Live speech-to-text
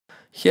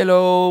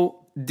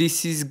Hello,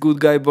 this is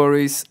Good Guy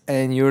Boris,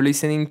 and you're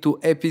listening to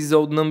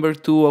episode number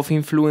 2 of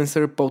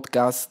Influencer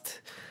Podcast.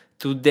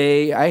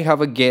 Today I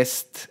have a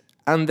guest,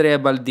 Andrea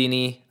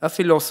Baldini, a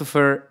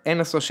philosopher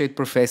and associate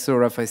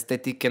professor of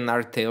aesthetic and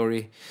art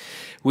theory.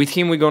 With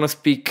him, we're gonna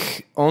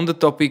speak on the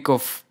topic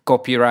of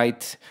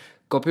copyright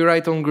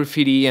on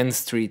graffiti and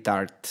street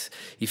art.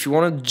 If you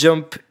wanna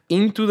jump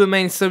into the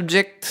main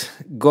subject,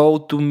 go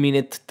to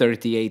minute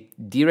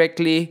 38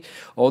 directly.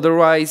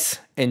 Otherwise,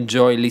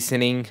 enjoy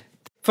listening.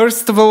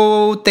 First of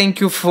all, thank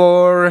you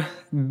for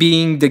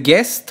being the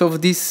guest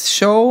of this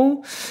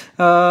show.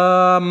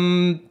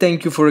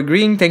 Thank you for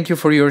agreeing. Thank you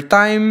for your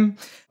time.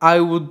 I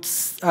would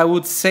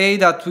say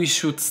that we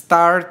should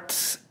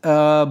start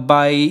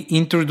by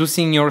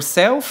introducing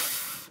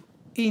yourself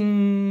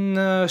in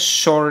the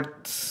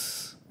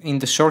shortest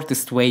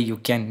way you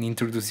can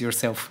introduce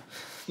yourself.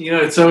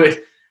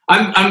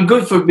 I'm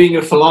good for being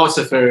a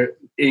philosopher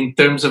in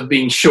terms of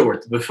being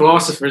short, but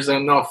philosophers are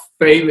not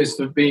famous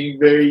for being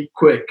very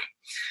quick.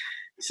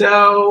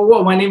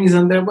 So, my name is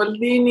Andrea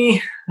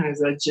Baldini.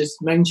 As I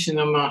just mentioned,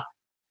 I'm a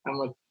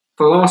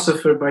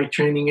philosopher by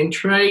training and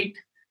trade.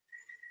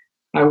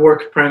 I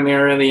work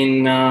primarily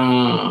in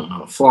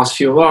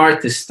philosophy of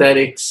art,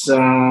 aesthetics,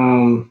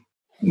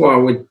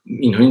 with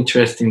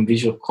interest in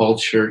visual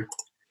culture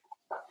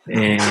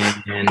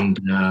and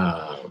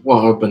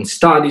urban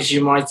studies,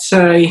 you might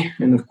say.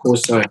 And of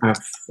course, I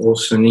have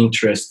also an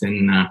interest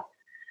in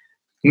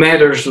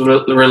matters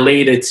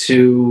related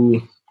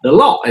to the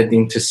law at the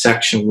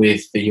intersection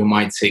with, you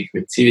might say,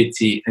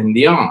 creativity and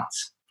the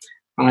arts.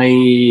 I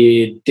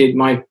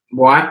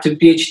had two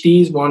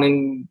PhDs,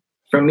 one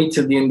from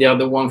Italy and the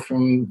other one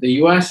from the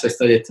US. I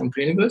studied at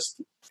Temple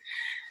University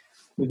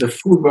with a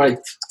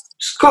Fulbright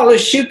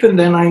scholarship, and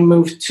then I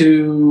moved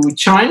to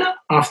China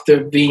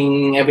after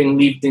having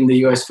lived in the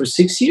US for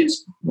 6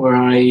 years, where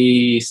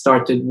I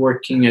started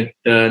working at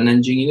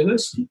Nanjing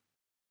University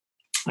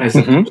as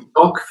a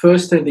postdoc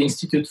first at the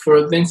Institute for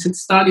Advanced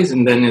Studies,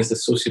 and then as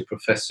associate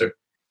professor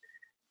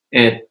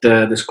at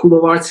the School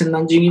of Arts in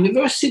Nanjing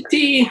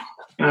University,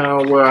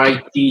 where I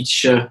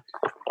teach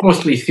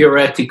mostly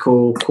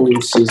theoretical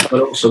courses,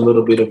 but also a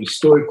little bit of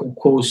historical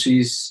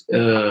courses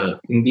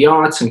in the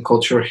arts and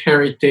cultural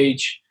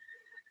heritage,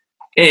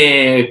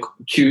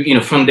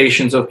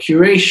 foundations of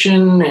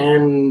curation,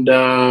 and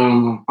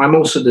I'm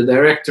also the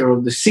director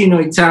of the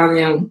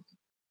Sino-Italian,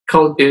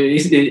 called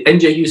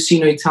NJU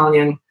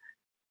Sino-Italian.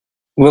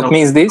 What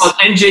means this?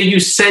 NJU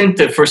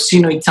Center for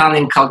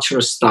Sino-Italian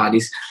Cultural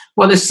Studies.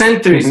 Well, the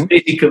center is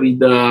basically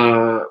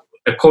a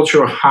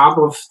cultural hub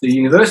of the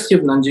University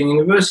of Nanjing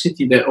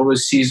University that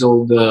oversees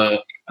all the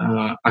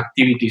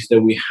activities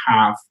that we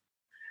have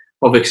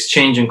of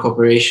exchange and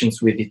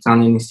cooperations with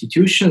Italian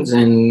institutions,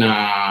 and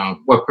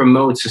what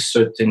promotes a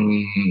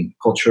certain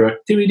cultural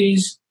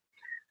activities.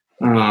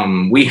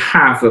 We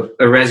have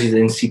a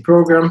residency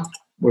program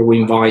where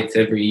we invite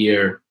every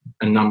year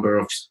a number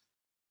of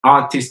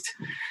artists,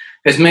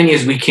 as many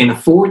as we can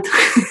afford.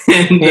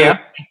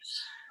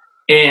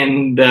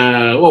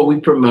 We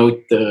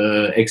promote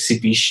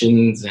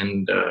exhibitions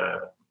and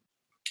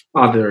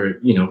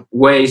other,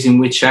 ways in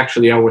which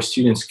actually our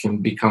students can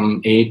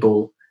become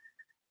able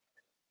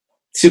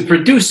to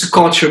produce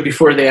culture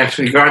before they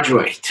actually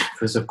graduate,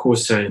 because of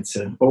course it's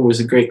always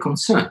a great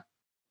concern.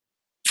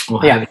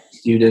 Having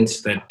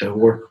students that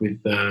work with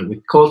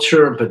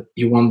culture, but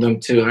you want them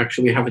to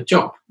actually have a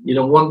job. You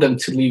don't want them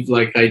to live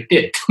like I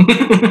did.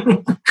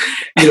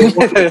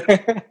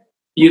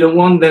 You don't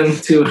want them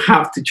to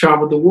have to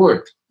travel the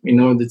world in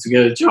order to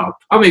get a job.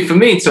 I mean, for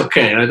me, it's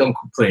okay. I don't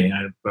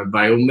complain.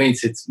 By all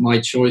means, it's my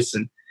choice,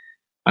 and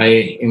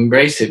I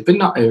embrace it. But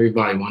not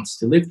everybody wants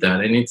to live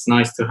that, and it's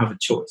nice to have a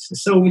choice. And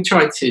so we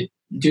try to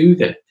do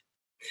that.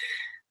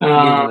 Give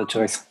them a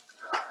choice.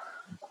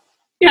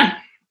 Yeah.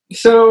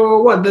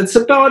 So that's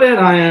about it.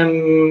 I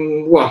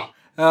am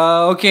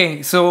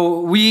Okay,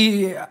 so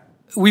we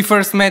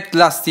first met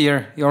last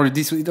year, or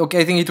this week. Okay,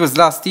 I think it was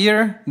last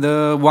year,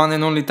 the one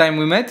and only time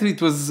we met.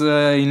 It was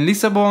in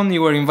Lisbon.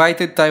 You were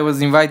invited. I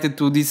was invited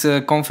to this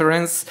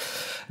conference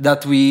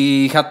that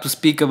we had to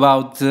speak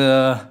about,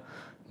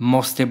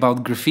 mostly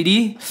about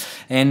graffiti.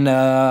 And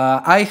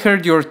I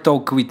heard your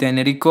talk with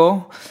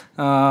Enrico.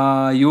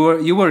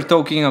 You were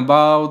talking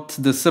about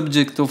the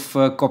subject of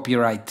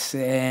copyright,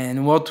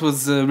 and what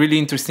was really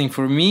interesting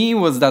for me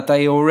was that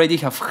I already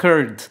have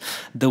heard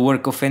the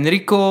work of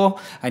Enrico.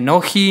 I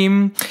know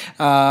him.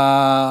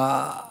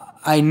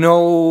 I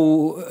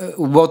know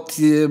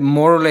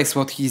more or less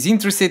what he's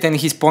interested and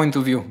his point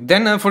of view.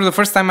 Then for the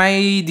first time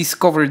I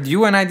discovered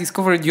you, and I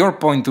discovered your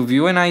point of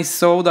view, and I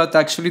saw that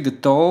actually the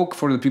talk,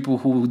 for the people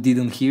who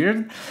didn't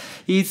hear,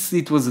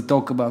 it was a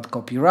talk about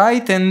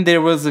copyright, and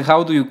there was,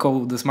 how do you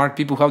call the smart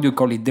people, how do you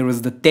call it? There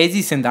was the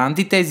thesis and the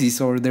antithesis,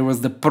 or there was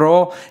the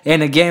pro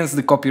and against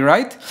the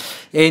copyright.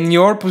 And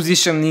your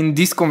position in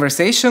this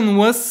conversation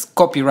was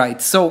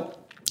copyright. So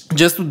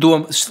just to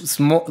do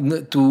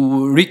to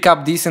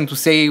recap this and to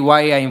say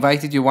why I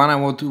invited you, why I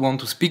want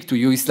to speak to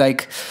you, is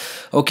like,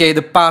 okay,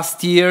 the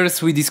past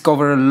years we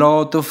discover a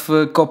lot of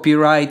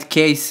copyright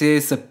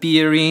cases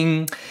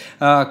appearing,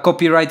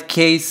 copyright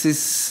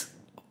cases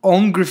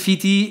on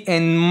graffiti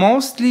and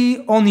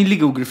mostly on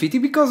illegal graffiti,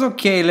 because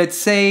okay, let's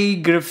say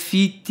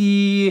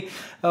graffiti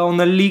on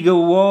a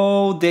legal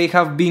wall, they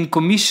have been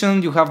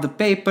commissioned, you have the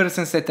papers,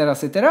 etc,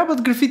 etc,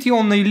 but graffiti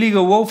on a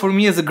illegal wall, for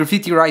me as a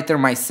graffiti writer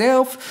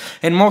myself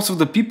and most of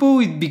the people,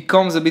 it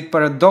becomes a bit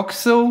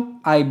paradoxical,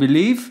 I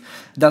believe,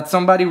 that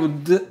somebody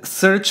would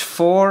search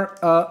for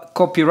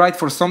copyright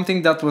for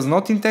something that was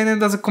not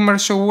intended as a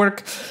commercial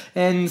work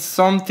and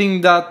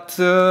something that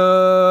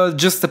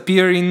just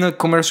appeared in a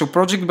commercial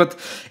project. But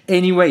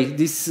anyway,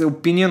 this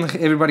opinion,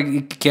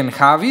 everybody can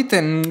have it,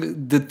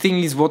 and the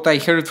thing is, what I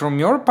heard from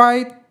your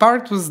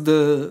part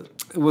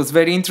was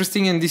very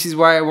interesting, and this is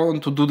why I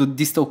want to do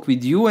this talk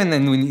with you and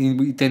then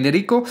with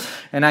Enrico,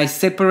 and I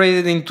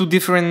separated in two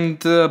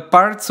different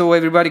parts so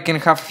everybody can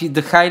have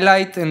the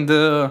highlight and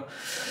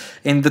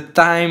the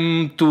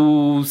time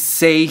to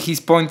say his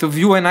point of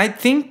view. And I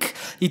think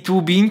it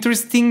will be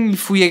interesting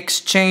if we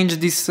exchange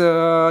this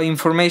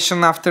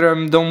information after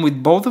I'm done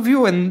with both of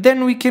you, and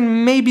then we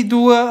can maybe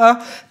do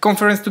a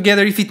conference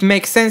together if it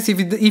makes sense.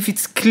 If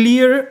it's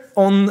clear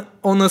on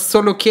a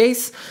solo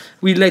case,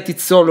 we let it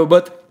solo.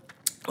 But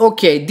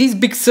okay, this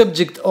big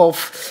subject of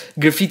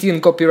graffiti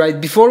and copyright,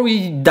 before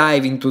we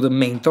dive into the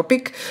main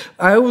topic,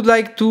 I would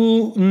like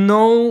to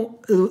know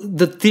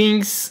the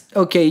things.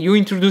 Okay, you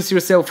introduce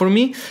yourself. For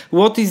me,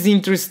 what is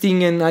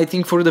interesting, and I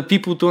think for the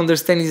people to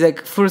understand, is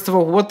like, first of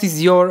all, what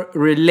is your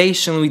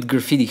relation with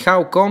graffiti?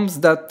 How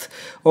comes that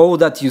all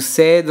that you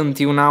said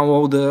until now,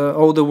 all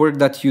the work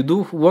that you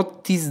do,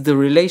 what is the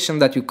relation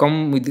that you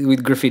come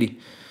with graffiti?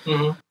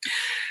 Mm-hmm.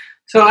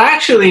 So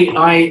actually,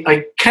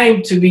 I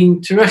came to be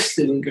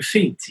interested in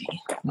graffiti.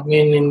 I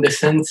mean, in the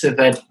sense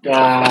that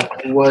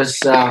it was,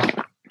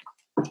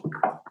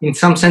 in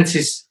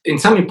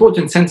some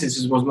important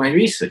senses, it was my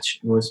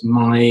research. It was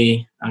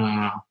my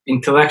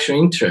intellectual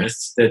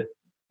interests that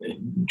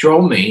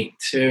drove me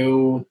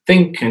to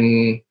think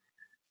and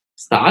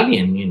study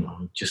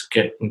and, just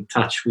get in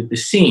touch with the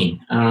scene.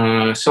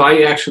 So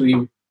I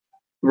actually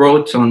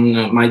wrote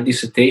on my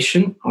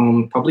dissertation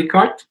on public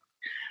art.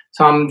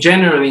 So I'm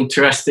generally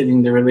interested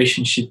in the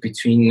relationship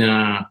between,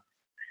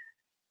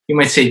 you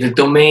might say, the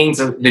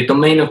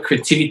domain of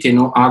creativity and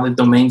all other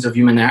domains of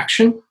human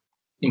action,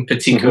 in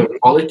particular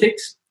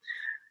politics.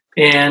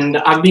 And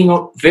I've been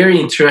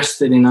very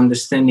interested in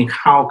understanding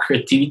how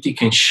creativity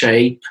can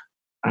shape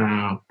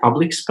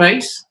public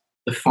space,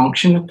 the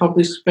function of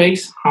public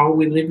space, how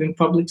we live in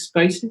public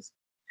spaces,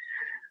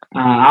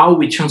 how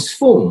we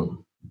transform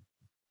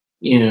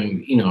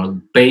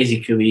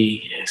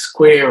basically a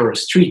square or a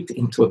street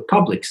into a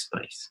public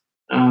space.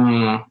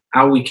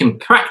 How we can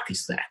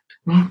practice that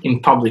in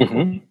public.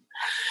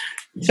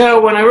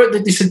 So when I wrote my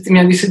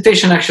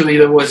dissertation, actually,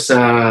 there was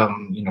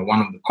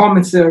one of the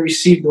comments that I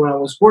received when I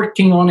was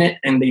working on it,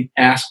 and they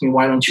asked me,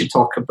 "Why don't you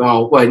talk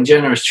about, well, in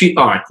general, street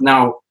art?"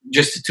 Now,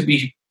 just to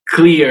be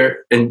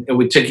clear, and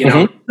we take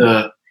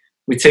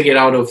it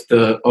out of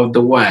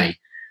the way.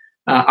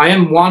 I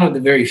am one of the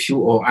very few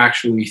who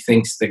actually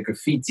thinks that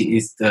graffiti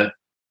is the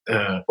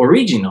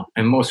original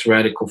and most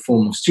radical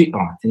form of street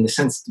art. In the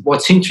sense,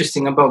 what's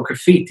interesting about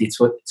graffiti, it's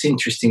what's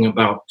interesting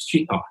about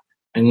street art,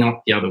 and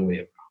not the other way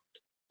around.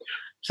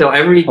 So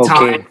every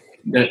time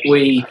that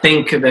we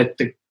think that,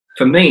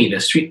 for me, the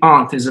street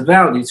art is a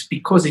value, it's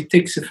because it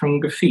takes it from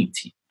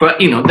graffiti. But,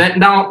 that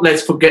now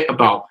let's forget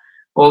about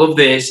all of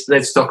this.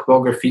 Let's talk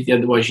about graffiti.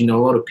 Otherwise, a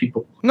lot of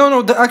people.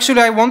 No.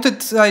 Actually,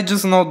 I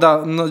just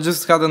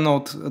had a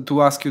note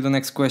to ask you the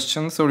next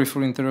question. Sorry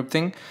for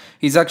interrupting.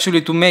 Is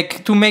actually to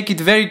make it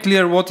very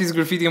clear what is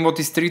graffiti and what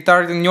is street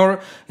art, and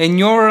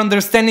your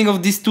understanding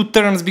of these two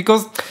terms.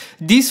 Because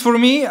this, for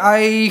me,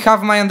 I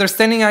have my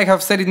understanding. I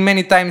have said it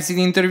many times in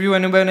interview,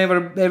 and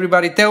whenever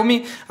everybody tell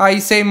me, I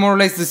say more or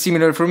less the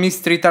similar. For me,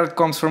 street art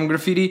comes from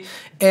graffiti,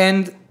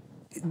 and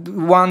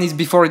one is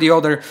before the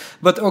other.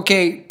 But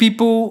okay,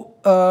 people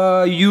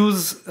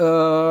use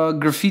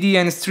graffiti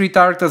and street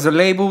art as a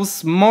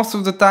labels most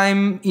of the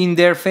time in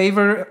their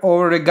favor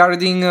or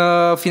regarding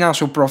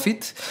financial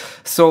profit.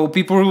 So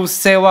people who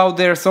sell out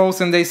their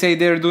souls and they say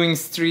they're doing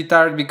street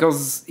art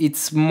because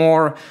it's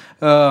more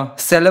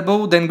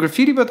sellable than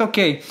graffiti. But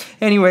okay,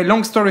 anyway,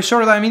 long story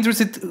short, I'm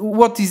interested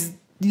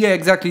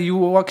exactly,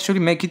 you actually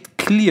make it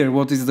clear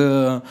what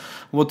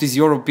is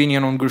your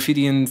opinion on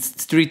graffiti and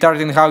street art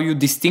and how you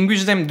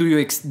distinguish them. Do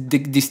you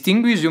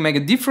distinguish, you make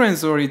a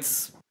difference, or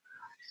it's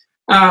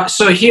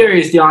so here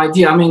is the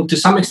idea. I mean, to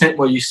some extent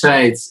what you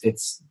say,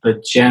 it's the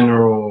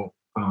general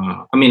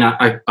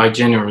I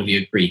generally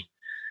agree,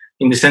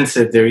 in the sense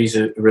that there is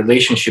a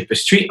relationship with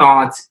street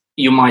art.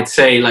 You might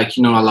say, like,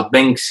 a la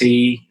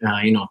Banksy,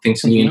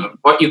 things,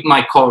 what you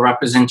might call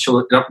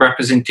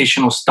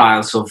representational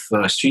styles of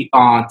street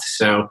art.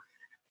 So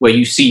where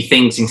you see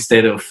things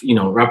instead of,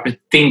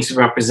 things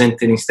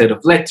represented instead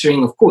of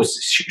lettering. Of course,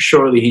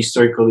 surely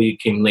historically it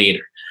came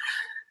later.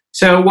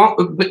 So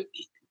but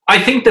I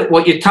think that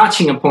what you're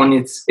touching upon,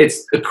 it's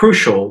a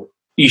crucial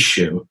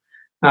issue.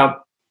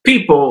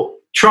 People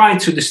try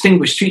to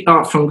distinguish street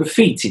art from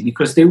graffiti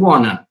because they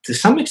want to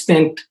some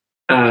extent,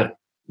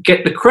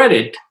 get the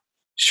credit,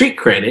 street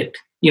credit,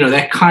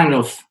 that kind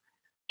of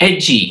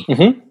edgy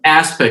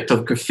aspect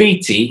of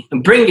graffiti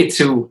and bring it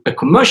to a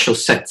commercial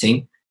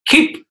setting,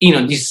 keep,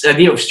 this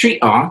idea of street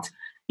art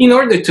in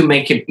order to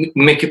make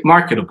it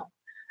marketable.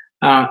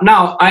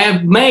 Now, I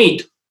have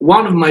made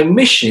one of my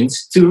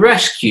missions to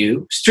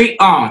rescue street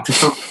art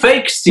from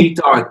fake street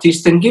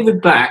artists and give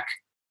it back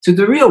to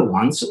the real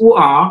ones who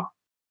are,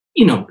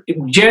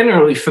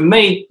 generally for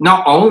me,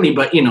 not only,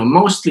 but,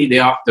 mostly they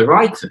are the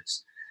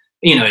writers.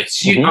 I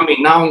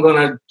mean, now I'm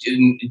going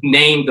to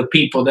name the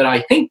people that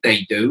I think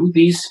they do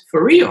these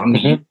for real. I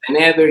mean,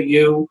 Nether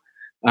you,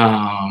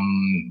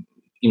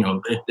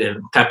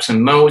 Taps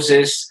and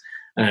Moses,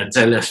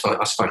 Zelle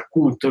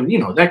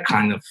Asfalcultur, that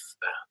kind of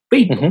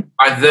people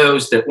are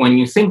those that when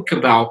you think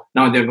about,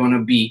 now they're going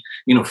to be,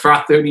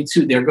 Frat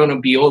 32, they're going to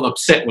be all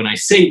upset when I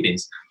say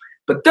this.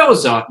 But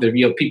those are the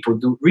real people who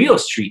do real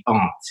street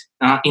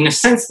art in a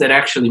sense that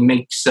actually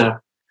makes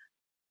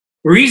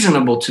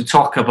reasonable to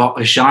talk about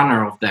a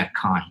genre of that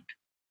kind.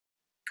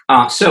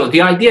 So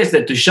the idea is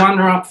that the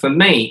genre, for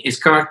me, is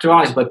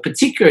characterized by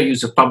particular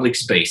use of public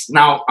space.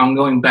 Now I'm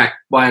going back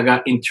why I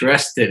got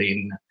interested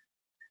in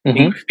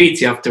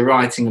graffiti after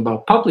writing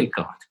about public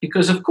art.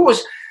 Because, of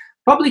course,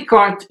 public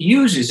art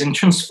uses and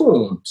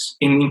transforms,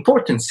 in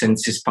important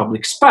senses,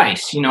 public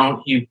space.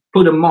 You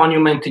put a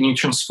monument and you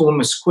transform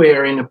a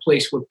square in a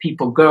place where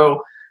people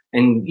go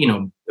and,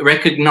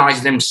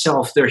 recognize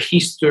themselves, their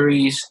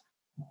histories,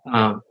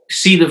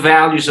 see the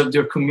values of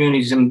their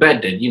communities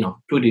embedded,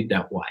 put it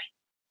that way.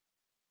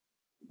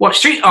 What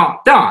street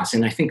art does,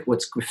 and I think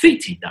what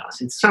graffiti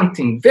does, it's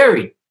something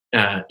very,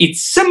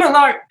 it's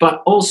similar,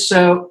 but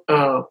also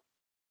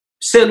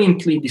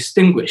saliently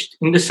distinguished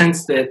in the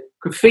sense that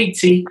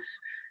graffiti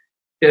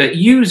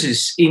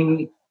uses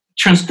in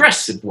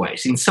transgressive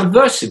ways, in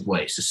subversive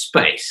ways, a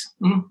space,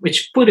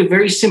 which, put it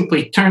very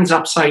simply, turns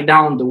upside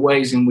down the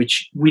ways in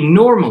which we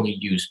normally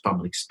use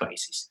public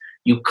spaces.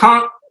 You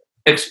can't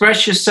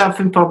express yourself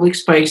in public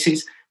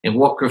spaces, and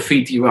what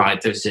graffiti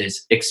writers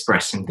is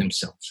expressing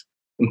themselves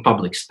in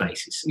public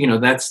spaces.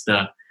 That's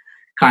the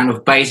kind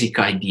of basic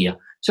idea.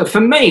 So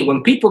for me,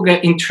 when people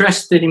get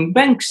interested in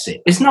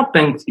Banksy, it's not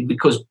Banksy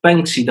because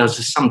Banksy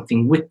does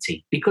something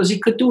witty, because he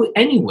could do it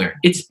anywhere.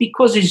 It's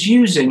because he's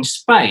using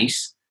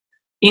space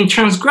in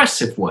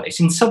transgressive ways,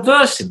 in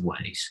subversive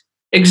ways,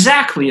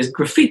 exactly as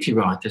graffiti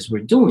writers were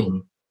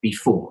doing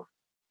before.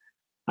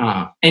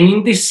 And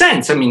in this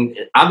sense, I mean,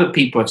 other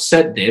people have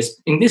said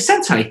this. In this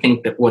sense, I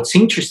think that what's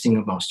interesting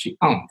about street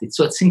art, it's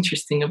what's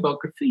interesting about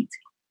graffiti.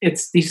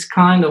 It's this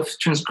kind of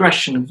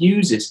transgression of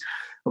uses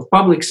of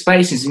public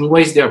spaces in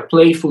ways that are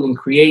playful and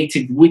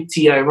creative,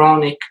 witty,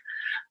 ironic.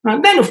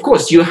 Then, of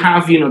course, you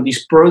have,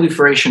 this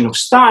proliferation of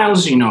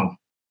styles,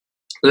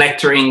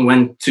 lettering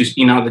went to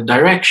in other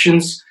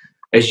directions.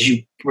 As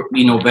you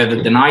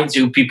better than I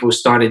do, people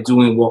started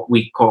doing what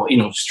we call,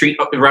 street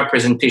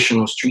representation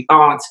of street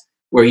art,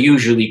 where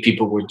usually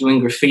people were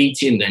doing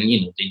graffiti and then,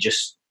 they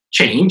just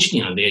changed,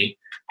 they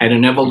had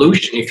an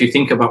evolution. If you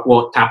think about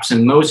what Taps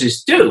and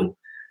Moses do,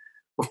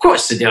 of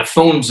course, there are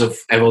forms of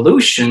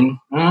evolution.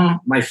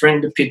 My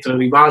friend Pietro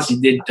Rivasi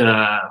did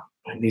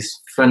this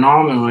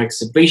phenomenal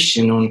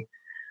exhibition on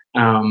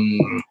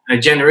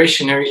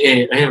regeneration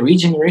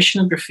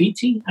of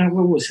graffiti.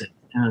 What was it?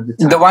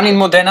 The one in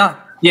Modena?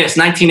 Yes,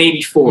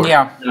 1984.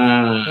 Yeah.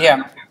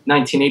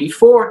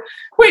 1984,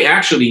 where he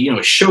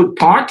actually, showed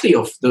partly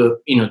of the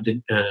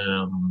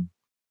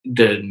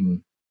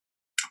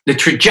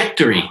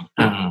trajectory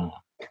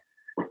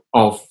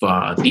of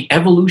the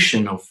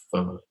evolution of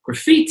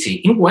graffiti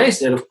in ways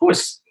that, of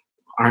course,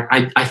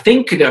 I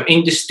think they're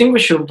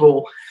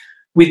indistinguishable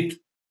with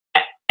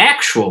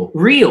actual,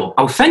 real,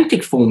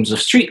 authentic forms of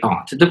street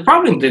art. The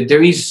problem that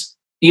there is,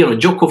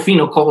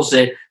 Giocofino calls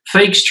it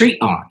fake street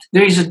art.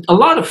 There is a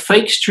lot of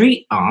fake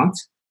street art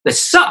that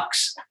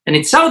sucks, and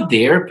it's out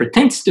there,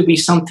 pretends to be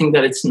something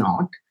that it's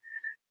not.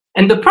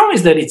 And the problem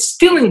is that it's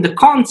stealing the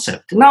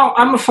concept. Now,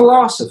 I'm a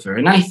philosopher,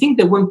 and I think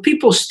that when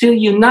people steal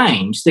your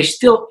names, they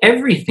steal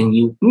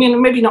everything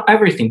maybe not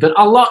everything, but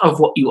a lot of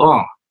what you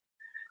are.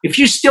 If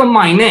you steal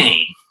my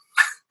name,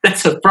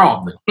 that's a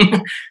problem.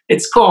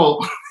 It's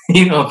called,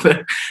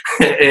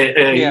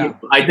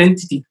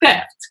 identity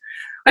theft.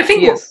 I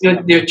think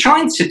what they're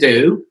trying to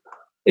do,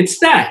 it's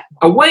that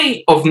a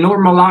way of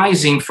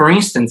normalizing, for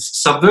instance,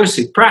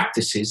 subversive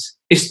practices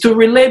is to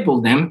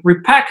relabel them,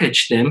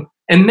 repackage them,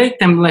 and make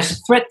them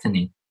less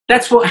threatening.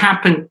 That's what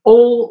happened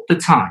all the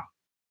time.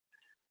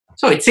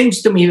 So it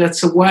seems to me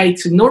that's a way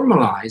to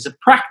normalize a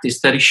practice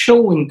that is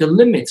showing the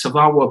limits of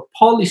our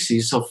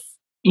policies of,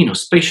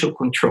 spatial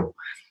control.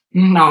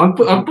 Now,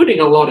 I'm putting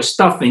a lot of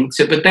stuff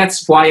into it, but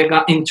that's why I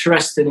got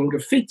interested in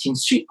graffiti and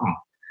street art.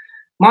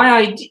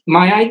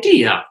 My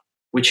idea,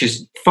 which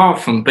is far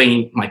from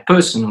being my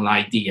personal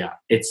idea,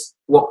 it's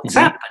what's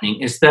happening,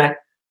 is that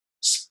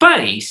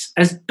space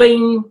has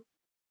been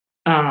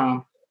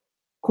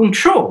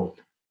controlled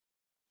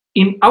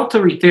in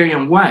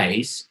authoritarian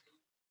ways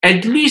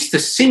at least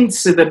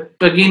since the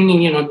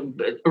beginning,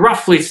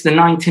 roughly it's the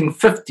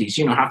 1950s,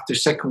 after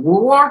Second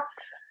World War,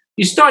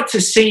 you start to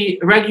see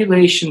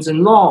regulations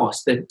and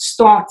laws that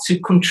start to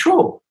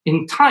control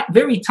in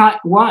very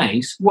tight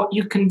ways what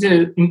you can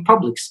do in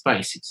public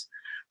spaces.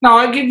 Now,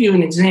 I'll give you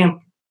an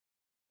example.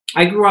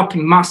 I grew up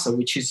in Massa,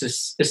 which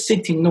is a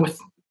city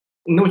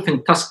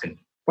northern Tuscany,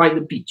 by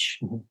the beach.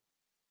 Mm-hmm.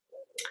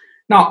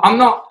 Now, I'm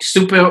not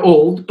super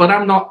old, but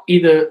I'm not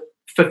either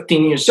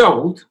 15 years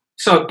old.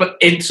 So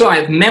I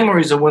have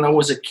memories of when I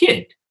was a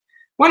kid.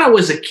 When I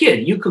was a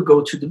kid, you could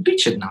go to the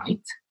beach at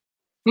night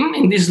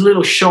in these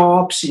little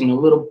shops,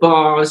 little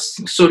bars,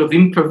 sort of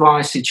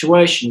improvised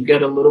situation. You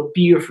get a little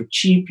beer for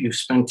cheap. You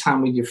spend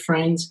time with your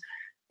friends,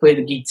 play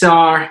the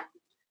guitar.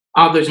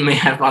 Others may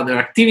have other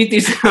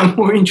activities that I'm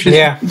more interested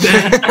in.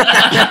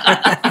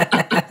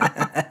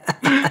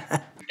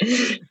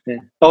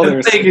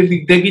 Others. Play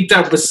the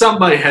guitar, but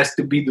somebody has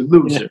to be the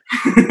loser.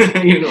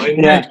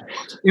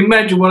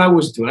 Imagine what I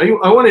was doing.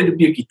 I wanted to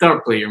be a guitar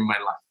player in my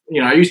life.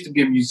 I used to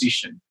be a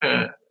musician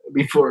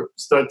before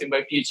starting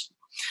my PhD.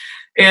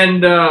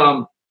 And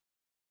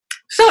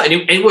so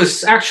it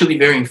was actually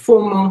very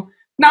informal.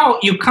 Now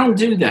you can't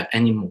do that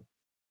anymore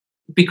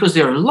because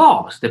there are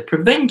laws that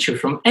prevent you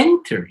from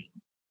entering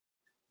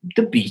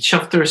the beach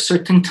after a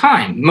certain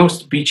time.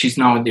 Most beaches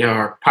now, they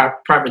are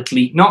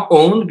privately not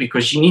owned,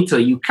 because in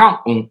Italy you can't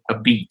own a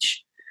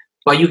beach,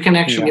 but you can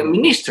actually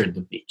administer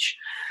the beach.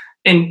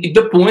 And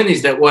the point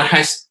is that what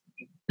has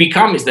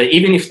become is that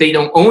even if they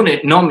don't own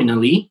it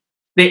nominally,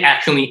 they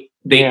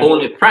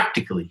own it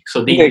practically.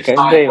 So they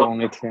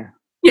own it.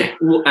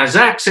 Who has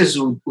access,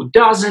 who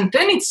doesn't,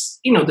 and it's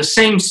the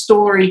same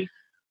story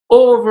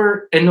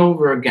over and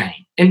over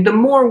again. And the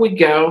more we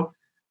go,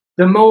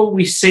 the more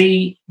we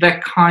see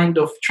that kind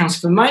of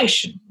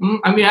transformation.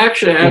 I mean,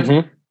 actually,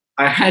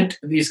 I had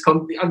these. I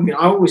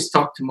always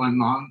talk to my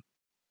mom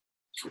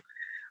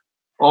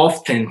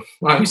often,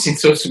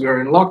 since also we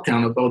were in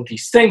lockdown, about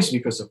these things,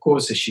 because, of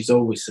course, she's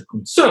always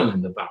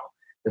concerned about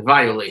the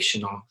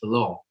violation of the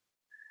law.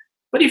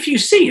 But if you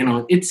see,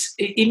 it's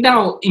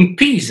now in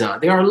Pisa,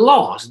 there are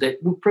laws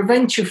that will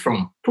prevent you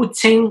from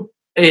putting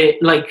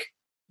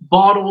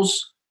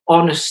bottles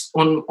on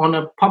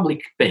a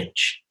public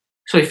bench.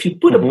 So if you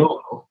put a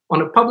bottle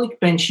on a public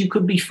bench, you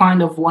could be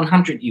fined of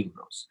 100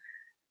 euros.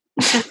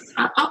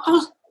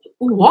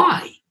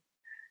 Why?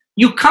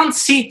 You can't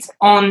sit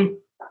on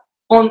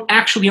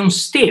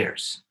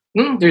stairs.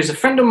 There's a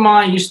friend of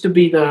mine used to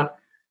be the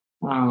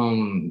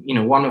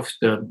one of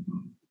the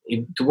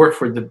to work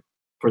for the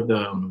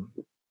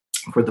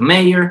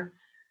mayor,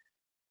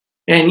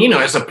 and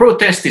as a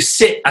protest, he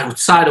sit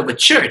outside of a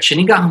church, and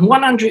he got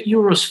 100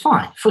 euros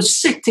fine for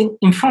sitting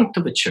in front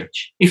of a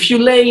church. If you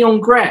lay on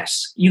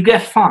grass, you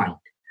get fined.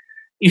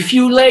 If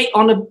you lay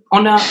on a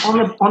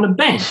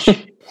bench,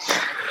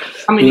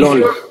 I mean,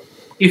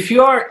 if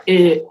you're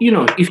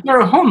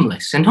a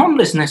homeless, and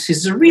homelessness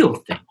is a real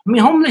thing. I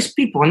mean, homeless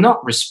people are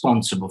not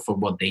responsible for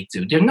what they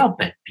do. They're not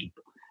bad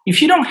people.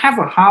 If you don't have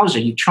a house, or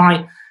you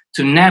try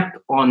to nap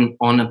on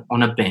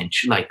a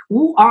bench,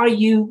 who are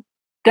you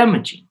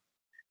damaging?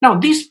 Now,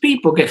 these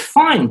people get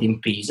fined in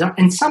Pisa,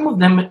 and some of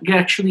them get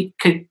actually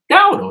kicked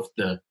out with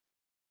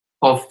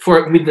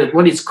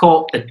what is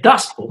called a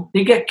dust bowl.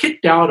 They get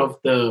kicked out of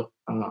the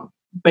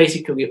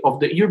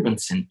urban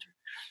center.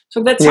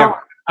 So that's how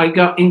I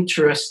got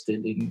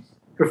interested in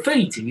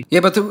graffiti.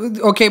 Yeah, but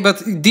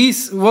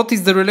what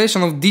is the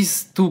relation of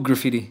these two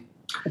graffiti?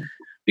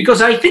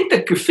 Because I think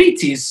that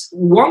graffiti is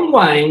one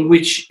way in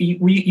which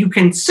you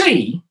can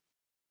see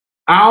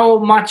how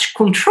much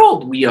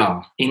controlled we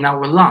are in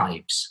our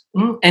lives.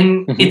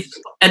 And it's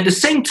at the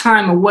same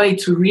time a way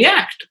to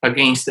react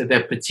against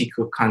that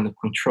particular kind of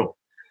control.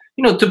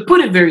 To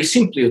put it very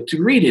simply, or to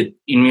read it,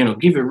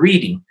 give a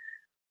reading,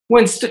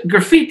 when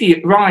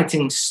graffiti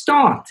writing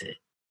started,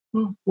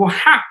 what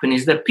happened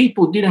is that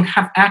people didn't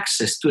have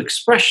access to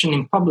expression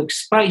in public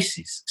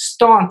spaces,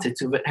 started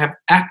to have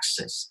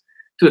access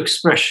to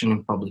expression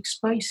in public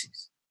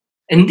spaces.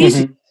 And this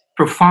is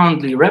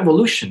profoundly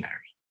revolutionary.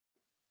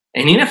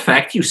 And in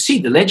effect, you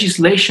see the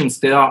legislations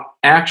that are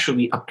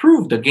actually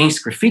approved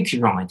against graffiti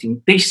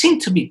writing, they seem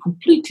to be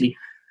completely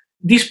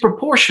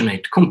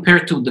disproportionate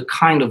compared to the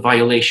kind of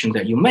violation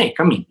that you make.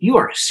 I mean, you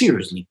are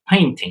seriously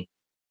painting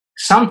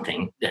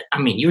something that,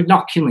 you're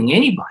not killing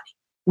anybody.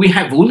 We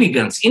have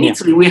hooligans. In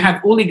Italy, we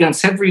have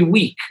hooligans every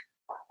week.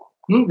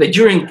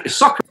 During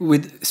soccer.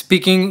 With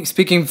speaking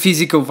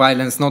physical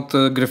violence, not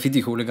graffiti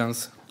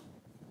hooligans.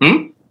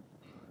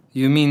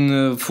 You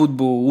mean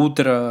football,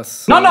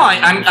 ultras? No,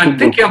 I'm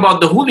thinking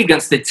about the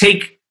hooligans that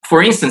take,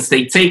 for instance,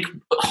 they take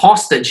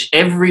hostage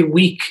every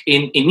week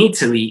in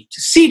Italy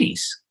to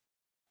cities.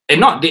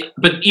 And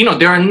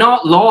there are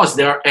not laws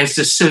that are as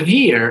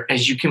severe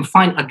as you can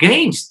find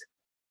against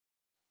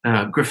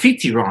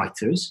graffiti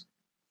writers,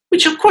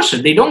 which of course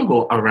they don't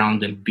go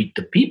around and beat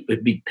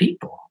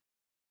people.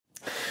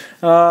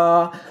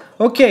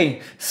 Okay,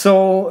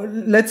 so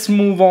let's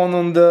move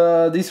on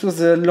the. This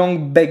was a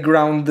long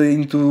background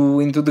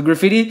into the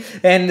graffiti,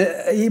 and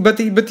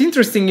but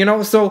interesting, you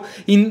know. So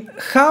in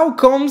how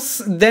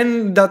comes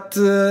then that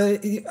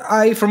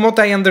I, from what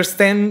I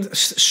understand,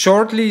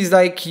 shortly is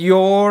like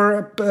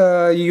your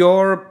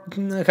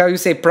how you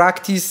say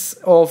practice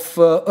of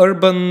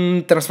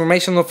urban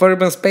transformation of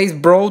urban space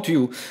brought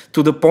you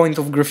to the point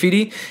of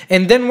graffiti,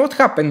 and then what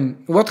happened?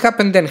 What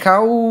happened then?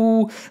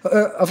 How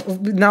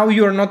now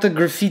you're not a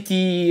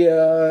graffiti.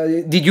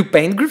 Did you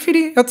paint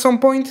graffiti at some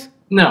point?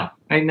 No,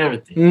 I never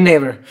did.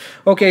 Never.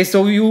 Okay,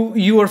 so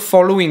you are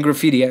following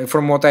graffiti,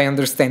 from what I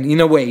understand, in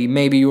a way.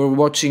 Maybe you're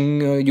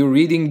watching, you're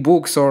reading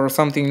books or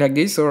something like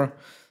this, or.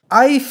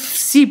 I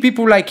see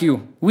people like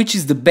you, which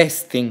is the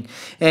best thing.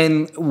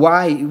 And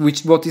why?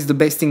 What is the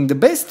best thing? The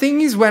best thing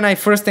is when I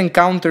first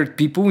encountered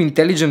people,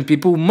 intelligent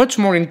people, much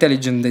more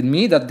intelligent than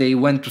me, that they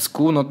went to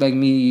school, not like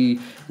me,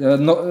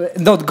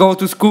 not go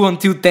to school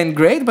until 10th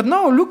grade. But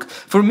no, look,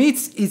 for me,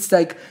 it's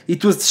like,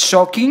 it was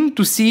shocking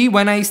to see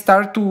when I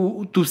start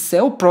to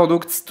sell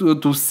products,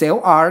 to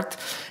sell art,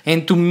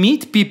 and to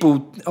meet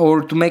people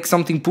or to make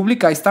something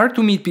public. I start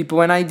to meet people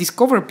and I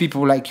discover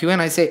people like you,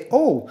 and I say,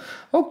 oh,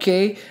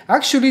 okay,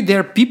 actually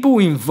there are people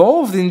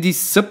involved in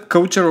this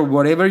subculture or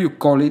whatever you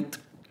call it,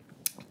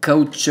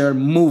 culture,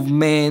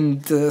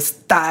 movement,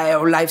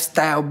 style,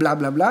 lifestyle, blah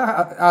blah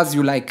blah, as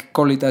you like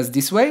call it as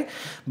this way.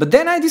 But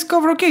then I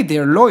discover, okay,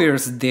 they're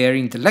lawyers, they're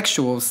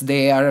intellectuals,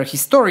 they are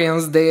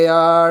historians, they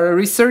are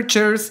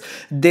researchers,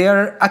 they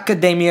are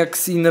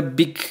academics in a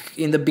big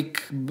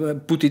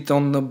put it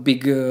on a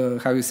big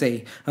how you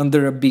say,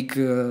 under a big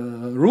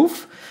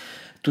roof,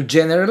 to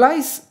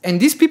generalize. And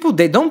these people,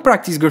 they don't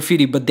practice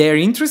graffiti, but they're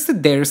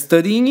interested, they're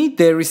studying it,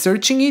 they're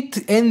researching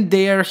it, and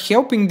they're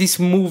helping this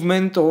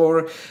movement,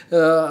 or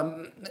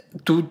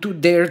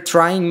they're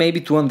trying maybe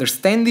to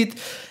understand it,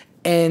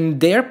 and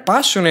they're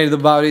passionate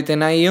about it.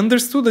 And I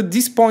understood at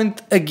this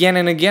point again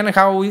and again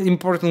how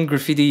important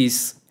graffiti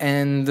is.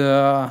 And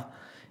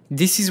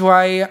this is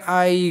why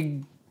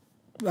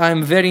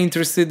I'm very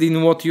interested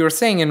in what you're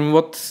saying and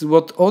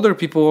what other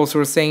people also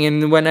are saying.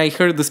 And when I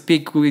heard the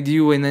speak with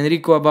you and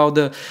Enrico about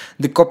the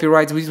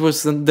copyright, which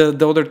was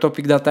the other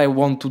topic that I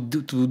want to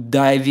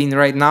dive in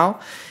right now.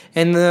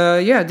 And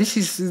yeah, this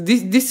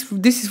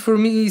is for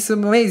me is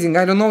amazing.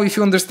 I don't know if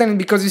you understand it,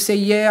 because you say,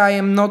 yeah, I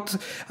am not.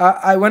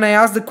 When I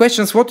ask the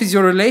questions, what is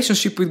your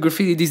relationship with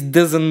graffiti? This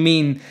doesn't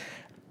mean,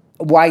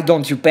 why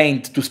don't you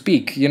paint to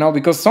speak, you know?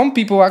 Because some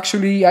people,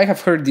 actually, I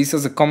have heard this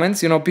as a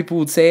comment, you know, people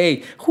would say,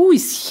 hey, who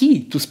is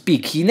he to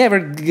speak? He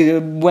never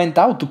went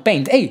out to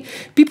paint. Hey,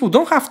 people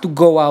don't have to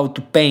go out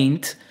to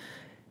paint.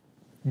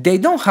 They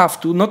don't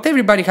have to, not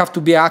everybody have to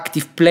be an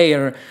active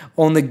player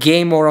on a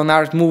game or on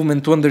art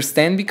movement to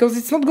understand, because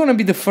it's not going to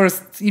be the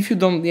first, if you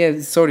don't, yeah,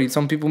 sorry,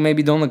 some people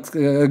maybe don't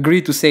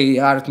agree to say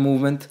art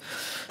movement.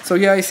 So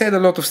yeah, I said a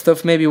lot of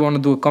stuff, maybe you want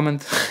to do a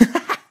comment.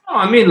 No,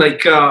 I mean,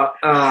 like, no,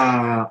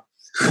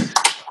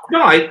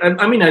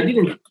 I mean, I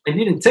didn't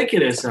take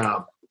it as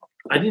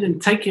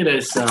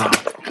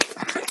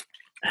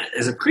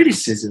a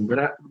criticism,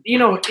 but you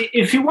know,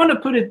 if you want to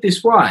put it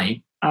this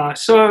way,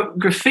 so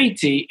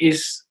graffiti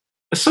is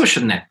a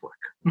social network,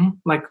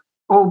 like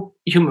all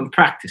human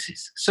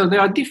practices. So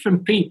there are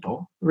different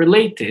people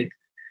related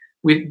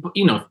with,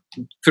 you know,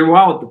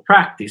 throughout the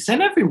practice,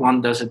 and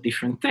everyone does a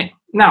different thing.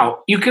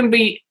 Now, you can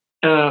be,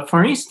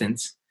 for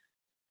instance,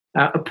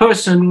 a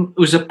person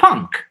who's a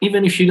punk,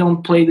 even if you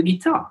don't play the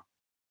guitar,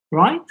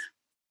 right?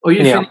 Or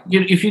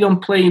if you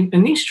don't play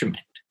an instrument,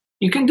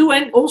 you can do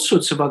all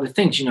sorts of other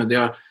things. You know,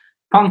 there are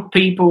punk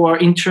people who are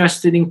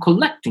interested in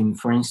collecting,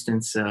 for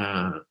instance,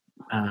 vinyls.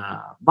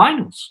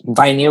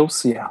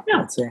 Vinyls, yeah.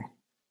 Let's say.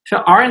 So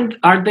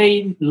are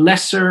they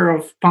lesser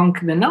of punk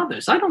than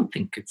others? I don't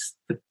think it's.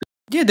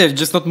 Yeah, they're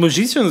just not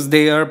musicians.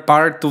 They are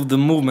part of the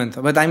movement.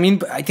 But I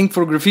mean, I think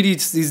for graffiti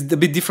it's a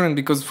bit different,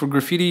 because for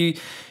graffiti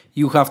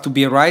you have to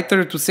be a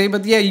writer to say.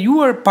 But yeah, you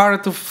are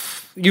part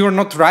of. You are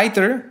not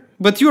writer,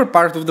 but you are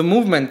part of the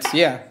movement.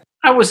 Yeah.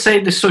 I would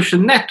say the social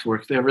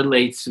network that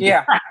relates to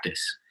the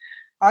practice.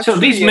 Actually, so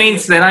this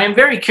means that I am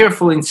very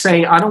careful in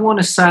saying I don't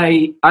want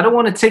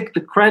to take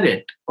the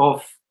credit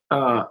of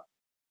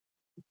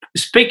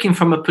speaking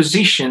from a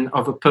position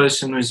of a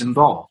person who is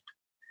involved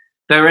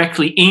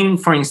directly in,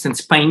 for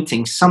instance,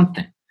 painting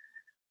something.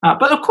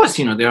 But of course,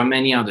 you know, there are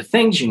many other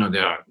things. You know,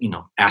 there are, you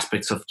know,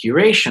 aspects of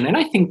curation, and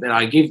I think that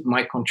I give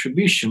my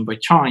contribution by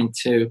trying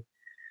to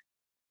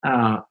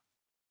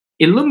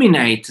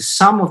illuminate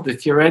some of the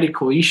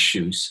theoretical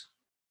issues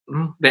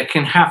that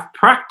can have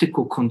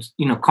practical,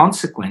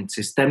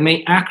 consequences that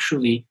may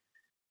actually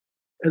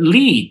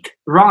lead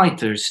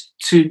writers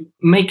to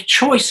make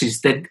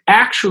choices that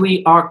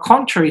actually are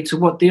contrary to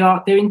what they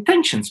are their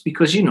intentions.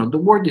 Because, you know, the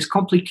word is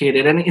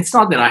complicated, and it's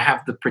not that I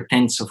have the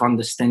pretense of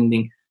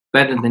understanding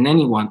better than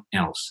anyone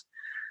else.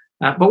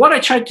 But what I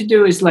try to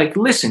do is like,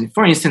 listen,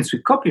 for instance,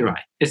 with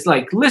copyright, it's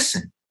like,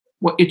 listen,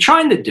 what you're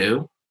trying to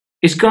do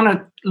is going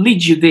to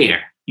lead you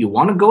there. You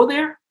want to go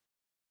there?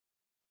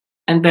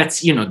 And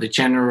that's, you know, the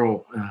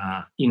general,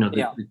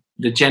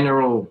 the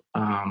general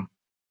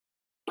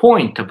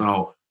point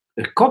about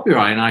the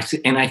copyright,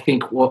 and I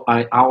think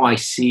how I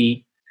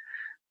see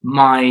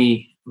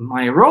my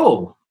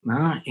role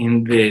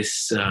in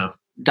this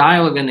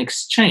dialogue and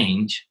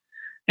exchange.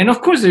 And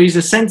of course, there is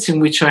a sense in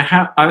which I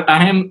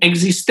am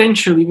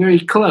existentially very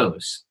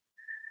close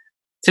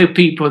to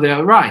people that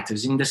are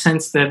writers, in the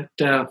sense that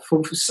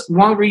for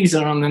one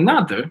reason or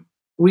another,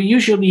 we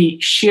usually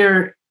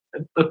share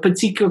a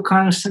particular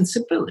kind of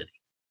sensibility.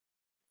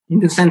 In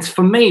the sense,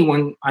 for me,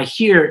 when I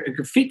hear a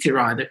graffiti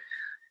writer,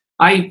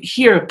 I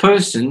hear a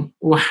person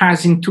who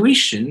has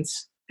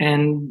intuitions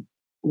and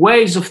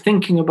ways of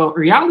thinking about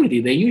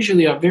reality that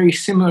usually are very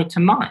similar to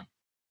mine.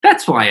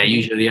 That's why I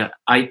usually,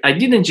 I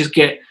didn't just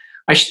get,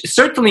 I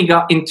certainly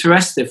got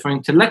interested for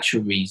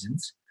intellectual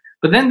reasons,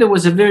 but then there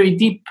was a very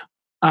deep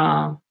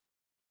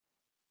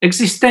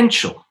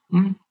existential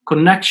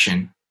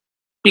connection,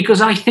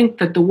 because I think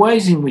that the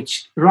ways in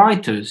which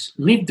writers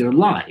live their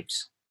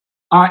lives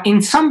are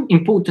in some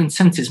important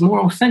senses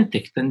more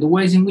authentic than the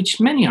ways in which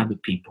many other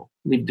people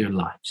live their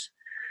lives.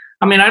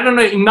 I mean, I don't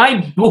know,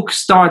 my book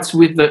starts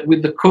with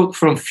the quote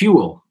from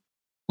Fuel,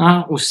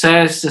 who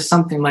says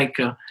something like,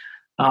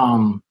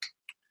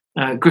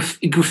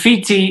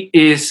 graffiti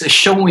is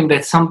showing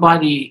that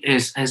somebody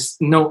has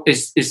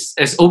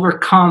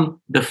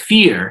overcome the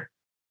fear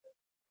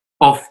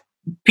of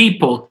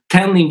people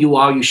telling you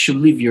how you should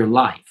live your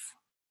life.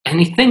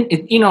 And I think,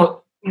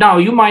 now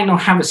you might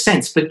not have a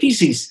sense, but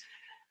this is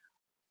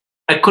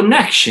a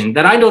connection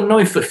that I don't know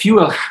if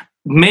Fuel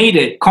made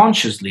it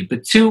consciously,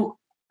 but to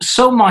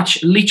so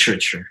much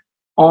literature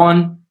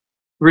on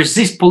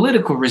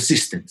political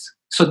resistance.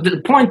 So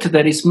the point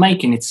that he's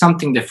making, it's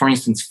something that, for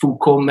instance,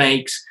 Foucault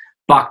makes,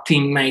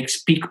 Bakhtin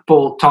makes,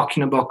 people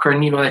talking about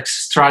carnival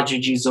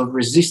strategies of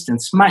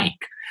resistance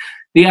make.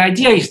 The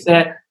idea is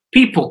that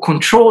people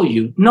control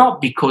you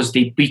not because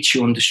they beat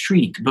you on the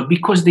street, but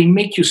because they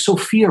make you so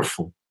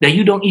fearful that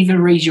you don't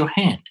even raise your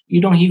hand,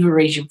 you don't even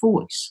raise your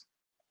voice.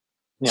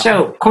 Yeah.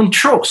 So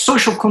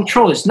social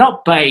control is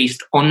not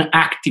based on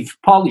active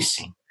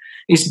policing.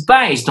 It's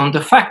based on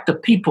the fact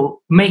that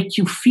people make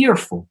you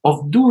fearful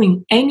of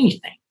doing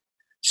anything,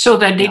 so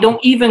that they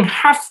don't even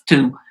have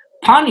to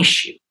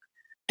punish you,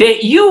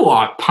 that you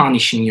are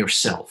punishing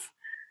yourself.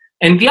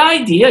 And the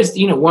idea is,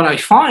 what I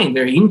find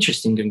very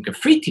interesting in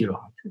graffiti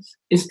writers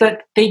is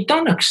that they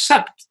don't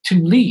accept to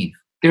live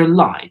their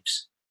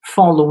lives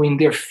following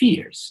their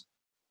fears.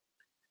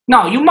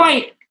 Now, you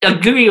might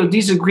agree or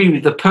disagree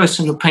with the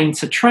person who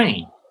paints a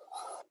train,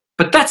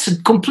 but that's a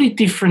completely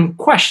different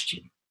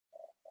question.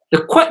 The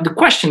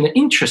question that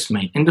interests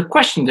me, and the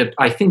question that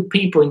I think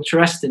people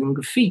interested in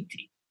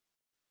graffiti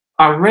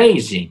are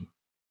raising,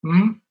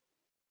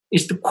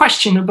 is the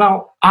question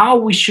about how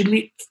we should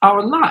live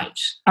our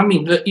lives. I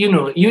mean,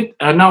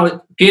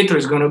 now Pietro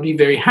is going to be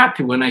very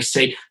happy when I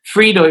say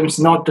freedom is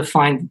not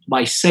defined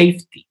by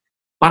safety.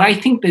 But I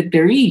think that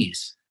there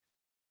is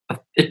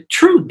a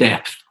true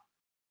depth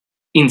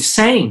in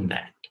saying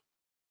that.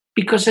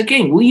 Because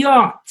again, we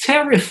are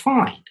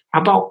terrified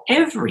about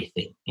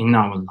everything in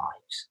our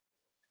lives.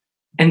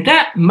 And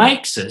that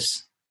makes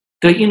us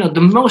the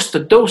most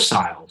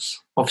dociles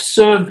of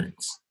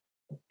servants.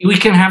 You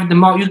can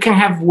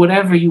have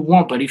whatever you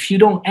want, but if you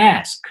don't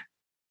ask,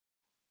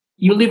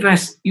 you live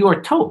as you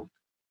are told.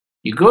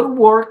 You go to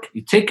work,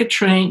 you take a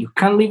train, you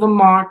can't leave a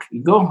mark,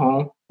 you go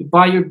home, you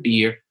buy your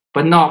beer,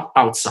 but not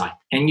outside,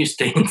 and you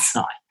stay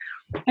inside.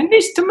 And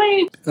this, to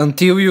me,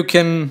 until you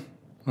can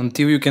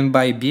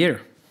buy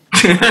beer.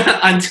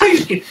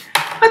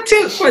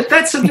 Well,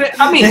 that's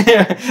I mean,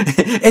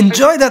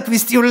 enjoy that we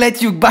still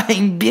let you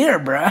buying beer,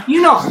 bruh.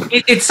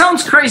 It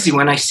sounds crazy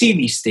when I see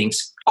these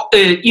things.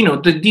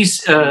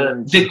 These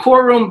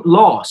decorum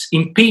laws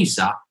in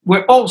Pisa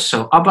were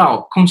also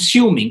about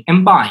consuming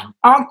and buying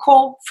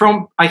alcohol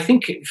from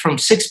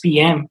 6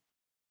 p.m.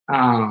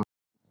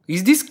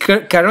 Is this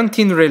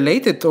quarantine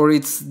related, or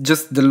it's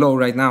just the law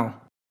right now?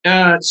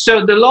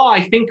 So the law,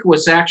 I think,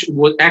 was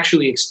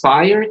actually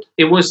expired.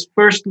 It was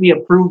firstly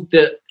approved,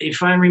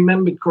 if I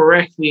remember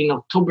correctly, in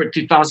October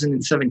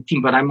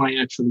 2017, but I might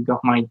actually got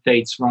my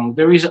dates wrong.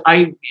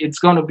 It's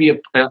going to be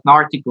an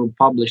article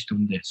published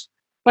on this,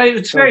 but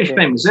it's very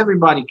famous.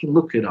 Everybody can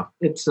look it up.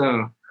 It's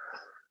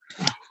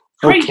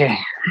crazy. Okay.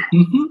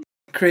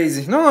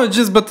 Crazy. No,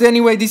 but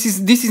anyway, this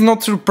is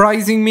not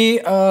surprising me.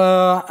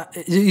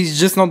 It's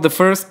just not the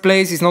first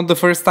place. It's not the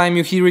first time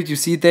you hear it. You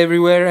see it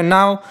everywhere, and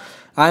now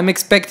I'm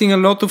expecting a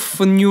lot of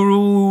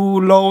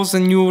new laws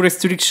and new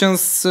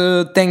restrictions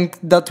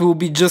that will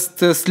be just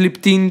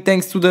slipped in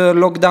thanks to the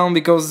lockdown,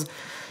 because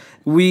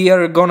we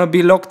are gonna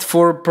be locked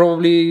for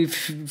probably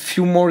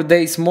few more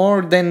days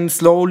more, then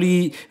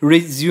slowly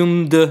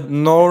resume the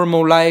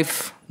normal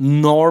life.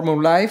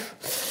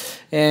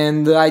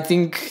 And I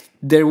think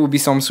there will be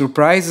some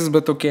surprises,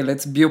 but okay,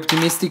 let's be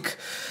optimistic.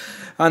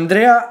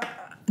 Andrea,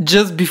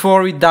 just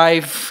before we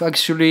dive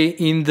actually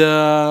in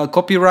the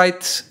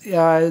copyright,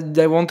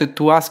 I wanted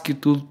to ask you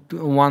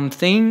one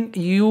thing.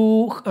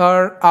 You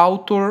are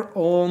author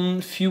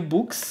on few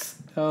books.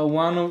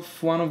 One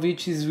of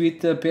which is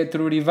with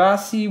Pietro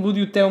Rivasi. Would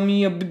you tell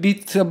me a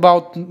bit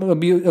about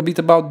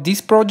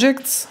these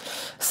projects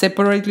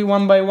separately,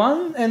 one by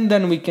one, and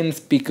then we can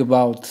speak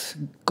about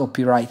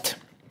copyright.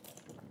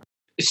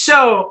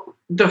 So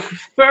the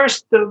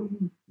first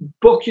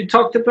book you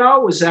talked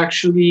about was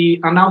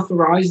actually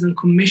unauthorized and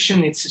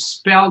commissioned. It's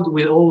spelled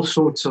with all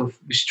sorts of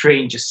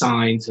strange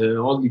signs.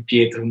 Only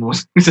Pietro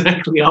knows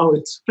exactly how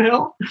it's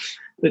spelled.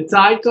 The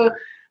title.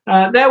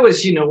 That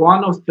was,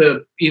 one of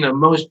the,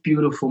 most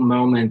beautiful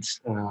moments,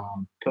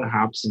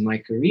 perhaps in my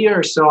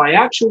career. So I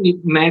actually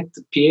met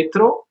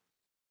Pietro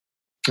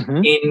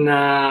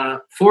in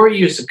 4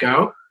 years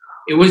ago.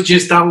 It was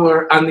just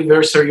our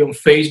anniversary on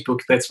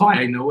Facebook. That's why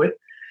I know it.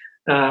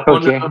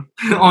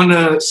 On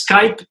a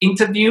Skype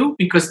interview,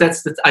 because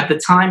at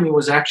the time he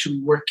was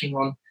actually working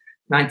on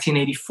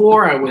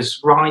 1984. I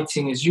was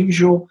writing as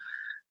usual.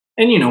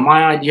 And,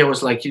 my idea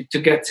was like to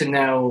get to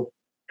know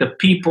the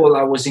people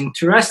I was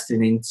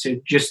interested in,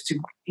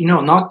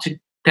 not to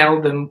tell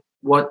them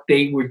what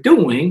they were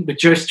doing, but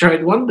just try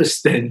to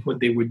understand what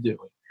they were doing.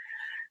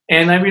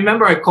 And I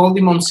remember I called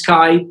him on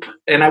Skype,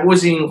 and I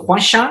was in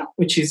Huangshan,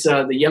 which is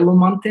the Yellow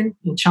Mountain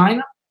in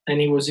China,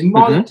 and he was in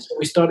Mali. So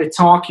we started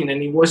talking,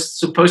 and it was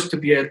supposed to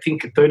be, I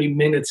think, 30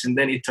 minutes, and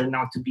then it turned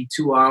out to be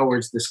 2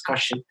 hours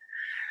discussion.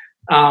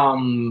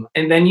 And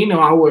then,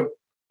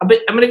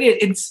 again,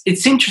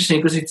 it's interesting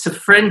because it's a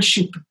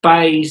friendship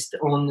based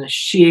on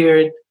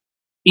shared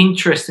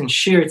interest and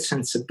shared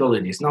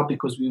sensibilities, not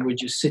because we were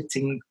just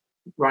sitting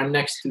right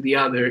next to the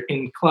other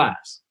in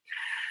class.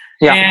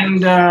 Yeah. And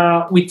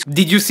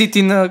did you sit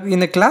in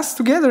a class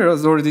together,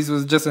 or this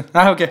was just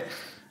okay?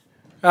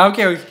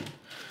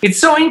 It's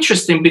so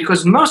interesting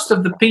because most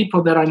of the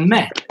people that I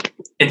met,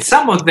 and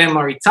some of them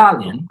are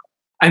Italian,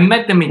 I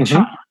met them in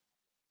China.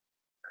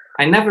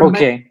 I never met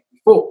them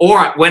before,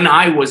 or when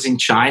I was in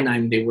China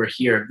and they were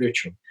here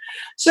virtually.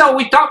 So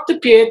we talked to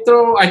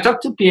Pietro. I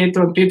talked to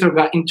Pietro, and Pietro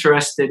got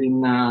interested in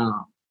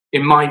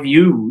my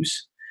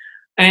views.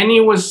 And he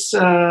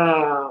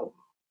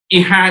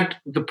had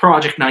the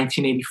project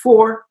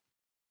 1984,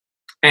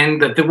 and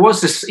that there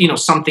was this,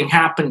 something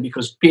happened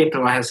because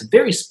Pietro has a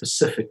very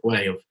specific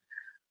way of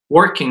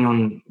working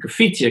on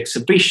graffiti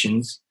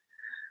exhibitions.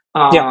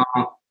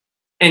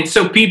 And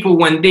so people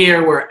when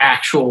there were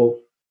actual,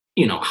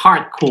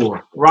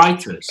 hardcore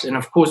writers. And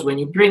of course, when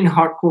you bring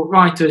hardcore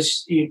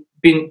writers, you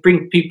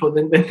bring people,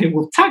 then they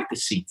will tag the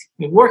city.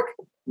 They work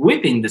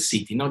within the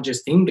city, not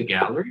just in the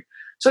gallery.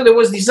 So there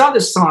was this other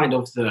side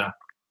of the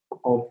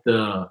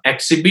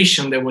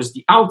exhibition. There was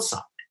the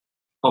outside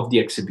of the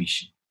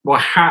exhibition.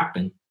 What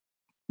happened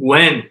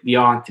when the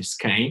artists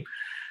came?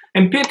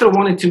 And Pietro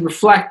wanted to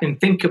reflect and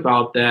think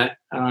about that.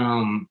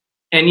 And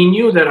he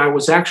knew that I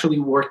was actually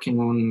working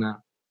on,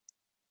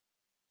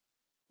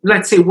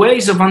 let's say,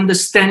 ways of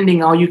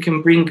understanding how you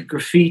can bring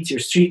graffiti or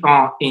street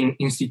art in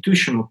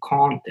institutional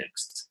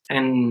contexts.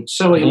 And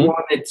so he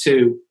wanted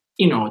to,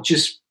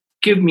 just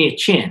give me a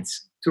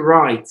chance to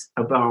write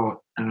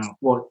about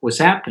what was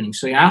happening.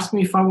 So he asked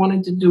me if I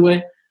wanted to do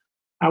it.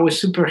 I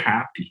was super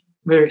happy,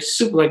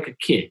 super like a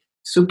kid,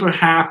 super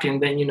happy.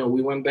 And then,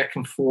 we went back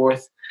and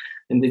forth.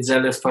 And the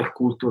Zealous Far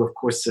Culture, of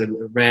course,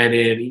 read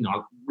it.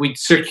 We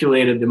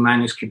circulated the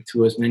manuscript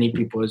to as many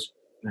people as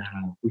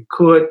we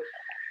could.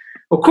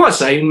 Of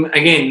course,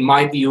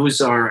 my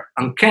views are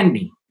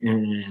uncanny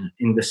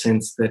in the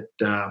sense that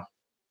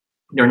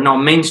they're not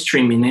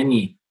mainstream in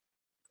any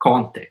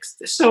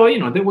context. So,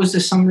 there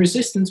was some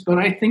resistance, but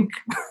I think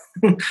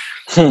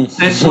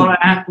that's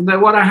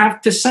what I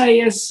have to say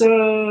is,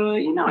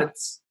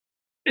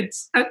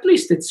 it's at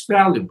least it's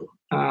valuable.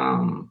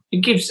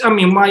 It gives,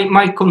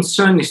 my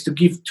concern is to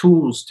give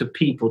tools to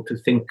people to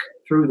think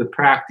through the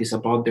practice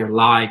about their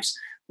lives,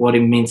 what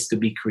it means to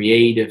be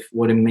creative,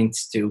 what it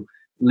means to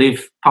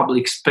live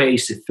public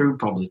space through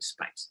public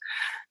space.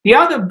 The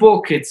other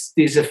book,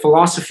 is a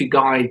philosophy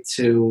guide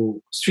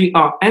to street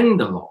art and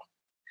the law.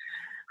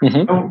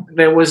 So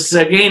there was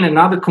again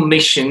another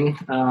commission.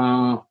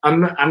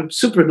 I'm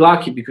super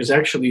lucky because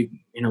actually,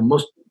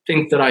 most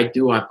things that I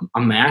do,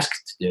 I'm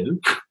asked to do.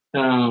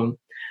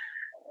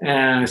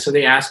 So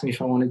they asked me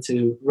if I wanted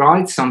to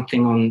write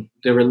something on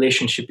the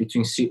relationship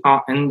between street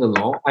art and the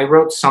law. I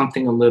wrote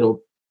something a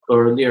little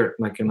earlier,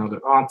 like another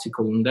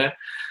article on that.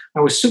 I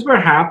was super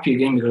happy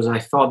again because I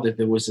thought that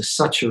there was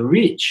such a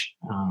rich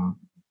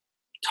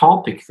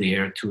topic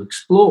there to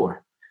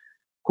explore.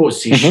 Of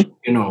course,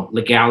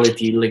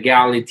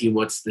 legality,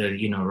 what's the,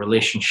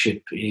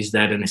 relationship? Is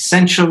that an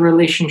essential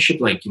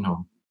relationship? Like,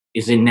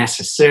 is it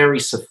necessary,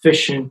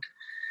 sufficient?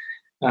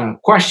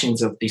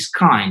 Questions of this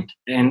kind.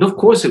 And of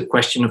course, the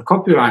question of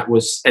copyright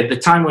was, at the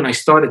time when I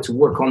started to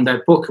work on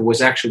that book, it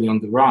was actually on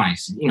the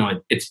rise.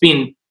 It's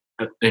been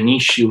an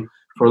issue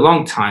for a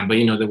long time, but,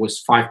 there was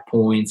 5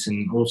 points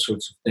and all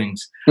sorts of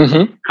things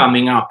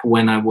coming up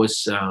when I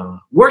was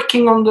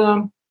working on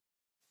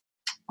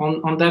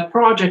that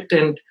project.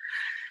 And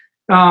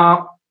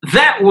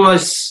that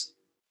was,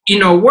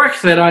 work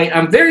that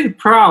I'm very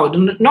proud,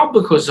 not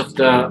because of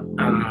the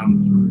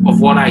of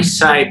what I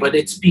say, but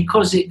it's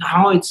because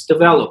how it's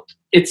developed.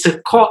 it's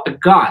a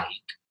guide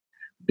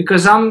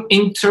because I'm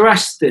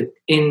interested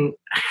in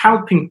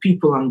helping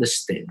people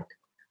understand.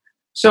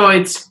 So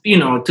it's,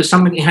 to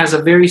somebody, it has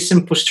a very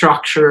simple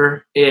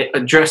structure. It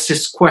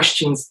addresses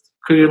questions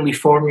clearly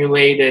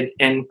formulated,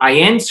 and I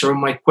answer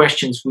my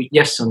questions with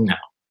yes or no,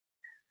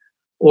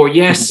 or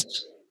yes.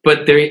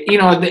 But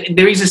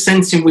there is a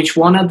sense in which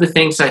one of the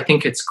things I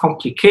think it's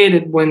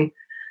complicated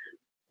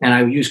and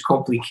I use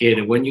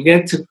complicated, when you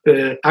get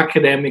to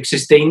academics,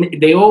 is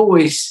they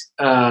always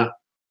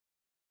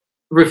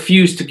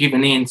refuse to give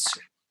an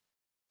answer.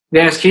 They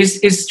ask,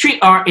 is street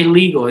art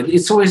illegal?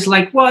 It's always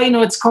like, well,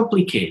 it's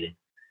complicated.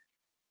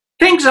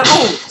 Things are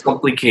always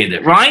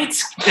complicated, right?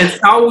 It's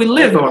how we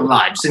live our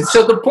lives. And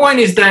so the point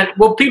is that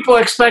what people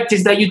expect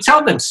is that you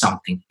tell them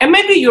something. And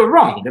maybe you're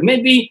wrong. And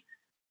maybe,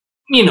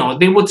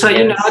 they will tell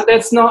you, no,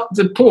 that's not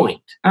the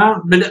point.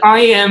 But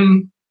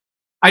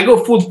I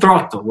go full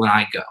throttle when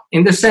I go.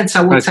 In the sense,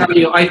 I will tell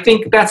you, I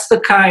think that's the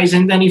case.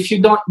 And then if you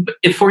don't,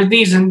 for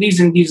these and these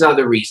and these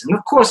other reasons,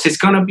 of course, it's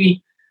going to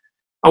be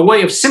a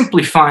way of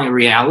simplifying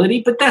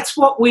reality, but that's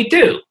what we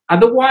do.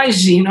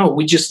 Otherwise,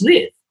 we just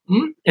live.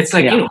 It's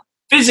like,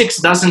 physics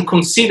doesn't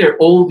consider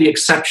all the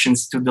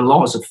exceptions to the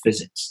laws of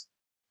physics.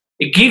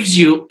 It gives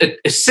you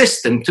a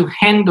system to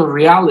handle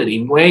reality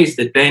in ways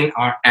that then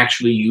are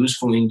actually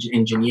useful in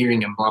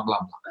engineering and blah, blah,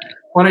 blah.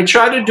 What I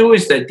try to do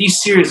is that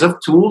these series of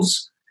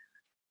tools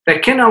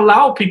that can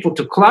allow people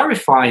to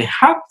clarify,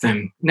 help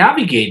them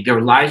navigate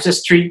their lives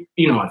as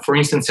for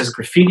instance, as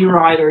graffiti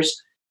writers,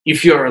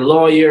 if you're a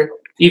lawyer,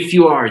 if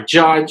you are a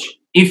judge,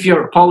 if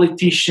you're a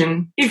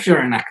politician, if you're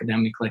an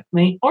academic like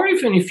me, or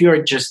even if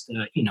you're just,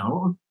 a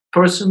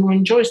person who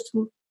enjoys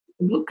to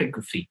look at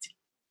graffiti.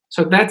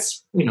 So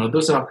that's,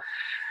 those are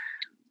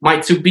my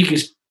two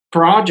biggest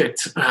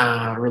projects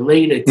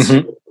related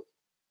to,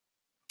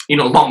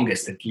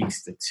 longest at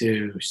least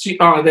to see.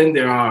 Then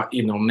there are,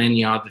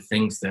 many other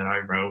things that I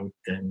wrote.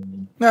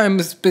 And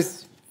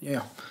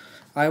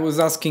I was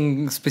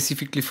asking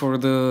specifically for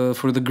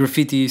the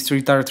graffiti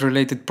street art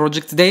related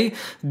project.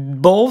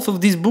 Both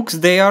of these books,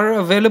 they are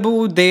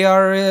available. They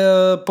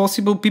are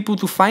possible people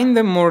to find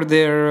them, or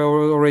they're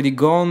already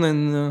gone.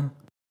 And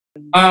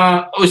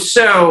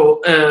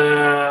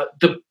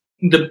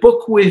the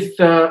book with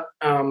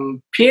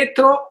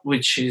Pietro,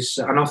 which is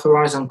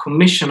unauthorized on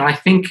commission, I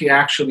think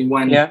actually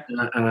went.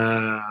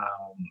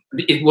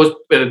 It was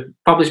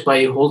published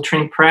by Whole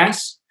Train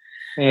Press.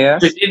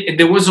 Yes.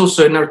 There was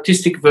also an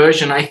artistic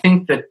version. I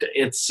think that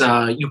it's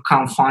you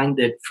can't find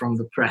it from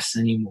the press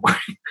anymore.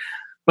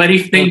 But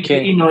if they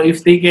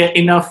if they get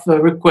enough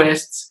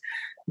requests,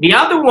 the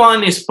other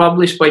one is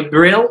published by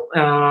Brill.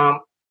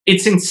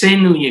 It's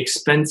insanely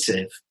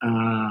expensive.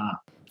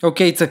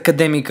 It's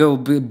academical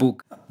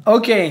book.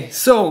 Okay,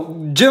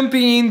 so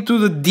jumping into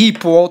the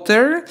deep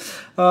water,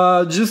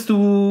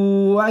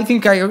 I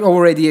think I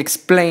already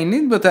explained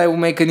it, but I will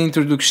make an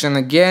introduction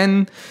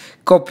again.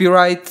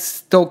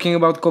 Copyright, talking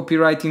about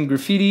copyright in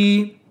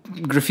graffiti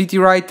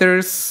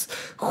writers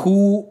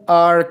who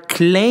are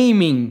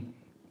claiming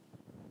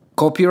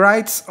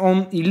copyrights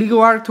on illegal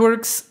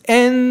artworks,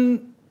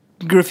 and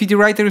graffiti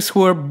writers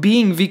who are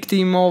being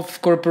victim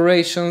of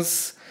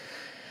corporations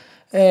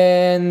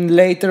and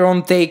later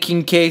on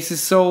taking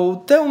cases.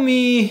 So tell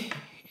me,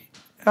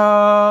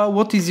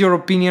 what is your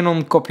opinion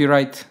on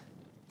copyright?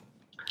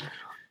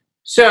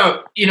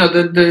 So,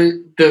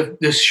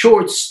 the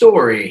short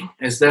story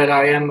is that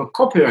I am a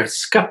copyright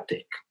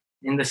skeptic,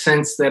 in the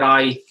sense that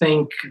I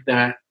think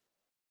that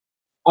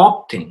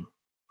opting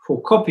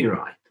for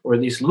copyright, or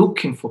at least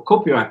looking for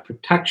copyright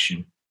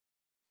protection,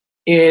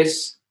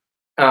 is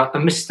a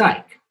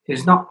mistake.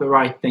 It's not the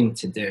right thing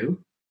to do.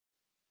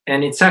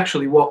 And it's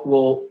actually what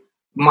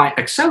might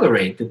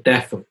accelerate the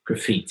death of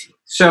graffiti.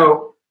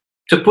 So,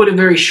 to put it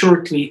very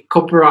shortly,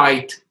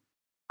 copyright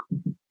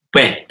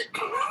bad.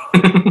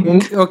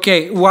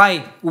 Okay,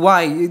 why?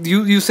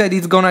 You said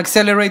it's gonna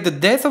accelerate the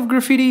death of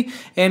graffiti,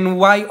 and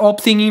why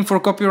opting in for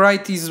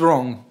copyright is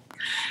wrong?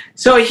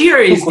 So here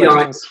is the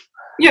idea.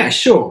 Yeah,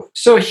 sure.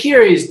 So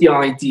here is the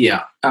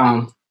idea.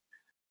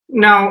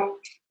 Now,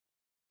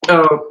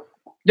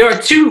 there are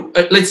two.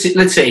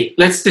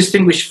 Let's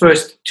distinguish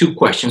first two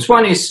questions.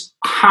 One is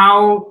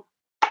how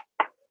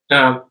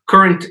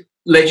current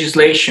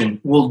legislation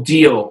will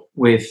deal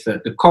with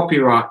the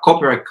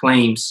copyright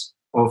claims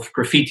of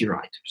graffiti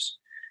writers.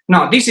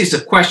 Now, this is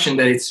a question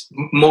that it's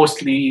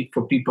mostly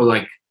for people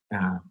like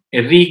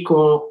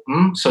Enrico,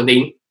 so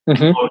they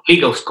are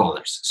legal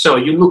scholars. So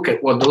you look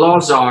at what the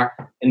laws are,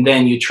 and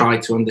then you try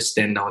to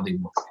understand how they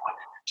work.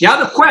 The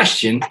other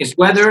question is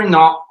whether or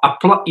not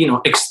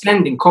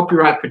extending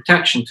copyright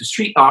protection to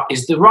street art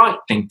is the right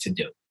thing to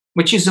do,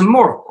 which is a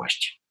moral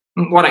question.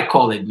 What I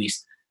call, at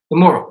least, the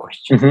moral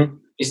question.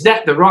 Is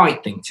that the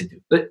right thing to do?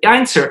 The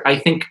answer, I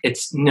think,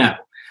 it's no.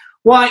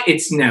 Why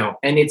it's no?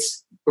 And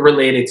it's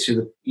related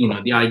to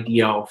the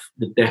idea of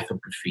the death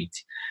of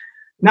graffiti.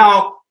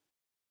 Now,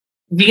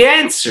 the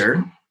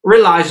answer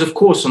relies, of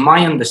course, on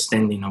my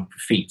understanding of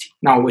graffiti.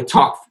 Now, we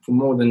talked for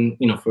more than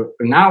for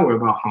an hour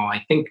about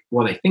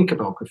what I think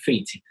about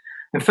graffiti,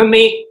 and for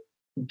me,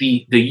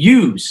 the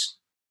use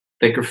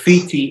that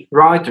graffiti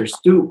writers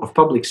do of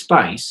public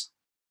space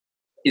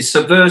is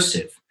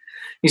subversive.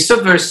 It's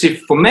subversive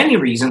for many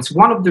reasons.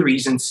 One of the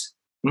reasons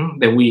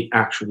that we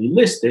actually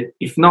listed,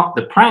 if not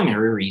the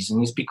primary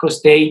reason, is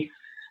because they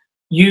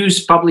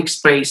use public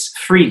space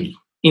freely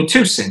in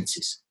two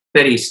senses.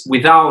 That is,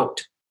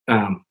 without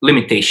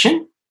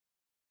limitation,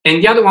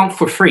 and the other one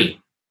for free.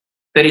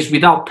 That is,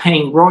 without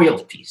paying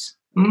royalties.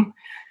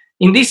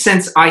 In this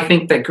sense, I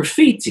think that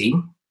graffiti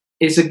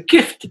is a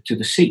gift to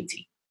the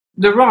city.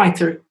 The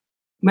writer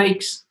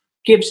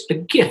gives a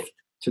gift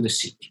to the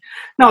city.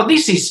 Now,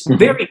 this is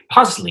very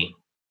puzzling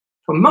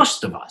for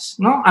most of us.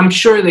 No, I'm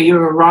sure that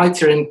you're a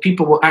writer and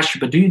people will ask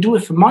you, but do you do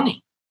it for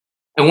money?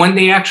 And when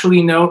they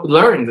actually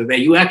learn that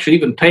you actually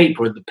even pay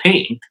for the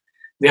paint,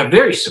 they are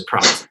very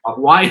surprised.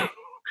 Why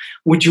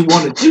would you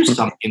want to do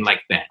something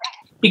like that?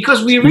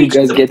 Because we reach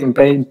getting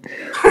paid.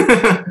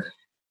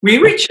 We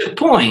reach a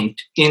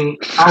point in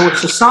our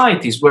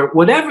societies where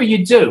whatever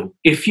you do,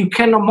 if you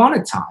cannot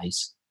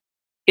monetize,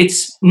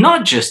 it's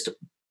not just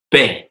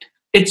bad,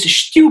 it's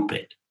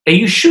stupid, and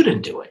you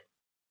shouldn't do it.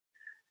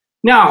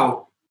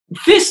 Now,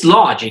 this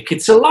logic,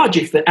 it's a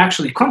logic that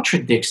actually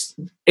contradicts,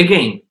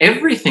 again,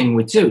 everything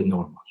we do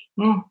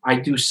normally. I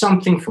do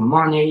something for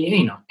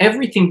money,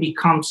 everything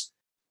becomes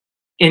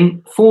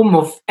in form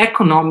of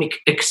economic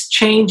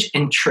exchange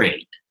and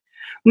trade.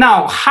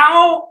 Now,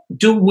 how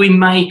do we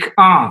make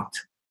art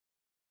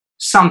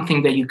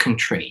something that you can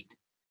trade?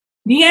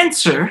 The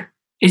answer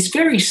is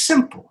very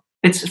simple.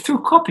 It's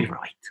through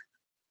copyright.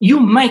 You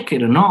make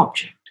it an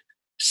object,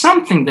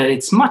 something that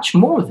it's much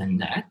more than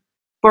that,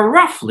 but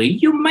roughly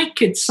you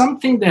make it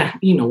something that,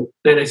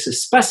 that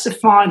is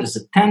specified as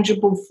a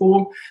tangible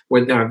form,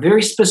 where there are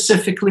very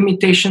specific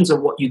limitations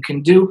of what you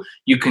can do.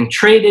 You can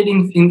trade it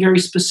in very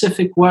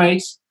specific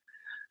ways.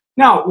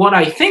 Now, what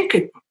I think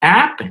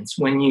happens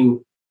when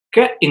you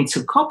get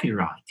into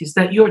copyright is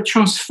that you're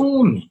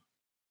transforming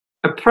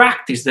a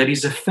practice that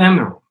is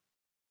ephemeral,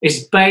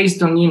 is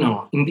based on,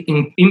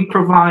 in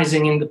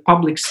improvising in the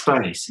public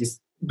space, is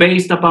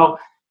based about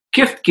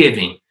gift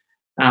giving,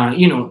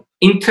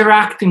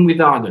 interacting with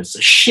others,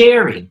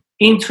 sharing,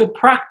 into a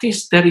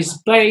practice that is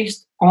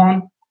based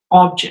on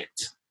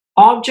objects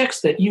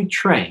that you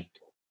trade,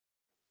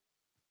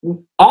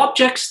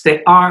 objects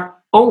that are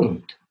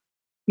owned.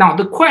 Now,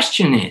 the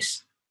question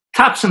is,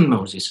 Taps and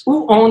Moses,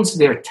 who owns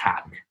their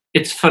tag?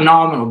 It's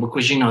phenomenal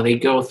because, they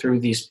go through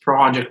this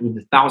project with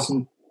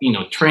 1,000,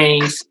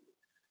 trains.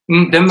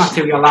 They're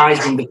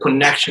materializing the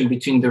connection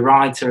between the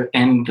writer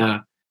and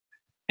the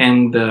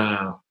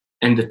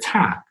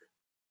tag.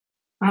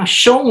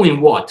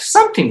 Showing what?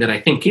 Something that I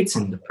think it's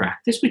in the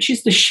practice, which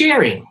is the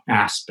sharing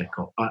aspect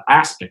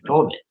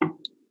of it.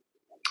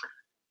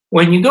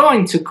 When you go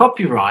into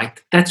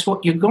copyright, that's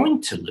what you're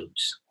going to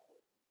lose.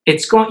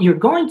 You're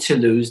going to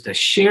lose the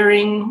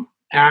sharing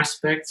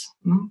aspects.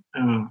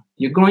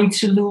 You're going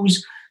to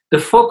lose the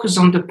focus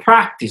on the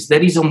practice,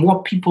 that is on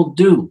what people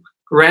do,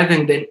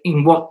 rather than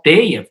in what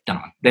they have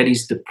done, that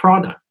is the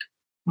product.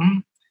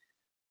 And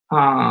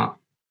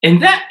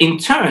that, in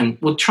turn,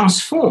 will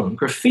transform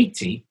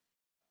graffiti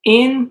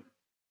in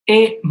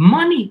a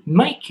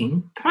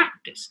money-making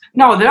practice.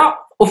 Now, there are,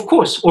 of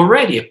course,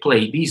 already at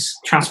play these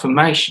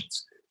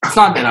transformations. It's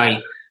not that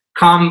I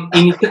come,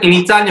 in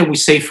Italian we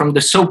say, from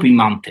the soapy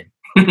mountain.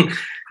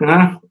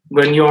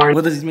 When you are,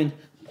 what does it mean?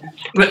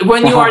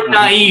 When you are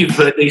naive,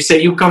 they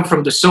say you come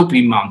from the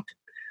soapy mountain.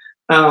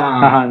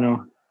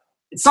 No.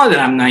 It's not that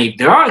I'm naive.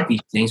 There are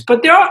these things,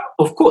 but there are,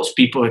 of course,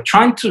 people are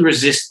trying to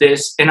resist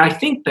this. And I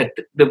think that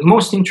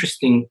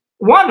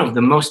one of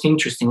the most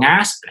interesting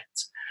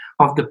aspects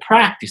of the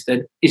practice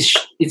that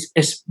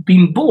has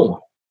been born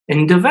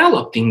and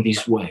developed in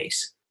these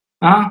ways,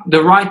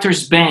 the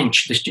writer's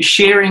bench, the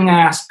sharing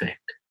aspect,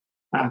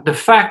 the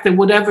fact that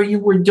whatever you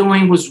were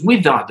doing was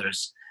with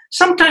others,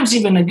 sometimes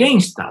even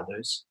against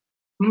others,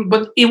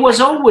 but it was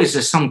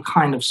always some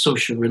kind of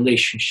social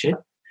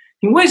relationship,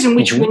 in ways in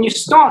which when you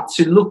start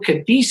to look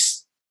at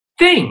these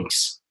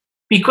things,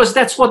 because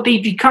that's what they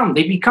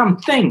become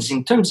things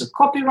in terms of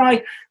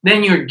copyright,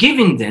 then you're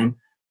giving them,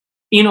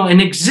 an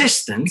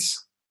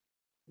existence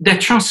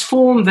that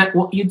transform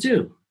what you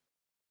do.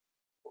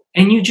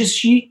 And you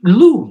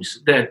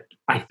lose that,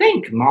 I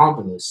think,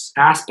 marvelous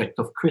aspect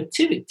of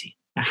creativity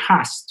that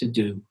has to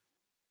do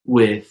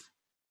with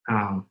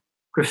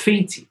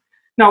graffiti.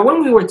 Now,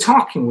 when we were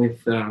talking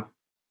with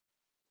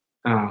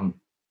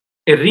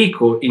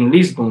Enrico in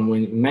Lisbon,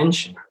 when you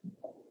mentioned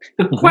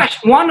the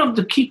question, one of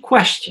the key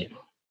questions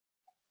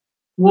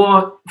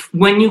was,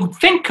 when you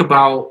think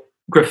about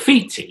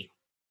graffiti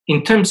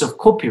in terms of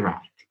copyright,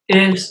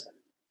 is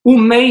who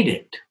made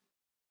it?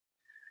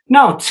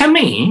 Now, to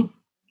me,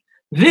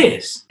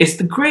 this is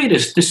the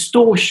greatest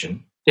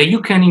distortion that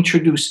you can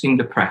introduce in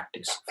the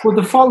practice for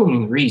the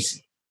following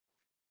reason.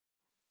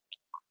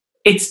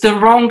 It's the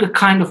wrong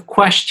kind of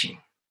question.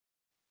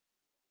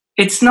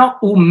 It's not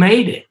who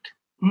made it,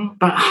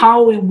 but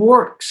how it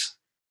works.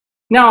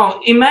 Now,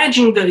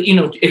 imagine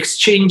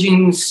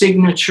exchanging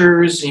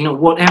signatures,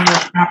 whatever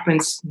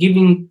happens,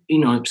 giving,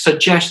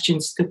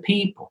 suggestions to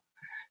people.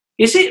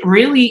 Is it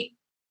really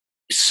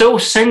so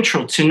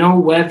central to know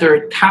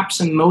whether Taps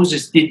and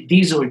Moses did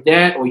this or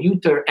that, or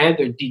Uther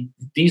Eder did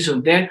this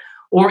or that.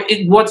 Or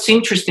what's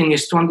interesting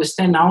is to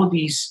understand how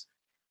these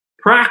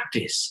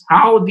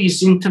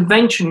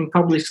intervention in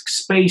public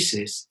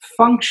spaces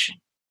function.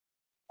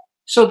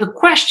 So the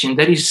question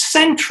that is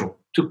central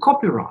to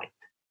copyright,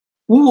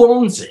 who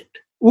owns it,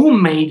 who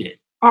made it,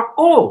 are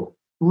all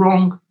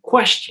wrong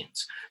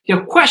questions. They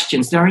are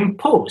questions that are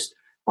imposed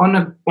on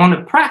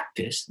a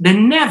practice that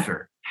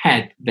never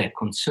had that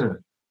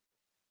concern,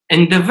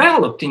 and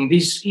developed in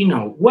these,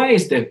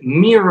 ways that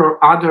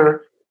mirror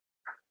other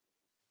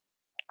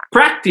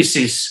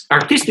practices,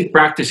 artistic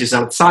practices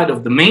outside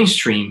of the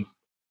mainstream,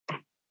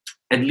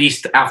 at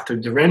least after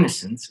the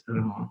Renaissance,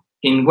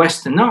 in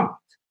Western art.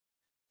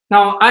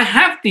 Now, I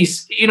have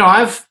this,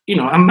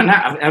 I'm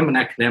an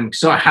academic,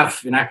 so I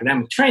have an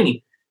academic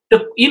training.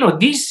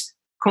 This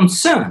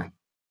concern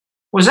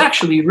was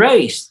actually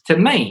raised to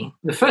me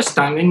the first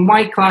time in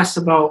my class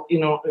about,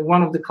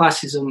 one of the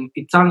classes on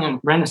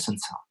Italian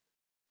Renaissance art.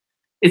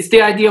 It's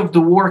the idea of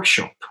the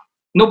workshop.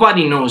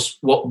 Nobody knows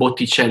what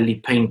Botticelli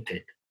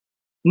painted.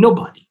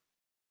 Nobody.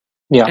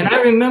 Yeah. And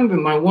I remember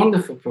my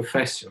wonderful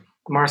professor,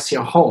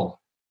 Marcia Hall,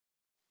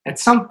 at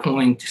some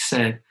point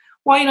said,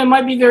 well, it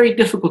might be very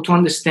difficult to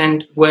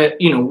understand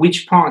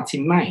which parts he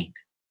made.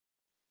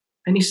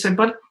 And he said,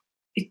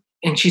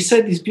 and she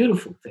said this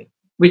beautiful thing,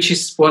 which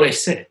is what I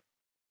said.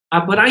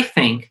 But I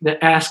think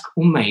that ask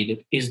who made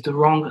it is the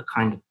wrong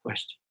kind of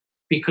question,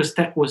 because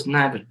that was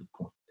never the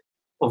point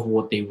of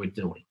what they were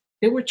doing.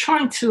 They were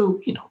trying to,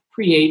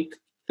 create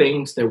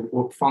things that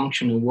would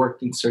function and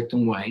worked in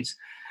certain ways.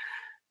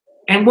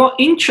 And what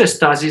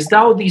interests us is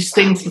how these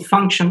things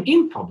function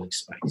in public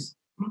space.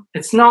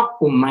 It's not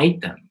who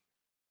made them.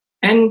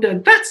 And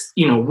that's,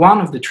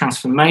 one of the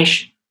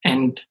transformation.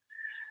 And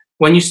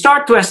when you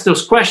start to ask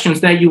those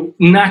questions, then you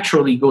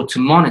naturally go to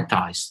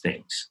monetize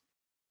things.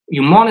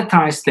 You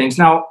monetize things.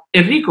 Now,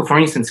 Enrico, for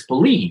instance,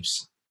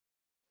 believes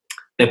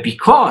that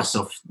because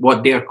of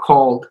what they're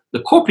called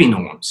the copy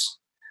norms,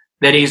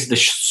 that is the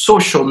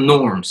social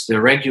norms that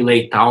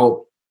regulate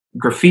how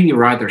graffiti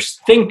writers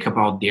think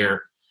about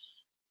their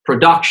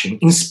production,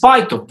 in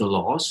spite of the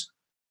laws,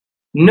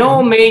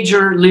 no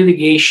major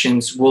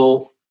litigations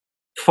will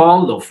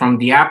follow from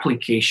the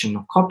application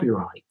of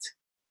copyright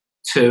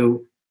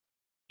to,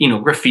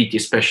 graffiti,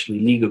 especially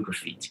legal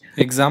graffiti.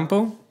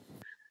 Example?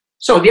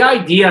 So the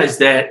idea is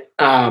that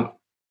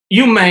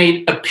you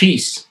made a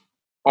piece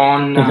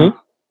on a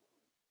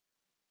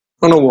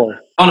wall.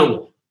 On a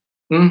wall.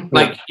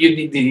 Like you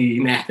did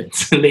in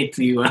Athens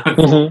lately. But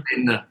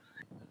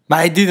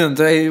I didn't.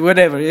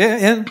 Whatever.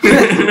 Yeah.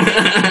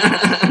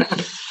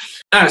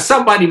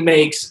 Somebody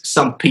makes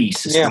some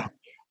pieces,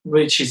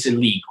 which is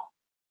illegal.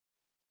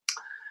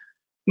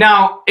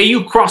 Now,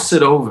 you cross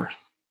it over.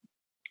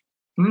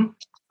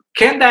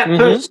 Can that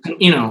person,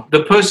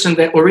 the person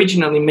that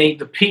originally made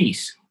the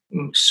piece,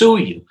 sue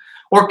you?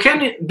 Or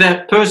can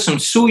that person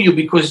sue you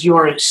because you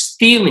are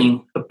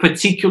stealing a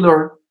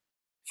particular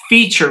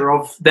feature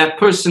of that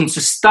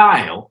person's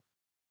style?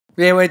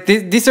 Yeah, wait,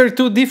 these are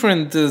two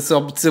different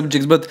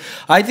subjects, but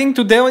I think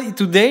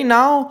today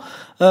now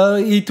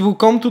it will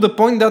come to the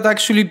point that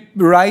actually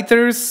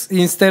writers,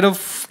 instead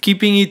of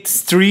keeping it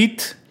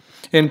street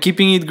and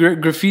keeping it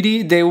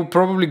graffiti, they will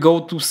probably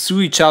go to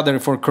sue each other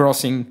for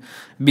crossing,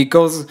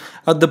 because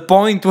at the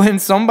point when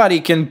somebody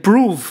can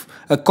prove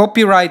a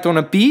copyright on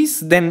a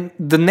piece, then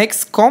the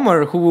next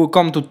comer who will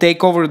come to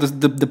take over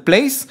the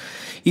place,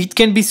 it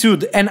can be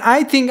sued. And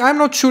I'm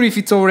not sure if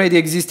it's already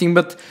existing,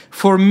 but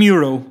for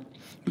mural,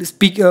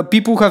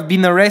 people have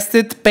been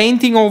arrested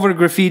painting over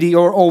graffiti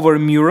or over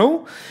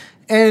mural,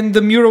 and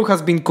the mural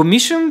has been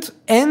commissioned,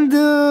 and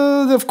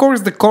of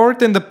course the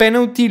court and the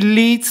penalty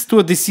leads to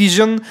a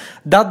decision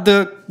that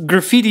the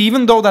graffiti,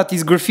 even though that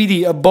is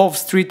graffiti above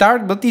street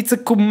art, but it's a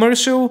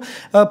commercial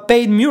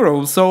paid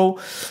mural. So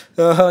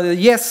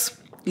yes,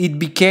 it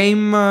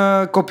became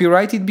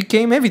copyright, it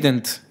became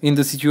evident in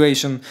the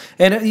situation.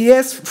 And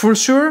yes, for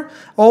sure,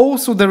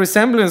 also the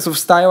resemblance of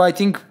style, I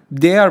think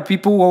there are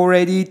people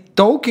already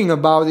talking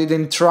about it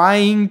and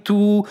trying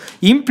to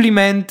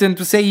implement and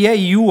to say, yeah,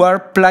 you are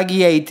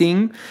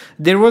plagiating.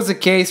 There was a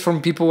case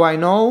from people I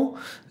know.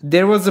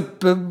 There was a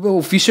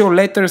official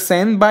letter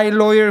sent by a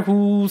lawyer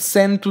who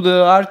sent to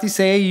the artist,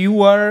 say,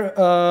 you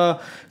are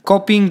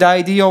copying the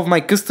idea of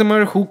my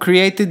customer who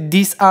created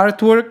this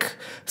artwork.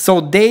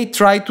 So they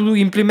try to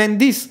implement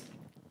this.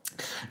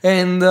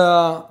 And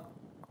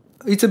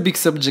it's a big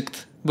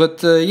subject.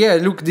 But yeah,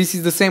 look, this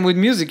is the same with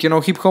music.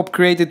 Hip hop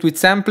created with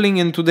sampling,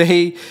 and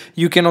today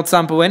you cannot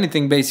sample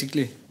anything,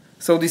 basically.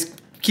 So this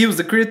kills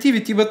the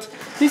creativity. But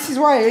this is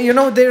why,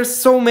 there's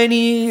so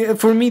many.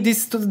 For me,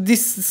 this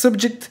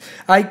subject,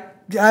 I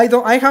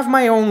have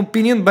my own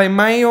opinion, but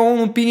my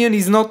own opinion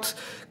is not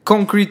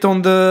concrete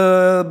on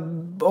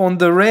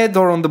the red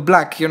or on the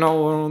black,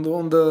 on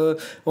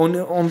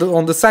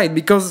the side.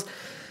 Because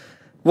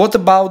what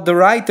about the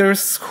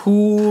writers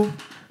who,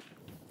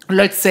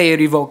 let's say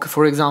Revoke,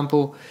 for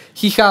example,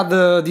 he had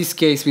this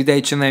case with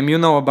H&M, you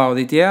know about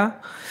it, yeah?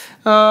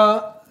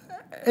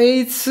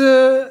 It's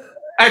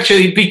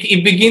Actually,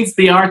 it begins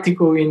the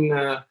article in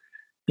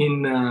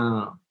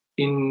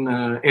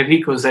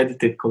Enrico's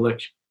edited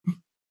collection.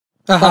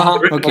 The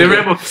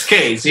Revok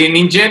case.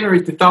 In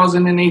January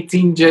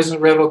 2018, Jason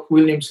Revok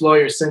Williams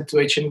lawyer sent to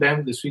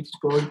H&M, the Swedish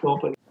clothing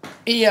company.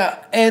 Yeah,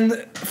 and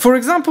for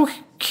example,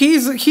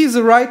 he's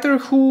a writer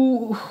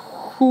who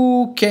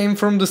came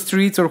from the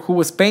streets or who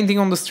was painting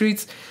on the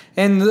streets,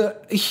 and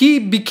he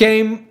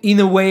became in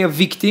a way a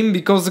victim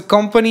because the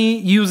company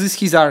uses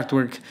his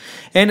artwork.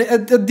 And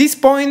at this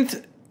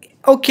point,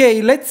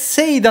 okay, let's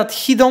say that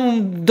he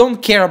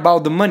don't care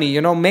about the money.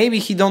 You know, maybe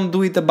he don't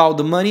do it about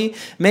the money.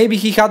 Maybe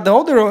he had the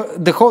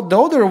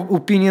other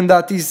opinion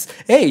that is,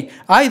 hey,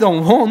 I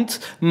don't want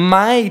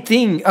my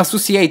thing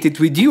associated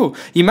with you.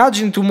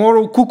 Imagine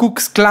tomorrow Ku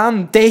Klux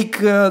Klan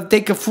take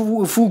a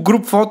full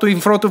group photo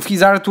in front of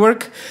his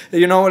artwork,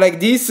 you know,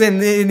 like this,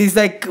 and it's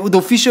like the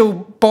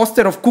official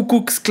poster of Ku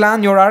Klux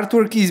Klan. Your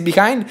artwork is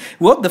behind.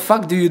 What the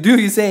fuck do?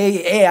 You say,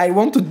 hey, I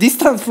want to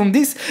distance from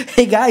this.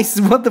 Hey guys,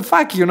 what the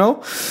fuck, you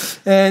know?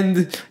 And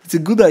it's a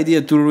good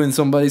idea to ruin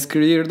somebody's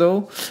career,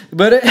 though.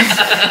 But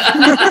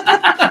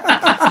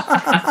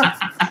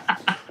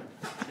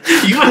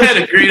you had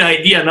a great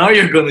idea. Now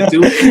you're gonna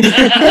do it.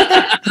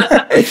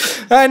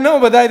 I know,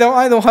 but I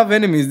don't have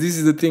enemies. This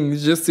is the thing.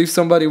 It's just if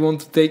somebody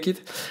wants to take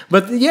it.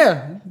 But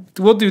yeah,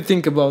 what do you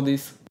think about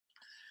this?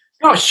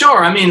 Oh,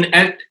 sure. I mean,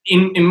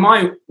 in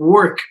my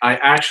work, I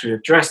actually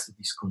addressed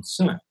this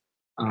concern.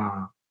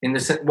 In the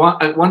sense,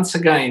 once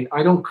again,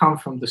 I don't come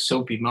from the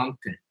soapy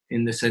mountain.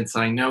 In the sense,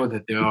 I know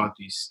that there are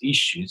these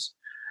issues.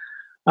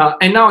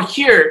 And now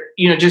here,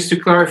 you know, just to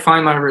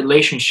clarify my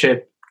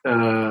relationship,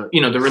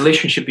 the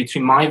relationship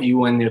between my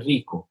view and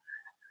Enrico.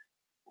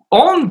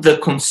 On the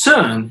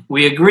concern,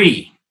 we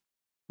agree.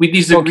 We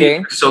disagree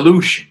on the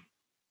solution.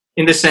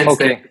 In the sense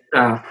that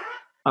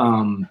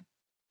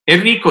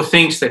Enrico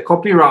thinks that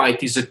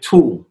copyright is a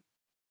tool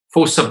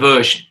for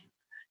subversion.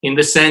 In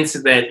the sense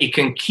that it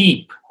can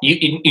keep,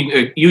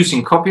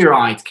 using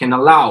copyright can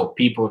allow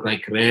people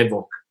like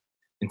Revok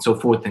and so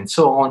forth and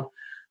so on,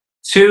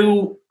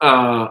 to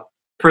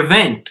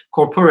prevent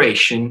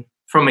corporation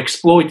from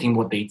exploiting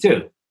what they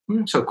do.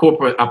 So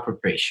corporate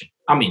appropriation.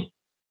 I mean,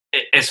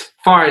 as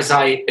far as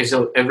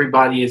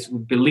everybody is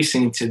would be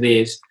listening to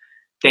this,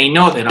 they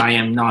know that I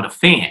am not a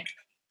fan.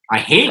 I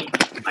hate,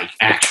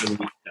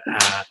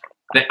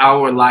 that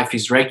our life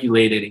is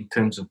regulated in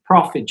terms of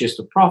profit, just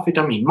a profit.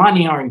 I mean,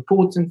 money are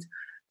important,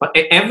 but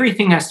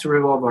everything has to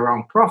revolve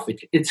around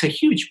profit. It's a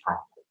huge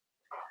problem.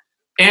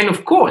 And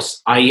of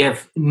course, I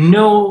have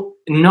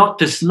not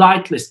the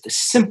slightest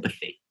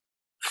sympathy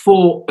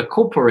for a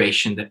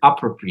corporation that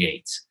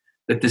appropriates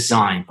the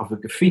design of a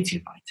graffiti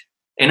writer.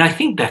 And I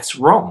think that's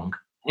wrong,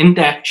 and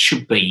that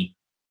should be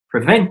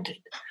prevented.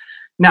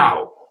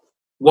 Now,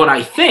 what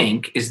I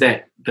think is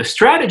that the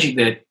strategy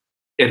that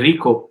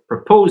Enrico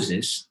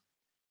proposes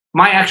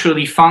might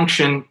actually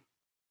function,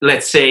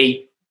 let's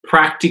say,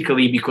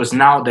 practically, because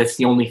now that's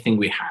the only thing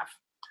we have.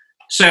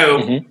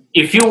 So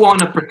if you want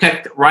to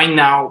protect right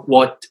now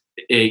what,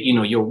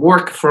 your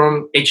work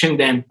from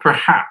H&M,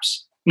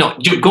 perhaps, no,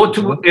 you go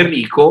to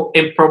Enrico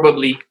and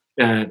probably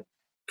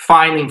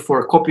filing for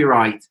a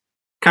copyright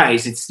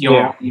case, it's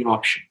your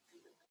option.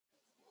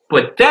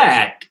 But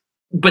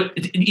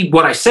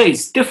what I say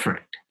is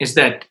different, is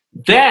that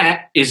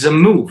is a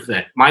move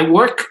that might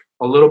work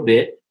a little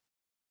bit,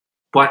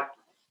 but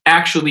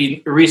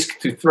actually risk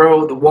to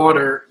throw the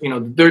water, the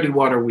dirty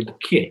water with the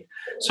kid.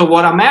 So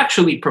what I'm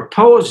actually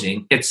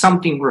proposing is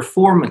something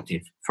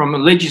reformative from a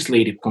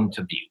legislative point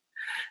of view.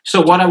 So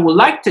what I would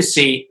like to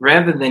see,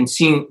 rather than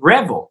seeing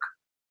Revok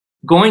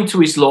going to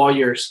his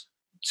lawyers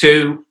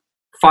to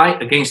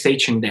fight against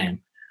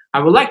H&M, I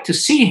would like to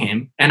see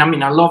him, and I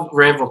mean, I love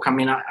Revok. I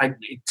mean,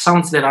 it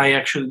sounds that I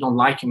actually don't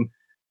like him.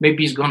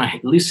 Maybe he's going to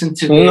listen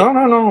to this.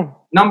 No.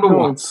 Number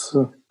one,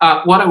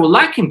 what I would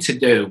like him to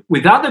do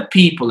with other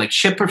people like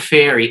Shepard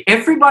Fairey,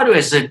 everybody who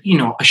has a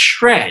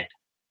shred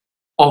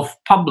of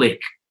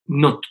public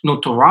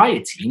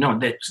notoriety,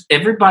 that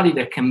everybody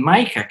that can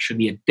make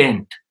actually a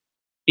dent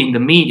in the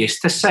media, is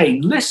to say,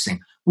 listen,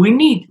 we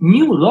need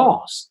new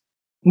laws.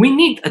 We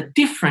need a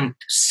different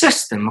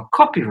system of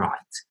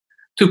copyright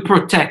to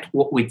protect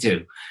what we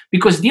do.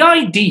 Because the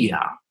idea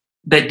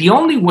that the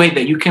only way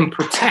that you can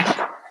protect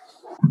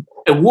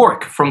a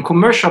work from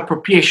commercial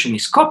appropriation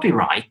is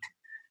copyright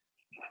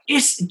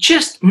is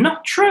just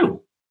not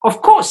true.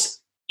 Of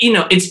course,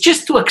 it's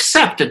just to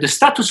accept that the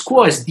status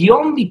quo is the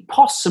only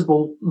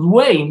possible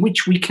way in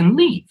which we can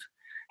live.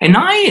 And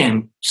I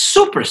am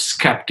super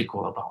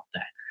skeptical about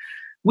that.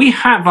 We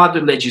have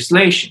other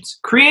legislations,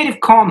 Creative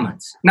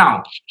Commons.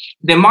 Now,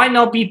 they might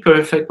not be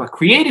perfect, but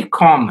Creative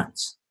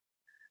Commons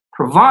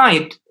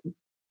provide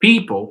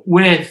people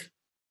with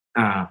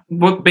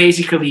what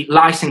basically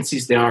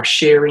licenses. They are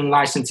sharing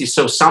licenses.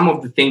 So some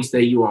of the things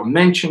that you are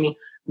mentioning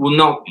will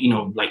not,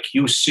 like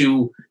you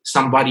sue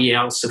somebody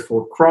else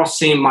for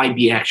crossing, might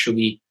be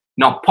actually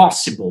not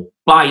possible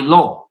by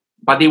law,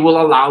 but they will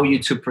allow you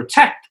to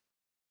protect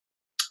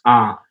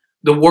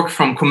the work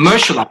from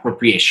commercial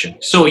appropriation.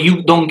 So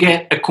you don't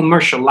get a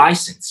commercial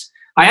license.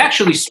 I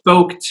actually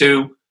spoke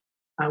to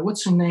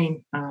what's her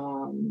name?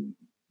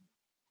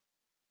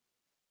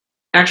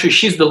 Actually,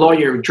 she's the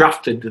lawyer who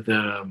drafted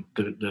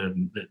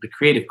the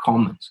Creative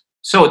Commons.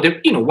 So,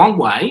 one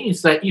way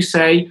is that you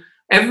say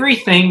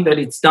everything that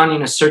it's done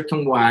in a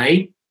certain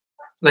way.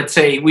 Let's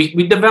say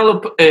we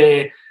develop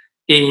a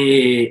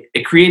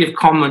Creative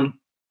Commons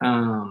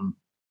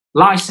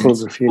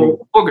license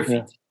for graffiti.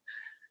 Yeah.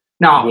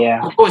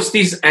 Now, of course,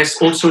 this has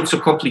all sorts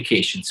of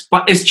complications,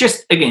 but it's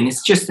just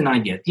an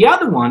idea. The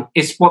other one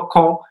is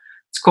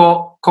it's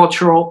called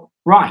cultural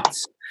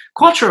rights.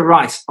 Cultural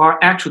rights are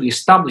actually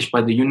established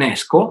by the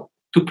UNESCO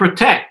to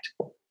protect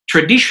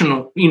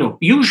traditional,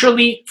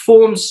 usually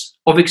forms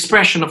of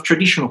expression of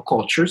traditional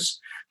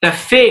cultures that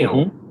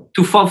fail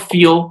to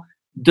fulfill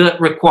the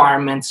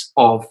requirements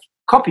of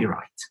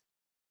copyright.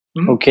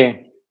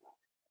 Okay.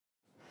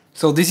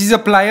 So this is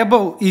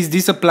applicable. Is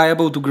this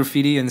applicable to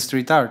graffiti and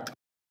street art?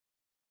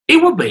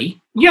 It will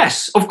be,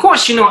 yes. Of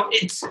course,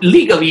 it's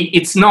legally,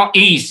 it's not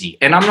easy.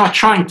 And I'm not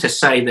trying to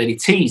say that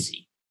it's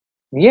easy.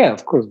 Yeah,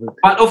 of course.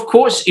 But of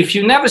course, if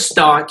you never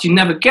start, you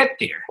never get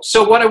there.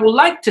 So what I would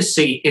like to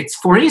see, it's,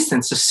 for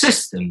instance, a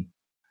system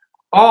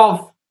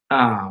of,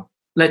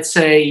 let's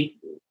say,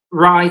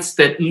 rights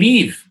that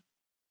leave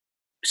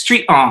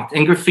street art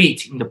and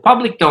graffiti in the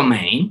public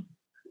domain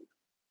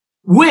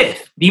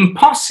with the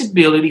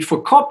impossibility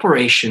for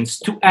corporations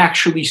to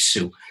actually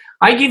sue.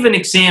 I give an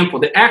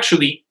example that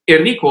actually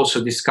Enrico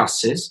also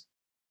discusses.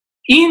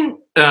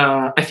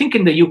 I think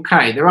in the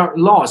UK, there are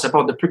laws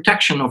about the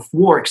protection of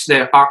works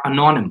that are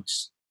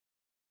anonymous.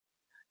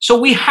 So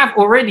we have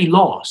already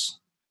laws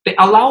that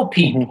allow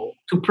people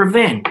to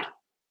prevent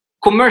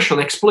commercial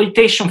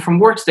exploitation from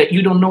works that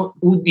you don't know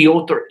who the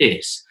author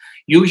is.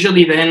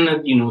 Usually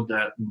then,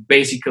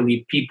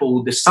 basically people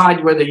who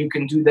decide whether you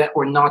can do that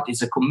or not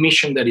is a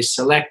commission that is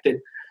selected.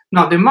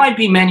 Now, there might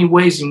be many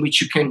ways in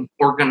which you can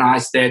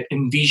organize that,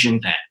 envision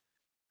that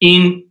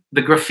in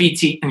the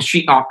graffiti and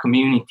street art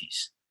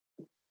communities.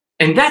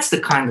 And that's the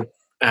kind of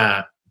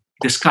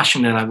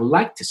discussion that I would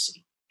like to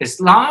see. Is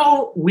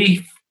how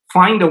we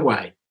find a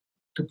way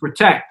to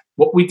protect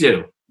what we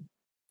do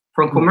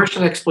from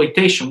commercial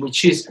exploitation,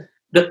 which is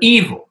the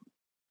evil,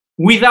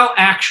 without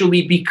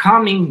actually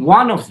becoming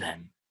one of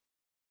them.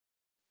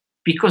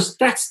 Because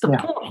that's the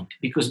point.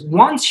 Because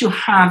once you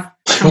have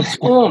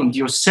transformed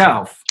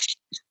yourself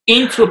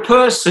into a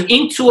person,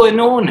 into an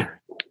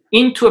owner,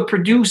 into a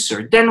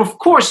producer, then of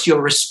course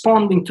you're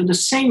responding to the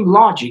same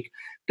logic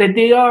that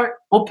they are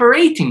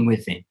operating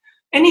within.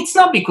 And it's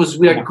not because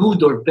we are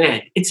good or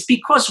bad. It's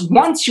because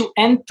once you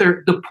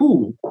enter the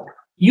pool,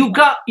 you're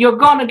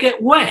gonna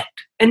get wet.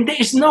 And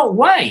there's no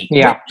way.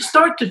 When you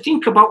start to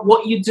think about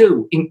what you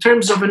do in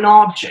terms of an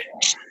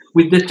object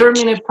with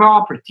determinate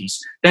properties,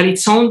 that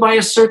it's owned by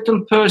a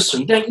certain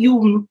person, that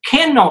you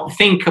cannot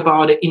think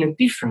about it in a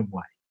different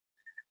way.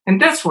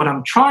 And that's what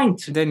I'm trying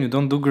to. Then you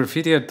don't do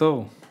graffiti at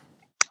all.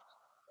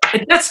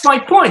 And that's my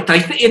point.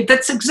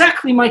 That's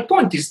exactly my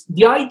point. Is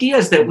the idea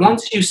is that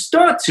once you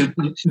start to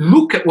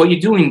look at what you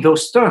do in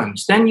those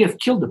terms, then you have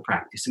killed the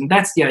practice, and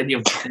that's the idea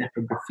of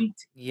graffiti.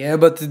 Yeah,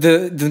 but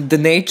the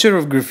nature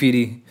of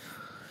graffiti,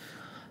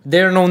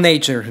 there's no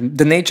nature.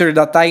 The nature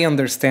that I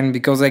understand,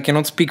 because I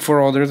cannot speak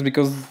for others,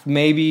 because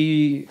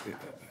maybe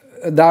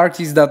the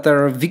artists that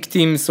are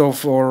victims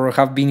of or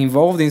have been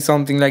involved in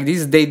something like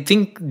this, they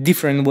think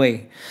different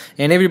way,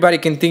 and everybody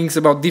can think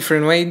about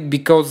different way,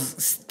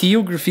 because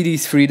still graffiti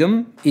is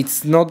freedom.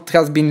 It's not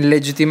has been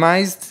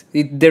legitimized.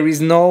 There is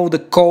no the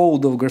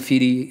code of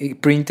graffiti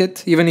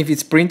printed. Even if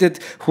it's printed,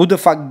 who the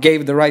fuck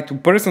gave the right to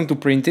person to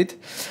print it?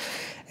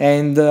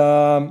 And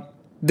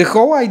the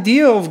whole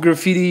idea of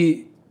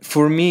graffiti,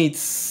 for me,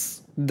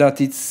 it's that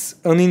it's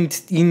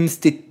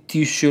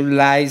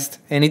uninstitutionalized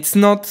and it's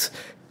not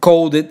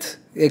coded,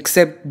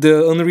 except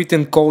the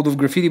unwritten code of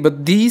graffiti,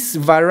 but this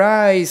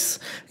varies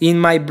in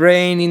my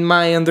brain, in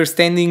my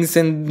understandings,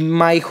 and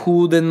my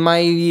hood and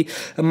my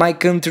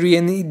country,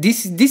 and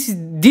this is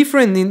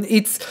different.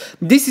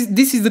 This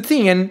is the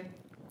thing, and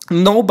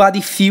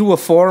nobody fill a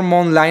form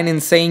online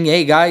and saying,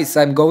 "Hey guys,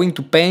 I'm going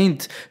to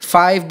paint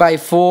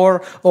 5x4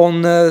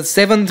 on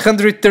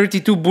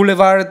 732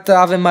 Boulevard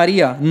Ave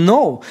Maria."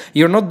 No,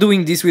 you're not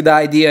doing this with the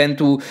idea and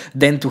to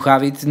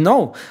have it.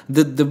 No,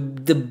 the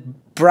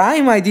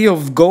prime idea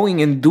of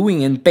going and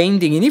doing and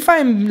painting, and if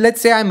let's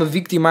say I'm a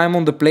victim, I'm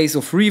on the place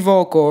of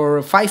Revoke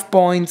or 5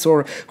 Points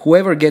or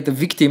whoever get a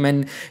victim,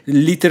 and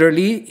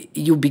literally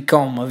you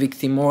become a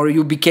victim or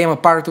you became a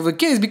part of the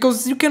case,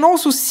 because you can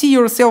also see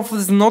yourself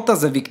as not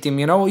as a victim.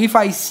 If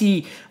I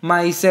see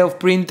myself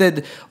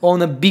printed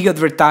on a big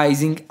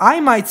advertising,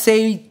 I might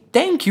say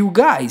thank you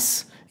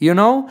guys,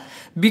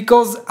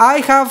 because I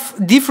have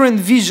different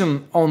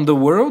vision on the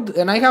world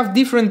and I have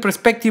different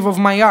perspective of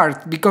my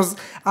art, because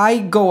I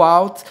go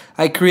out,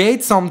 I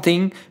create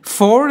something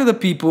for the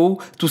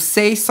people to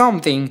say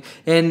something,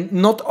 and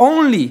not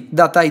only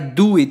that I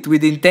do it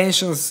with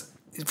intentions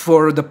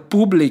for the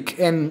public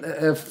and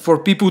for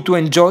people to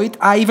enjoy it,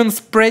 I even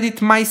spread it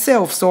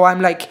myself. So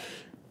I'm like,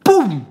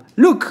 boom,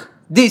 look,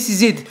 this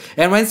is it.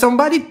 And when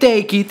somebody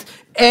take it,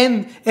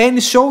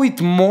 and show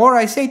it more,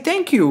 I say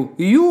thank you.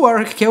 You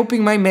are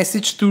helping my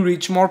message to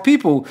reach more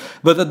people.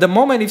 But at the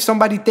moment, if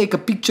somebody take a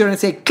picture and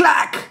say,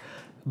 clack,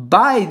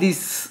 buy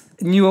this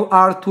new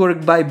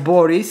artwork by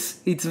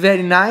Boris, it's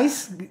very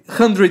nice,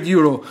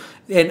 €100,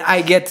 and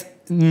I get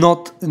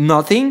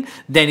nothing,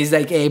 then it's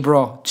like, hey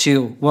bro,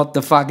 chill, what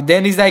the fuck.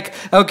 Then it's like,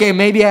 okay,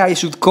 maybe I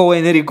should call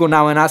Enrico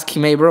now and ask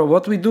him, hey bro,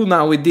 what we do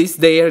now with this?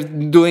 They are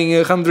doing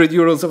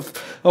 €100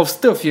 of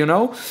stuff, you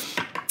know.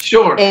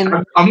 Sure.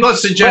 And I'm not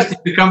suggesting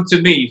you come to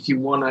me if you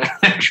want to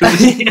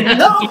actually.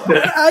 No,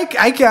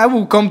 I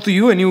will come to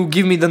you and you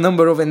give me the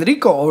number of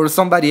Enrico or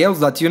somebody else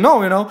that you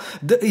know.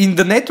 In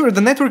the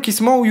network is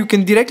small. You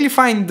can directly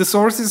find the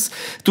sources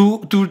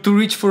to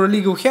reach for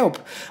legal help.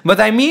 But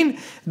I mean,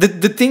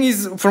 the thing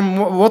is, from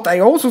what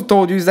I also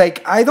told you, is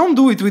like, I don't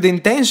do it with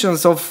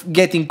intentions of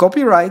getting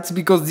copyrights,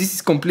 because this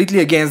is completely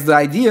against the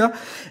idea.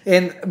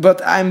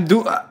 But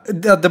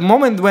at the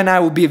moment when I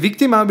will be a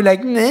victim, I'll be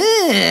like,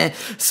 nah.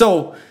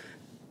 So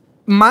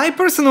my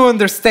personal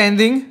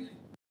understanding.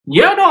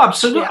 Yeah, no,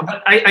 absolutely. Yeah.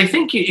 But I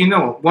think,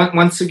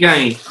 once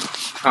again,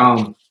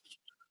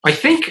 I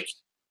think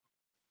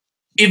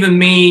even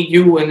me,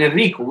 you, and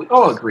Enrico, we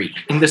all agree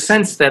in the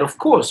sense that, of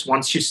course,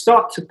 once you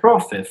start to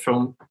profit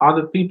from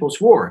other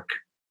people's work,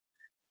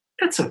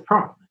 that's a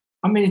problem.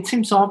 I mean, it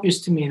seems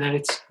obvious to me that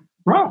it's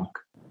wrong.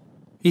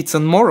 It's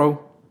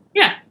immoral.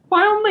 Yeah,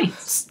 by all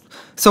means.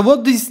 So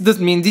what does this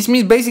mean? This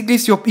means basically,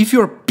 if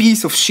you're a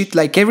piece of shit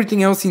like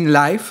everything else in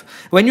life,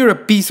 when you're a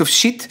piece of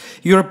shit,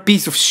 you're a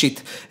piece of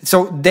shit.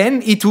 So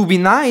then it will be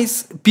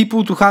nice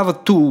people to have a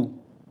tool.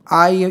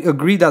 I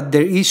agree that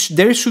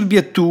there should be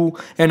a tool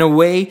and a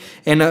way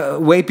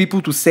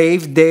people to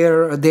save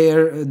their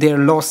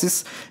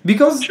losses,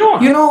 because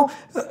sure.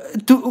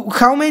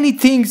 How many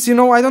things,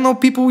 I don't know,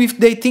 people, if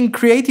they think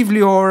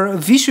creatively or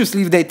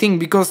viciously, if they think,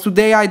 because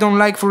today I don't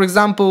like, for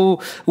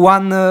example,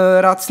 one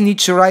rat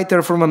snitch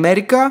writer from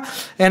America,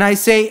 and I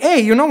say, hey,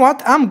 you know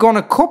what, I'm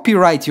gonna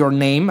copyright your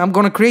name, I'm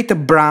gonna create a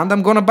brand,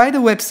 I'm gonna buy the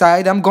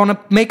website, I'm gonna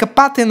make a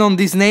patent on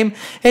this name,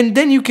 and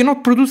then you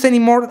cannot produce any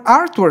more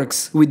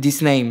artworks with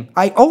this name.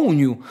 I own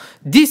you.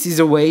 This is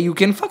a way you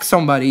can fuck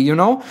somebody,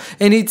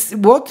 and it's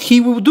what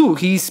he will do.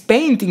 He's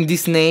painting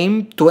this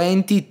name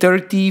 20,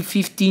 30,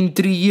 15,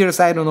 3 years,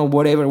 I don't know,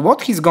 whatever.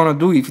 What he's gonna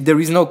do if there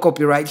is no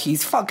copyright,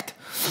 he's fucked.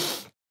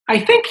 I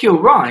think you're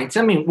right.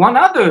 I mean, one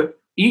other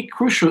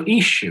crucial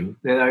issue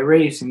that I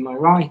raise in my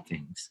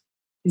writings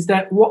is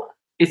that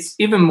it's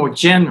even more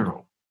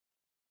general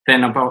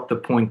than about the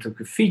point of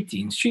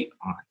graffiti and street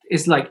art.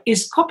 Is like,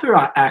 is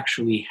copyright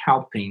actually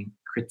helping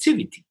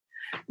creativity?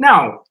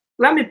 Now,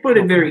 let me put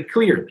it very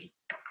clearly.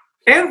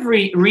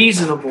 Every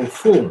reasonable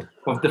form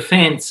of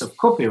defense of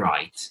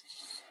copyright,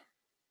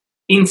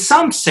 in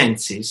some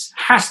senses,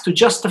 has to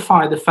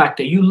justify the fact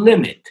that you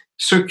limit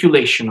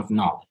circulation of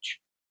knowledge.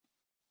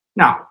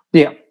 Now,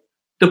 yeah.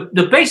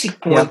 The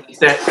basic point is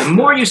that the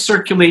more you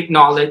circulate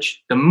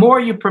knowledge, the more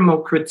you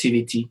promote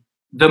creativity,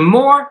 the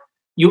more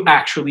you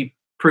actually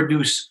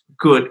produce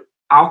good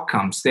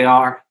outcomes. They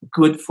are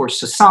good for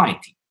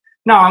society.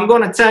 Now, I'm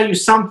going to tell you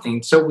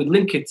something, so we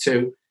link it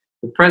to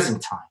the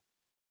present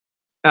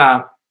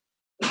time.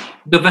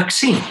 The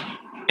vaccine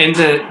and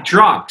the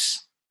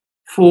drugs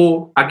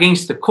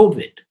against the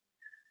COVID.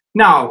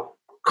 Now,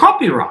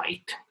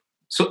 copyright,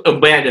 so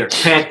better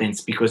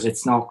patents, because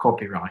it's not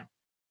copyright,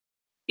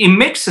 it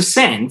makes a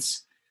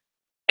sense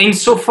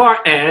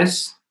insofar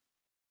as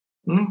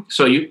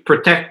so you're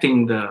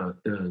protecting the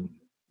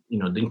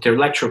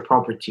intellectual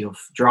property of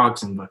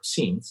drugs and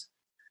vaccines.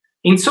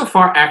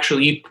 Insofar,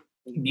 actually,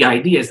 the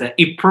idea is that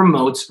it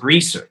promotes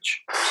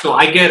research. So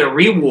I get a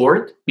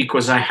reward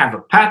because I have a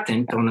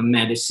patent on a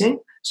medicine.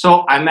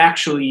 So I'm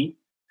actually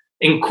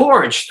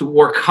encouraged to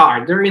work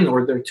harder in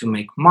order to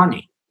make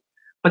money.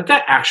 But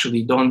that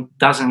actually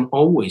doesn't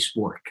always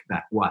work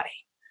that way.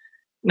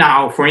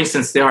 Now, for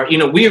instance,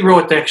 we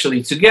wrote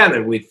actually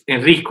together with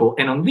Enrico,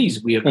 and on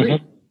these we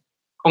agree,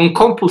 on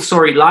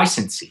compulsory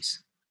licenses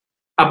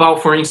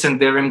about, for instance,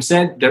 the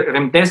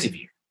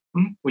remdesivir,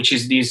 which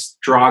is this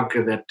drug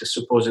that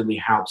supposedly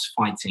helps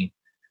fighting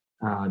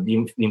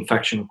the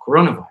infection of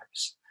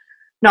coronavirus.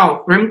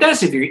 Now,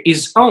 remdesivir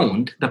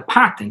the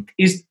patent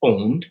is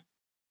owned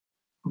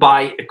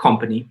by a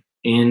company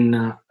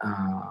in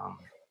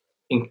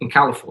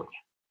California.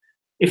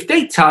 If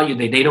they tell you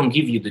that they don't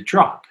give you the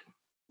drug,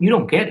 you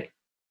don't get it.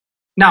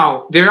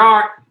 Now, there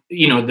are,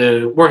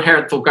 the World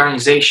Health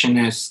Organization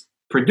has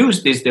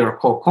produced this. They are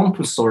called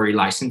compulsory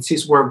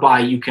licenses,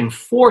 whereby you can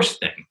force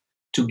them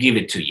to give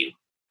it to you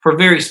for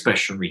very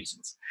special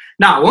reasons.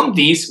 Now, on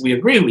these, we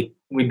agree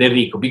with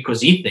Enrico,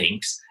 because he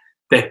thinks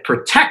that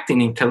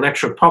protecting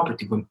intellectual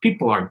property when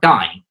people are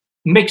dying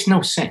makes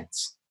no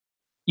sense.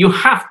 You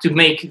have to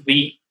make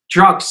the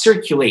drug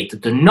circulate,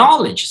 the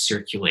knowledge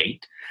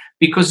circulate,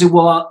 because it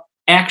will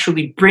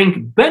actually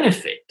bring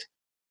benefit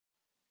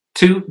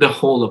to the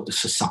whole of the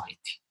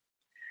society.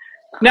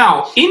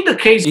 Now, in the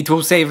case... It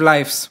will save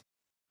lives.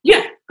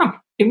 Yeah,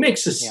 it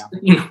makes us,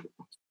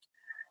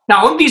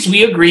 Now, on this,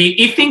 we agree.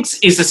 He thinks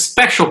is a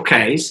special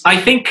case. I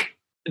think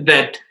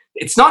that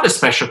it's not a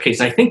special case.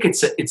 I think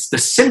it's the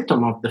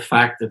symptom of the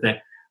fact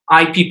that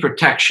IP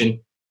protection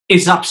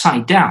is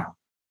upside down.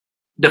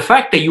 The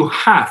fact that you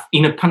have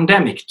in a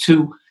pandemic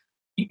to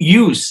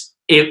use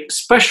a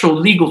special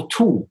legal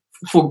tool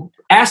for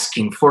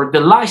asking for the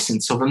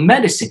license of a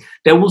medicine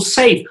that will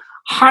save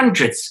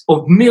hundreds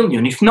of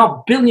million, if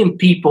not billion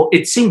people,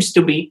 it seems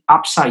to be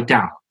upside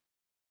down.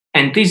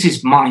 And this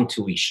is my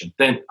intuition.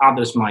 Then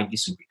others might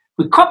disagree.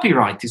 With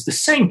copyright, is the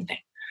same thing.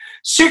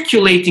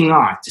 Circulating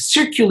art,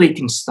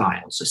 circulating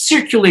styles,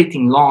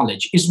 circulating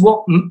knowledge is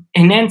what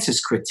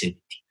enhances creativity.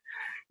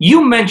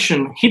 You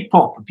mentioned hip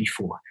hop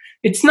before.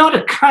 It's not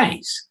a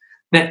case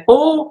that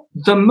all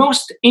the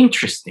most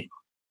interesting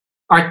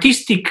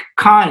artistic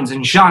kinds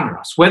and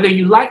genres, whether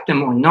you like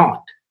them or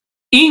not,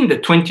 in the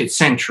 20th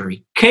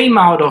century came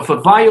out of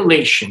a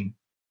violation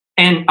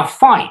and a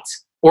fight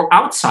or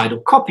outside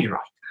of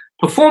copyright.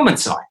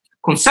 Performance art,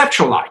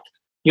 conceptual art.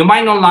 You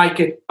might not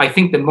like it. I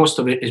think that most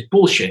of it is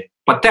bullshit,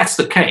 but that's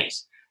the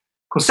case.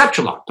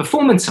 Conceptual art,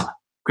 performance art,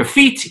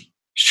 graffiti,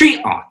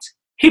 street art,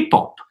 hip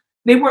hop,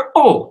 they were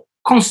all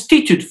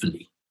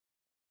constitutively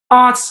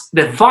arts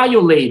that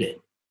violated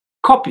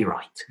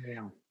copyright.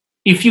 Yeah.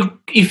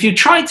 If you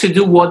try to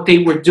do what they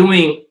were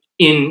doing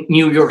in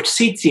New York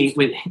City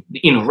with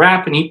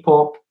rap and hip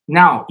hop,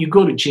 now you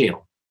go to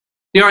jail.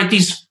 There are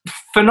these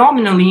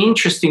phenomenally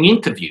interesting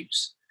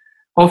interviews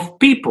of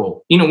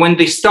people, when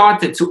they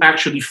started to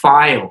actually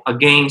file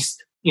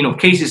against,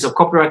 cases of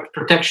copyright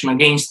protection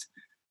against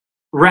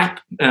rap,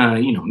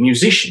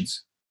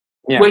 musicians,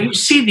 where you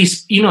see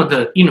these,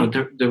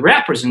 the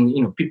rappers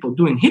and people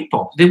doing hip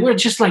hop, they were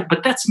just like,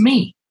 but that's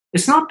me.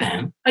 It's not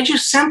them. I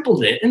just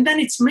sampled it, and then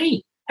it's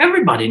me.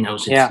 Everybody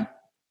knows it.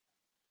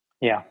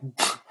 Yeah.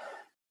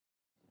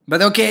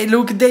 But okay,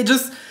 look, they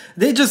just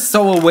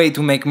saw a way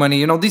to make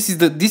money. This is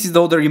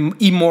the other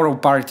immoral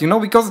part.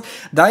 Because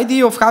the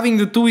idea of having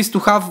the two is to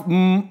have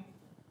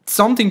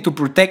something to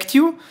protect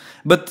you,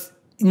 but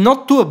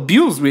not to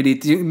abuse with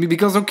it.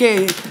 Because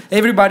okay,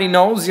 everybody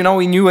knows.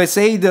 In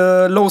USA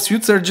the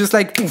lawsuits are just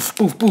like poof,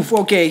 poof, poof.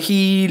 Okay,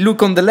 he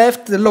look on the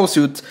left, the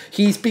lawsuit.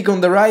 He speak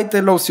on the right,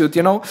 the lawsuit.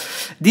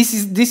 This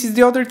is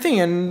the other thing,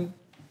 and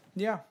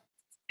yeah.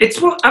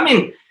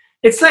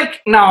 It's like,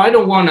 now I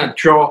don't want to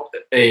draw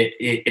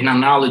an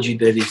analogy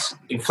that is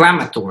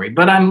inflammatory,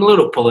 but I'm a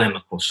little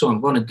polemical, so I'm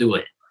going to do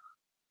it.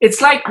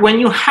 It's like when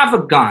you have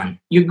a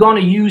gun, you're going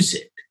to use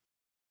it.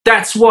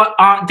 That's what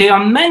they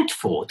are meant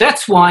for.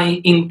 That's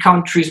why in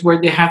countries where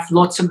they have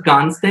lots of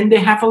guns, then they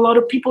have a lot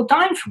of people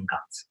dying from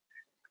guns.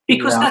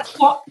 Because that's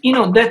what,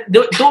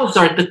 those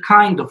are the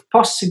kind of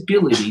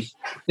possibilities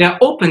that are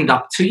opened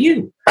up to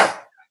you.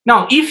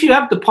 Now, if you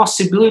have the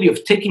possibility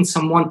of taking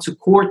someone to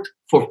court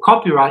for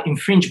copyright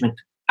infringement,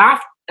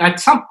 at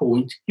some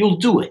point, you'll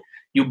do it.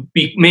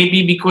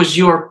 Maybe because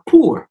you're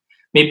poor,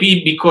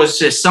 maybe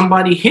because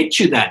somebody hit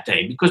you that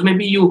day, because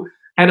maybe you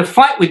had a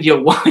fight with your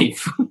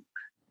wife.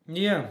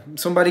 Yeah,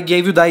 somebody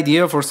gave you the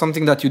idea for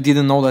something that you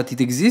didn't know that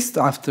it exists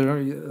after.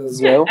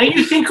 And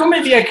you think,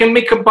 maybe I can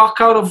make a buck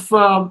out of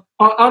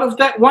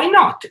that. Why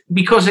not?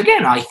 Because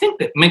again, I think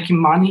that making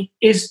money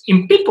is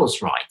in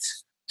people's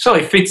rights. So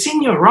if it's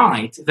in your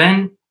right,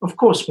 then of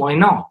course, why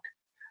not?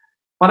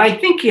 But I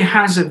think it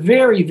has a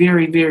very,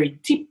 very, very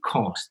deep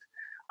cost.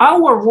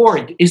 Our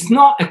world is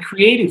not a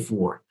creative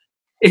world.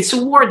 It's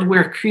a world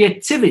where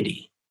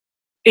creativity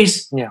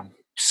is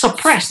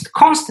suppressed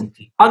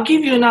constantly. I'll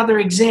give you another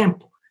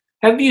example.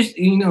 Have you,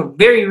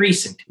 very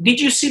recent,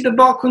 did you see the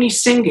balcony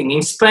singing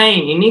in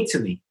Spain, in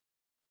Italy?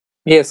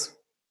 Yes.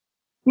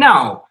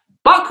 Now,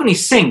 balcony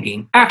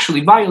singing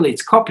actually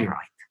violates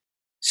copyright.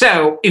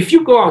 So if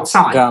you go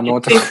outside,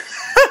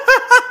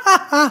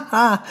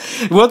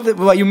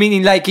 what you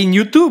mean, like in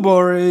YouTube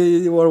or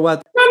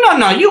what?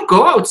 No. You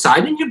go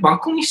outside and you're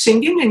balcony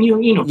singing, and you.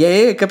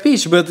 Yeah,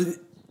 capiche. But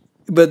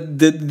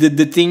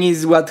the thing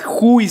is,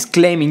 who is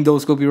claiming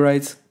those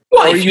copyrights?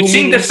 Well, if you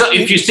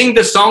sing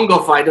the song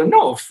of, I don't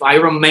know, of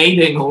Iron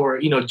Maiden,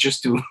 or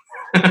just to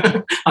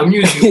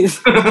amuse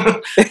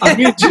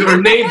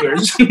your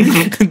neighbors.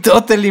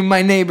 Totally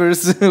my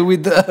neighbors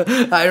with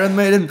Iron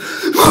Maiden.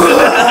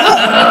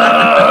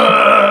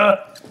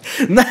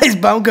 Nice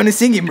balcony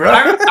singing, bro.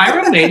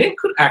 Iron Maiden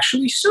could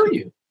actually sue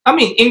you. I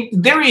mean,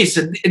 there is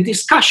a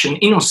discussion.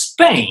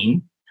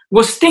 Spain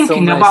was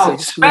thinking about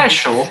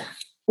special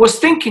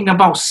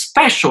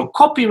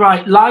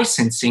copyright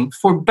licensing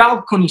for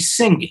balcony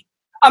singing.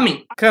 I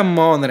mean, come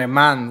on,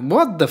 man.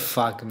 What the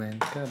fuck, man?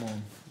 Come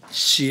on.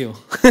 Chill.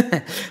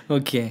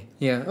 Okay.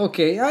 Yeah.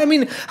 Okay. I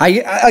mean,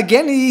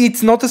 again,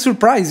 it's not a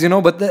surprise,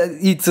 but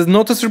it's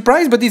not a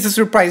surprise, but it's a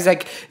surprise.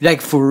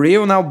 Like for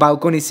real now,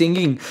 balcony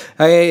singing.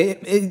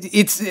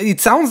 It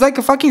sounds like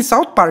a fucking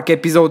South Park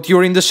episode.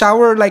 You're in the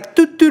shower, like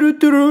and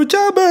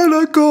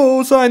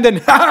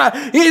then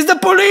here's the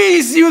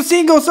police. You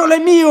sing O Sole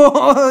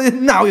Mio.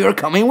 Now you're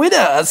coming with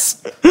us.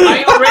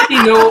 I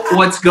already know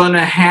what's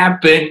gonna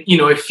happen.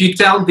 If you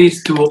tell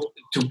this to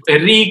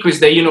Enrico, is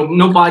that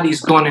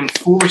nobody's going to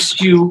enforce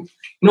you.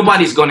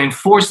 Nobody's going to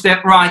enforce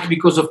that right,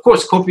 because of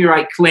course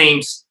copyright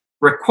claims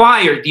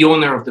require the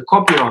owner of the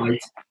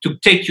copyright to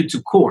take you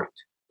to court.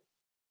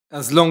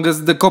 As long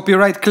as the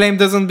copyright claim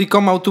doesn't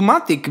become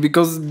automatic,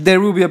 because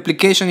there will be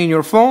application in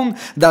your phone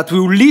that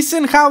will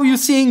listen how you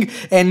sing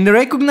and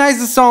recognize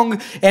the song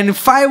and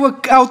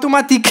file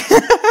automatic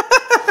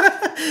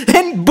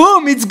and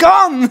boom, it's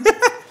gone.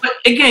 But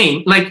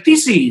again, like,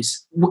 this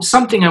is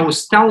something I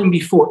was telling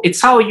before.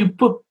 It's how you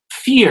put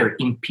fear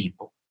in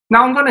people.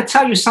 Now I'm going to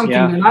tell you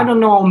something that I don't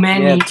know how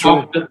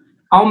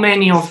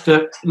many of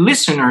the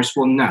listeners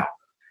will know.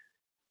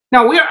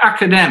 Now, we're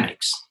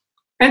academics.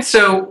 And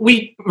so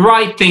we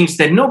write things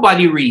that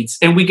nobody reads,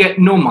 and we get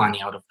no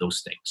money out of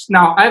those things.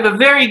 Now, I have a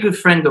very good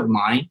friend of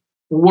mine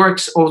who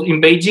works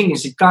in Beijing.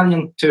 He's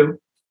Italian too.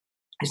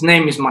 His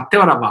name is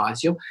Matteo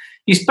Ravasio.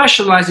 He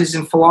specializes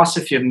in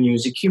philosophy of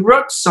music. He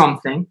wrote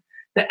something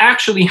that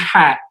actually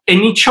had, and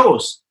he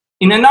chose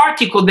in an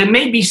article that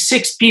maybe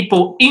 6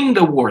 people in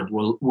the world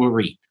will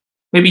read,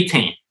 maybe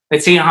 10.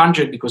 Let's say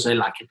 100 because I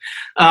like it.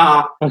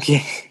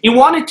 Okay. He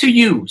wanted to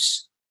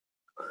use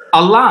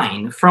a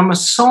line from a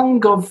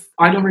song of,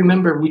 I don't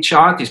remember which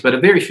artist, but a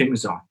very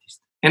famous artist.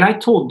 And I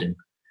told him,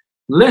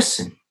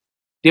 listen,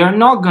 they are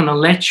not going to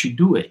let you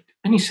do it.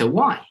 And he said,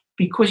 why?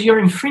 Because you're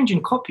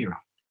infringing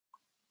copyright.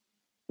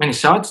 And he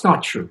said, it's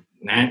not true.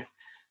 And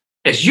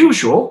as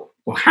usual,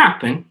 what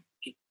happened,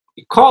 he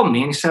called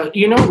me and he said,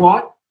 you know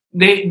what?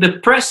 The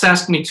press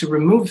asked me to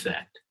remove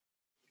that.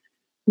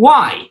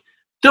 Why?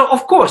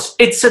 Of course,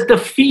 it's the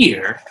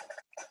fear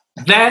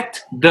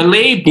that the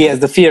label... Yes,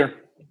 the fear.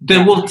 They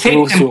will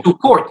take them to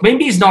court.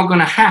 Maybe it's not going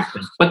to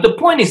happen. But the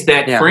point is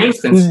that, for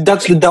instance...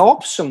 That's the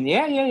option.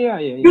 Yeah.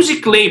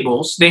 Music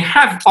labels, they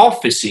have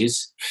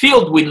offices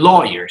filled with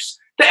lawyers.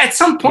 At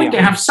some point,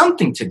 they have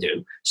something to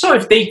do. So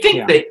if they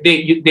think that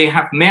they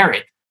have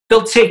merit,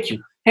 they'll take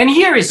you. And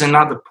here is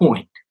another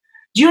point.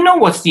 Do you know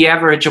what's the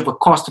average of a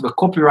cost of a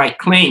copyright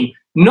claim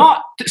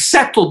not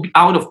settled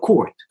out of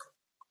court?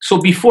 So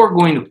before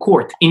going to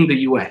court in the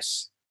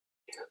US?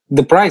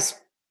 The price?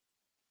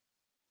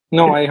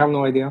 No, I have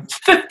no idea.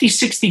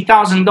 $50,000,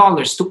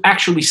 $60,000 to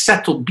actually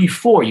settle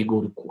before you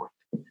go to court,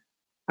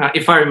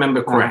 if I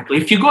remember correctly.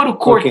 If you go to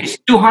court, it's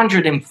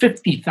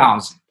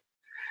 $250,000.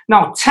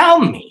 Now,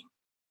 tell me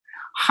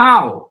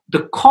how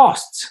the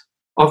costs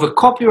of a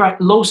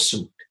copyright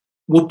lawsuit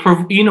will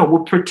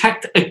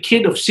protect a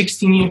kid of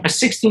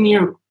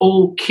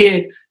 16-year-old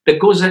kid that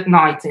goes at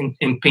night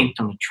and paint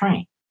on a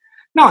train.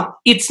 Now,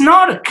 it's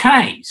not a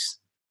case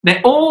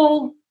that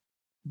all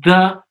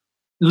the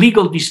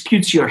legal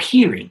disputes you're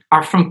hearing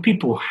are from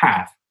people who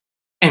have,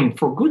 and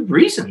for good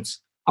reasons,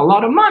 a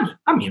lot of money.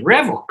 I mean,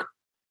 Revok.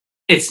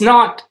 It's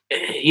not,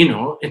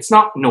 it's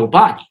not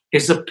nobody.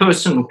 It's a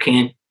person who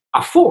can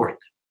afford.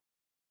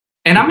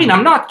 And I mean,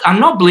 I'm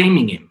not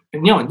blaming him.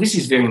 This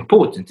is very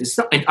important. It's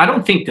not, I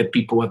don't think that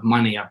people have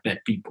money are bad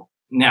people.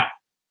 No.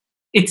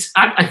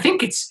 I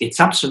think it's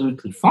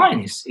absolutely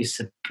fine. It's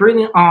a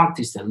brilliant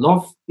artist. I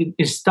love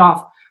his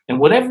stuff. And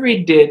whatever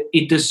he did,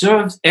 it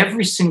deserves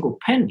every single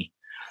penny.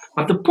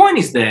 But the point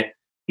is that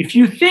if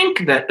you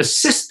think that a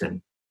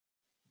system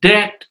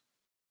that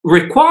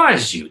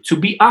requires you to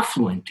be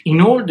affluent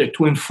in order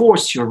to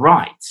enforce your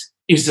rights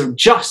is a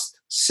just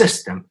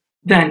system,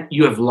 then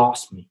you have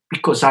lost me.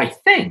 Because I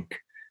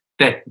think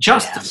that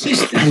just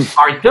systems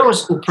are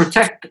those who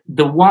protect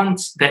the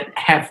ones that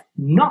have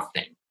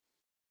nothing.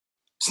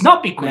 It's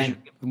not because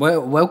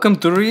well, welcome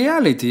to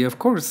reality. Of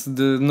course,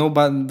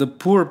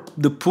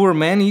 the poor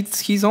man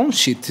eats his own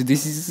shit.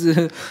 This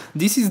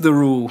is the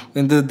rule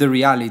and the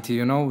reality.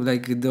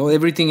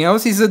 Everything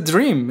else is a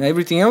dream.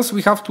 Everything else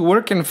we have to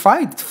work and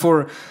fight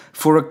for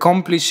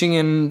accomplishing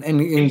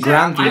and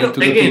granting to the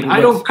people. I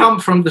don't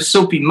come from the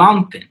soapy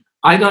mountain.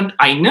 I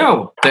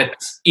know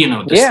that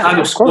the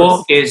status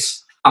quo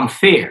is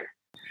unfair.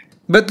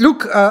 But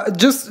look,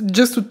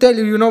 just to tell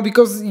you,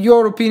 because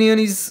your opinion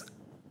is,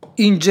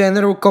 in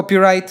general,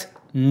 copyright,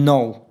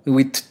 no.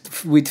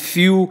 With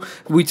few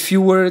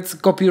words,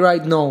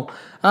 copyright, no.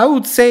 I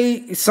would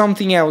say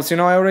something else. I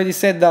already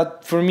said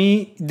that for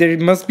me, there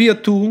must be a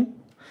tool,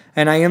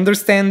 and I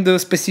understand the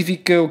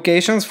specific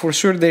occasions. For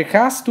sure, there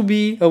has to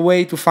be a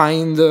way to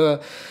find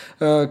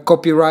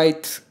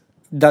copyright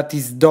that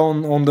is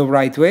done on the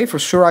right way. For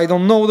sure, I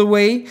don't know the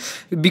way,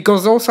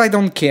 because also I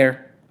don't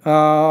care.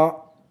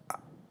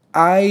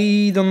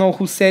 I don't know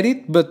who said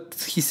it,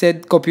 but he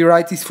said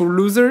copyright is for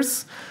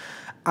losers.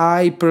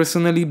 I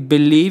personally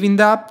believe in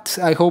that.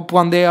 I hope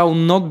one day I will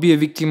not be a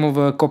victim of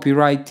a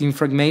copyright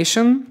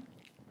infringement.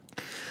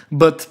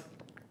 But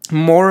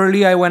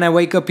morally, when I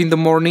wake up in the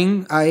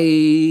morning,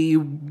 I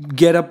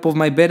get up of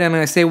my bed and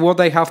I say what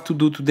I have to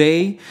do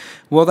today,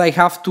 what I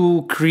have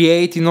to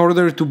create in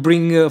order to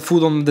bring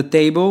food on the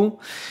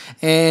table.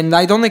 And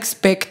I don't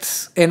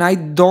expect, and I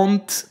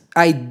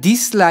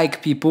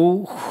dislike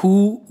people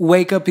who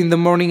wake up in the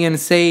morning and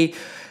say,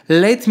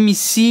 let me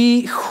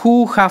see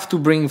who have to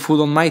bring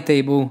food on my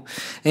table.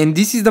 And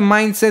this is the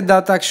mindset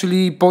that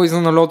actually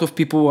poisons a lot of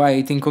people,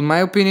 I think. On my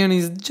opinion,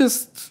 is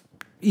just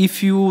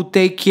if you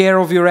take care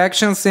of your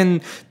actions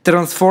and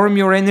transform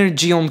your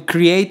energy on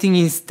creating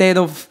instead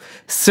of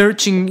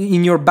searching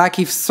in your back.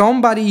 If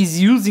somebody is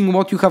using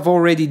what you have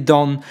already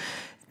done,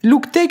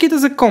 look, take it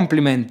as a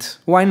compliment.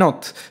 Why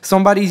not?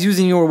 Somebody is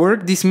using your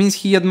work. This means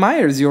he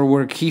admires your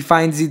work. He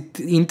finds it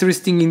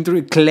interesting,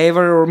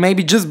 clever, or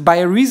maybe just by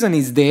a reason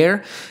is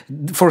there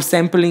for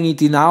sampling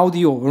it in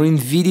audio or in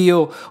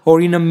video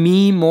or in a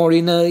meme or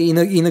in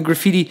a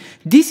graffiti.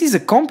 This is a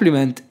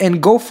compliment,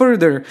 and go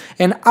further.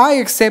 And I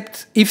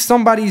accept if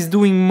somebody is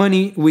doing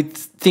money with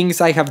things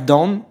I have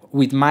done,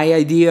 with my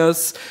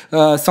ideas,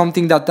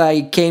 something that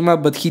I came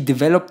up, but he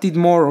developed it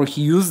more, or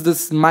he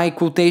used my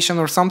quotation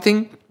or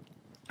something.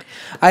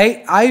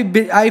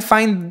 I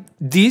find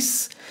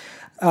this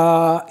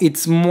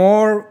it's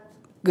more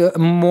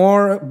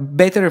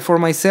better for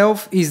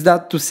myself is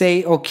that to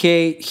say,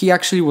 okay, he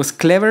actually was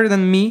clever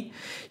than me.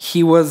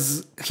 He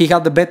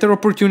had a better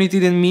opportunity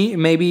than me,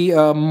 maybe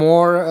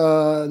more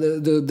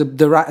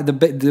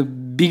the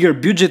bigger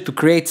budget to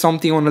create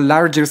something on a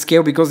larger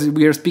scale, because if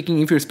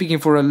you're speaking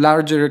for a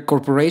larger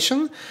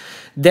corporation,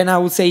 then I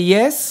would say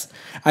yes.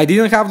 I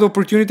didn't have the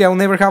opportunity. I'll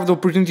never have the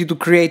opportunity to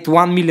create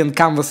 1 million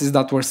canvases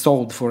that were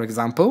sold, for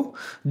example.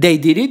 They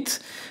did it,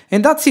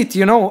 and that's it.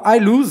 I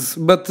lose,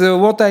 but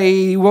what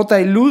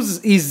I lose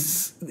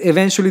is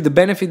eventually the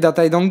benefit that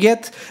I don't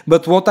get.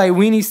 But what I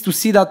win is to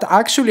see that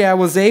actually I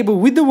was able,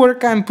 with the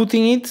work I'm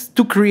putting it,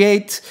 to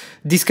create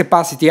this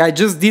capacity. I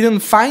just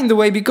didn't find a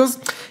way, because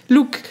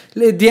look,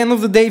 at the end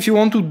of the day, if you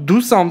want to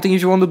do something,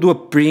 if you want to do a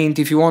print,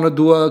 if you want to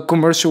do a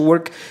commercial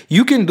work,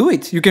 you can do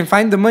it. You can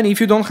find the money. If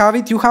you don't have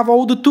it, you have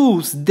all the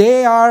tools.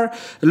 They are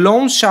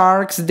loan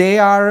sharks. They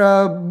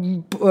are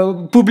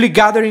public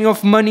gathering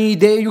of money.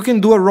 You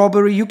can do a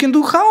robbery. You can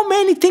do how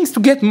many things to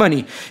get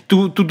money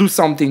to do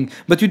something.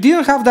 But you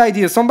didn't have the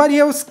idea. Somebody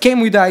else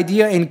came with the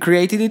idea and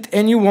created it,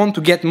 and you want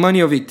to get money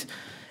of it.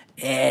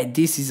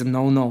 This is a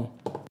no-no.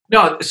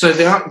 No, so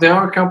there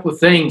are a couple of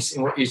things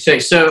in what you say.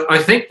 So I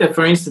think that,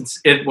 for instance,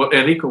 what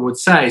Enrico would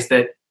say is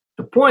that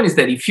the point is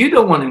that if you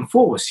don't want to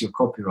enforce your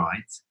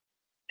copyright,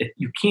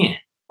 you can't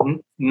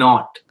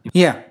not.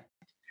 Yeah.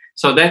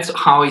 So that's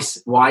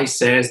why he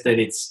says that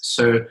it's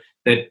so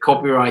that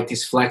copyright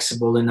is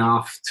flexible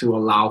enough to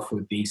allow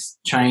for these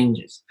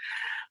changes.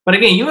 But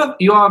again,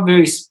 you are a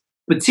very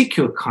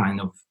particular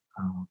kind of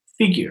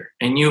figure,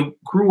 and you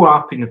grew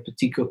up in a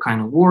particular kind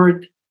of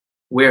world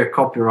where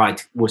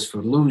copyright was for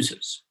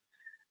losers.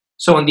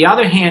 So on the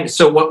other hand,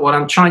 so what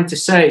I'm trying to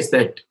say is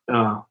that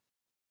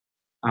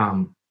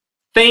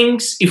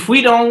things, if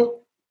we don't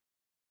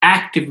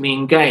actively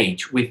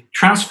engage with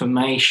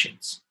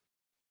transformations,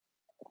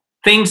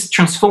 things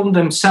transform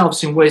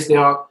themselves in ways they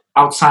are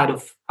outside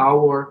of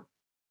our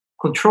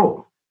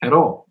control at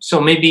all.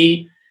 So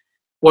maybe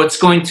what's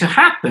going to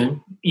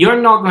happen,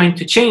 you're not going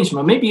to change,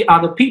 but maybe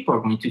other people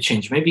are going to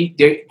change. Maybe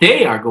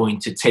they are going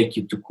to take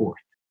you to court.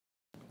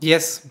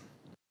 Yes.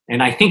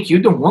 And I think you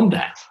don't want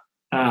that.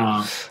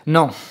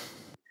 No.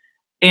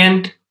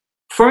 And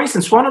for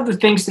instance, one of the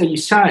things that you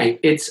say,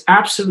 it's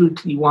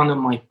absolutely one of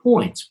my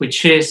points,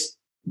 which is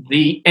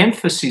the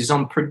emphasis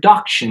on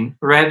production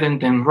rather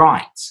than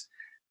rights.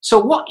 So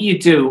what you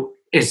do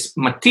is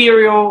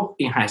material.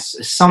 It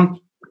has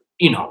some,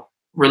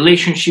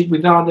 relationship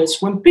with others.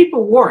 When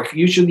people work,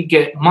 usually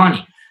get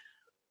money.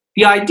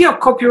 The idea of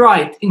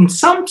copyright, in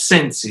some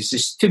senses,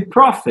 is to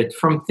profit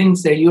from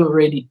things that you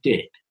already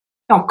did.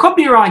 Now,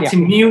 copyright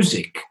in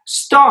music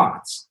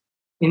starts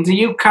in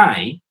the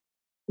UK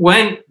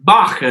when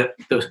Bach,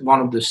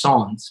 one of the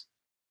sons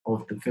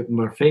of the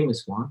more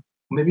famous one,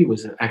 maybe it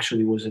was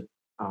a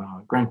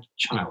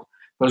grandchild,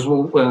 was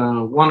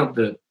one of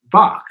the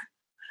Bach,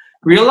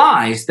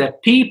 realized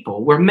that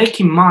people were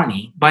making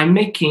money by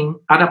making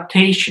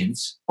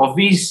adaptations of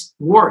his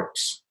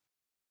works.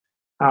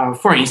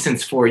 For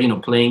instance, for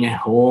playing at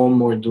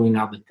home or doing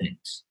other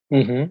things.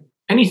 Mm-hmm.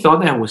 And he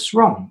thought that was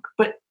wrong.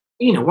 But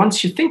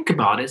once you think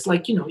about it, it's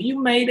like, you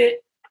made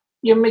it,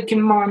 you're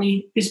making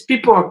money. These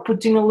people are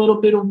putting a little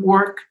bit of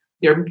work.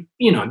 They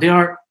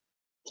are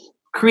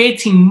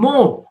creating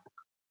more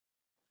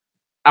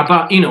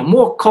about,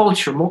 more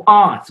culture, more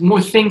art,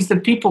 more things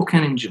that people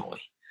can enjoy.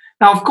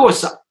 Now, of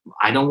course,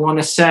 I don't want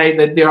to say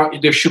that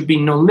there should be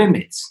no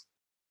limits.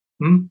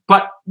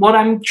 But what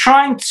I'm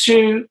trying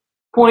to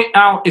point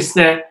out is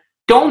that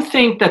don't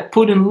think that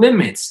putting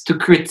limits to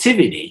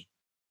creativity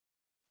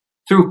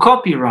through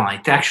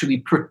copyright actually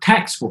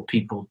protects what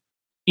people,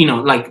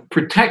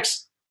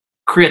 protects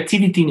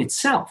creativity in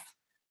itself,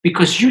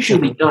 because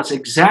usually it does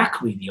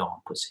exactly the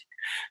opposite.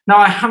 Now,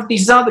 I have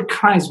these other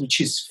kinds,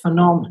 which is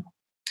phenomenal.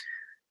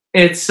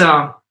 It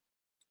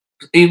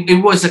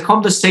was a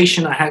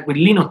conversation I had with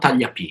Lino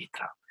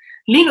Tagliapietra.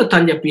 Lino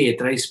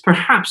Tagliapietra is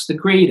perhaps the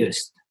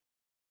greatest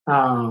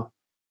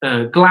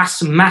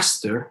glass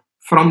master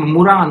from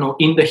Murano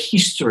in the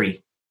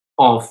history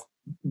of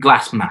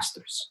glass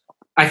masters.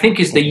 I think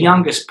he's the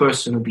youngest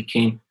person who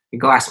became a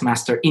glass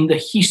master in the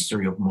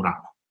history of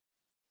Murano,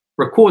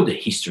 recorded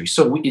history.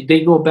 So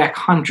they go back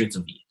hundreds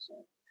of years.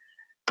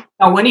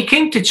 Now, when he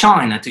came to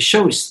China to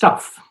show his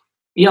stuff,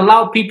 he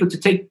allowed people to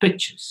take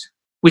pictures.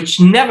 which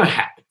never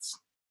happens,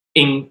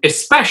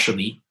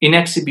 especially in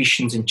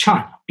exhibitions in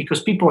China,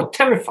 because people are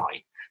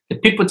terrified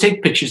that people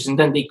take pictures and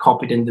then they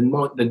copy it, and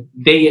the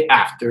day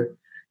after,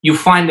 you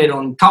find it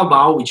on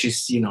Taobao, which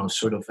is,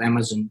 sort of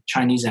Amazon,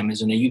 Chinese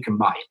Amazon, and you can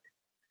buy it.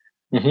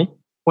 Mm-hmm.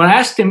 When I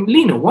asked him,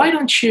 Lino, why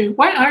aren't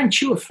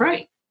you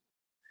afraid?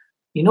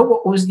 You know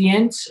what was the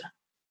answer?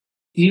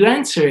 The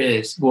answer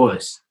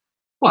was,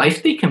 well,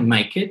 if they can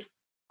make it,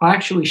 I'll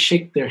actually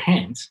shake their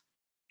hands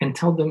and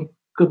tell them,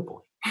 good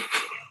boy.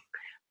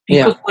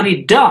 Because what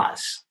he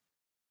does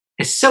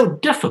is so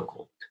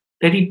difficult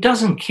that he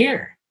doesn't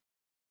care.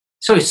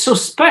 So it's so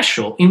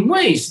special in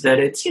ways that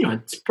it's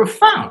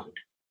profound.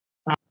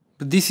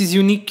 But this is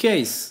unique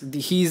case.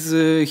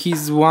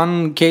 He's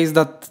one case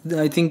that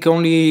I think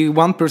only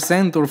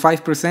 1% or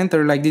 5%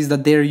 are like this,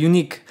 that they're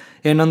unique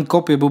and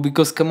uncopyable.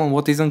 Because come on,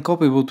 what is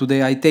uncopyable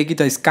today? I take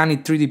it, I scan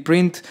it, 3D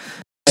print.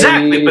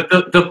 Exactly,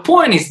 but the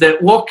point is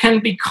that what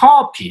can be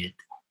copied?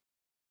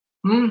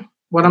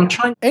 What I'm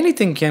trying.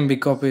 Anything can be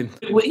copied.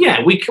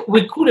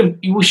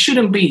 We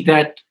shouldn't be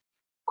that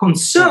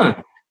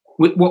concerned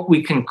with what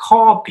we can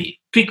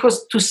copy,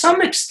 because to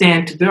some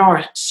extent there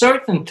are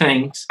certain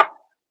things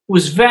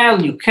whose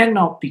value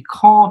cannot be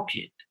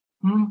copied.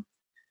 And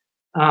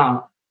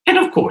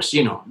of course,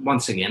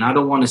 once again, I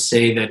don't want to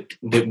say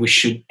that we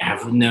should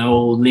have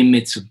no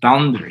limits or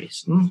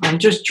boundaries. I'm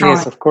just trying.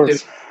 Yes, of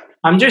course.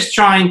 I'm just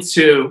trying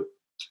to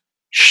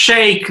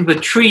shake the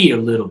tree a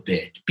little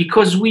bit,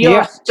 because we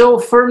are so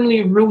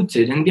firmly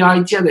rooted in the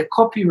idea that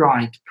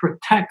copyright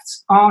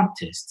protects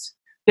artists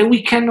that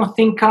we cannot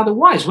think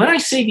otherwise. When I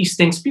say these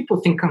things, people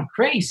think I'm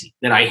crazy,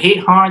 that I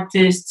hate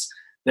artists,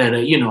 that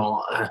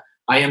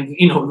I am,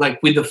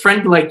 like with a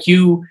friend like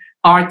you,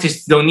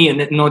 artists don't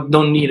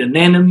need an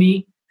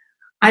enemy.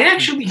 I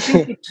actually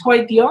think it's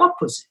quite the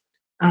opposite,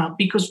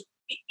 because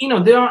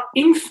there are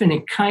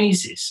infinite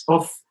cases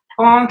of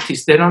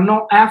artists that are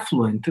not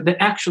affluent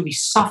that actually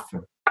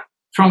suffer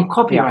from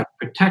copyright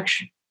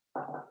protection,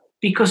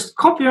 because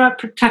copyright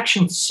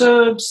protection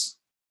serves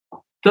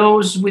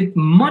those with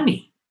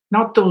money,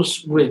 not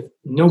those with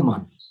no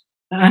money.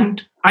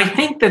 And I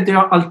think that there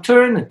are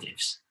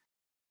alternatives.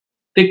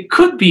 There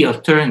could be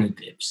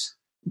alternatives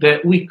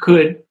that we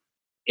could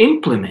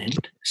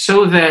implement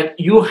so that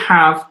you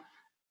have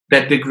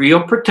that degree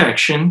of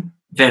protection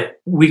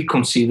that we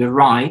consider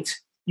right.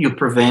 You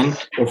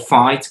prevent or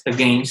fight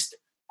against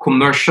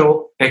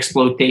commercial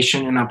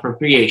exploitation and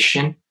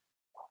appropriation.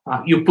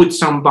 You put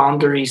some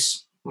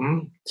boundaries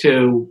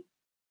to,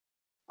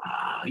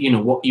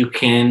 what you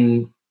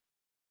can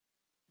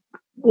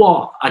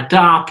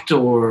adopt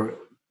or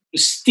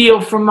steal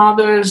from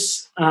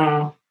others.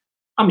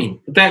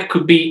 That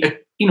could be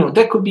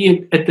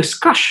a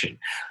discussion.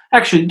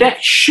 Actually,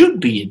 that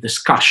should be a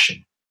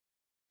discussion.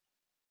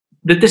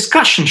 The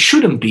discussion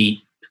shouldn't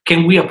be,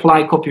 can we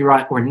apply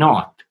copyright or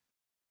not?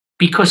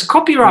 Because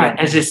copyright,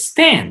 as it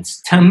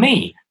stands, to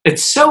me,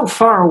 it's so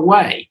far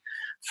away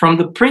from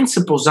the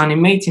principles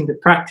animating the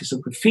practice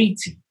of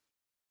graffiti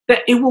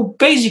that it will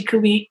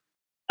basically,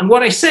 and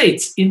what I say,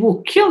 it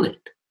will kill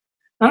it.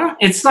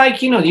 It's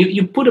like,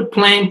 you put a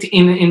plant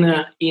in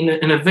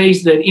a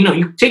vase that,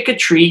 you take a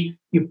tree,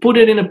 you put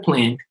it in a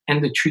plant,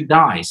 and the tree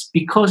dies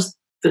because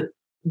the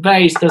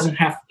vase doesn't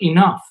have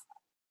enough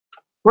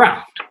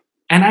ground.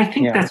 And I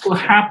think that's what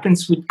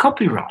happens with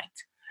copyright.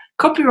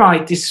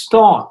 Copyright is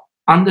thought,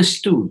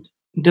 understood,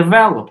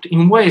 developed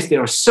in ways that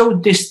are so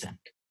distant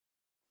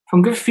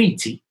from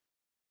graffiti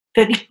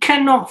that it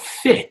cannot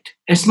fit.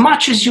 As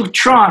much as you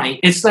try,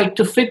 it's like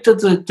to fit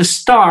the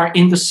star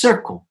in the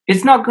circle.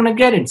 It's not going to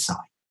get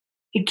inside.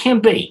 It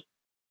can't be.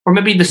 Or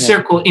maybe the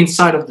circle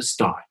inside of the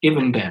star,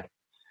 even better.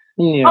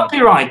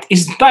 Copyright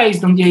is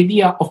based on the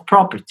idea of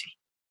property.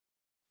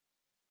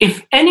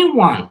 If any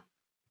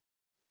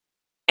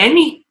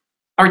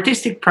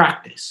artistic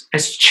practice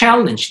has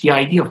challenged the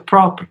idea of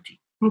property,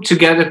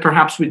 together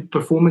perhaps with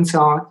performance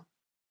art,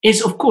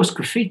 is of course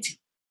graffiti.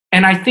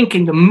 And I think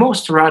in the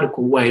most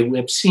radical way we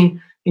have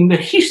seen in the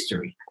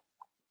history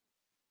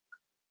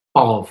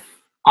of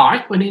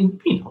art, but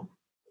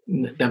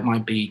that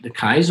might be the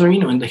case, or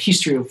in the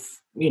history of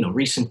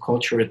recent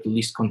culture, at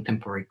least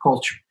contemporary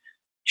culture.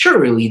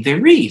 Surely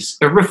there is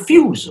a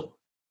refusal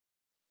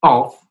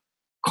of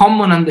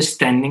common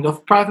understanding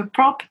of private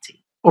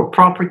property or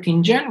property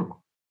in general.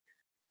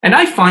 And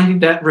I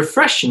find that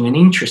refreshing and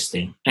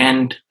interesting,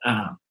 and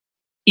a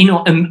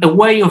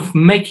way of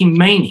making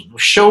meaning,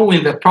 of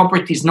showing that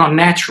property is not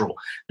natural,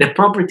 that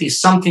property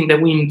is something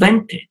that we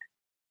invented.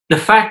 The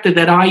fact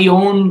that I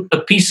own a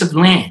piece of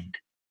land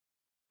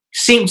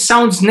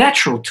sounds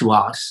natural to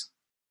us,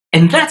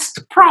 and that's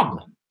the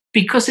problem,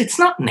 because it's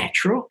not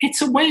natural.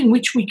 It's a way in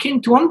which we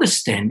came to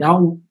understand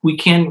how we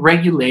can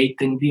regulate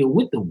and deal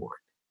with the world.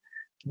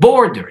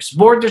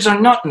 Borders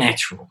are not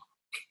natural,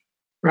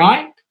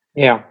 right?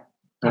 Yeah,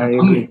 I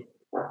agree.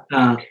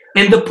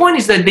 And the point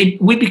is that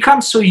we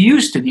become so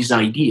used to these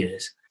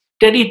ideas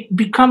that it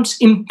becomes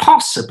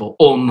impossible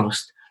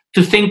almost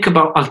to think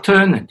about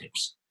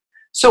alternatives.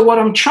 So what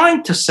I'm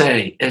trying to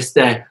say is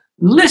that,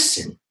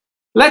 listen,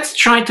 let's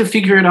try to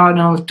figure out an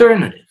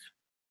alternative.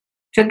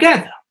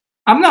 together.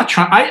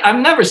 I've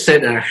never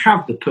said that I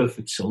have the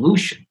perfect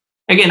solution.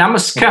 Again, I'm a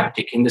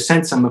skeptic in the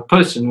sense I'm a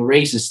person who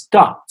raises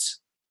doubts.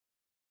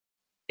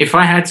 If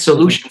I had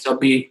solutions, I'd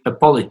be a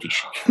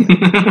politician.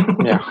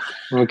 Yeah.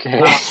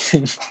 Okay.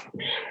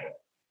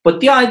 But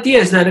the idea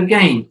is that,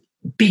 again,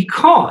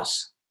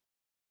 because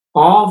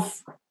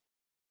of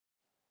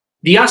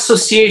the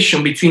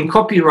association between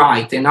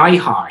copyright and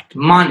iHeart,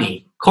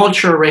 money,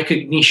 cultural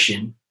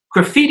recognition,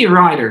 graffiti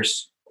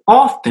writers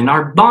often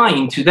are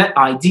buying to that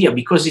idea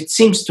because it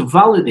seems to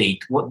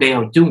validate what they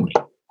are doing.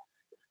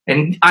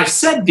 And I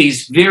said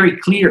this very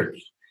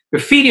clearly.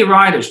 Graffiti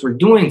writers were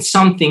doing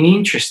something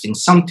interesting,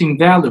 something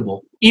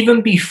valuable,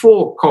 even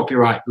before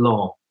copyright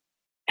law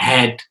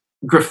had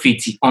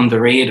graffiti on the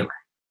radar.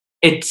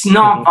 It's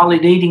not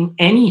validating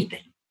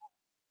anything.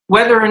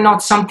 Whether or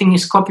not something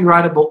is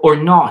copyrightable or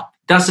not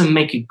doesn't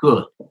make it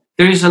good.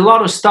 There is a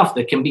lot of stuff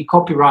that can be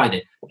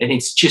copyrighted, and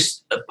it's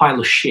just a pile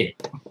of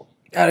shit.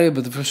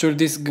 But for sure,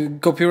 this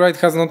copyright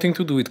has nothing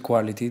to do with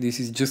quality. This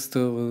is just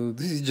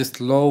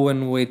law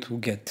and way to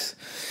get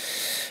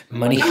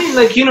money. I mean,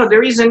 like,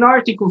 there is an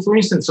article, for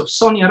instance, of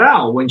Sonia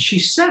Rao when she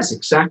says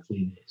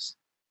exactly this.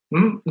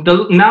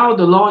 Now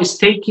the law is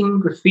taking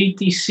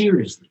graffiti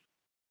seriously.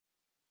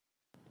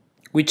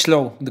 Which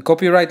law? The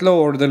copyright law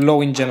or the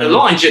law in general? The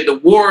law in general.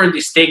 The world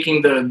is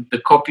taking the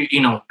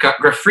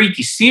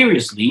graffiti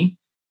seriously.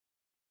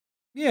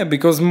 Yeah,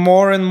 because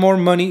more and more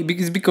money,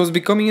 because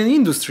becoming an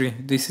industry.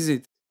 This is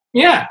it.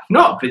 Yeah,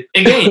 no, but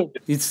again,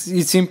 it's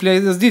simply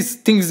as this.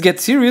 Things get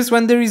serious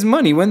when there is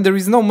money. When there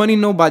is no money,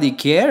 nobody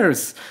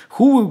cares.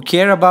 Who will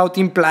care about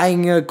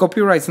implying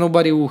copyrights?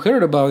 Nobody will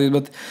hear about it.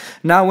 But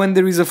now when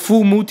there is a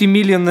full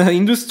multi-million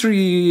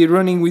industry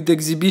running with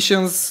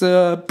exhibitions,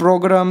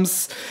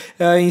 programs,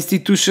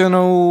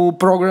 institutional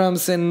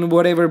programs, and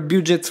whatever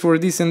budgets for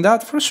this and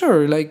that, for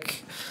sure.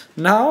 Like,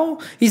 now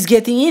it's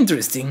getting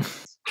interesting.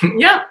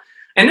 Yeah.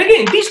 And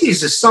again, this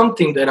is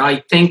something that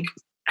I think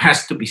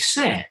has to be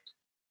said.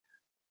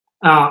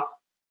 Part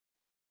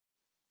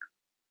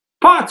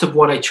of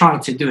what I try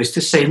to do is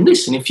to say,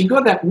 listen, if you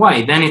go that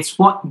way, then it's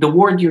what the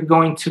world you're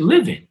going to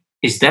live in.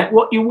 Is that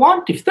what you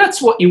want? If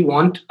that's what you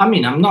want, I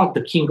mean, I'm not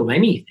the king of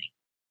anything.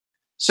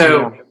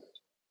 So,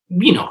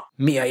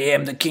 Me, I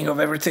am the king of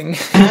everything.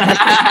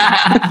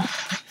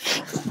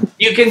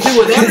 You can do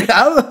whatever.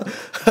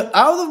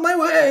 Out of my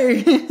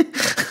way.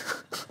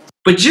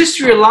 But just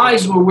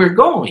realize where we're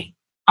going.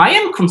 I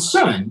am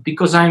concerned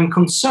because I am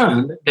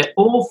concerned that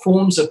all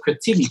forms of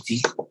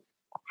creativity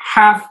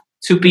have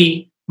to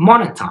be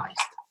monetized.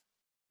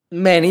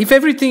 Man, if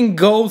everything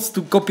goes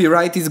to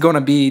copyright, it's gonna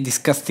be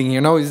disgusting,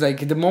 It's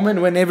like the moment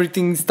when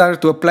everything starts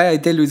to apply, I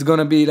tell you, it's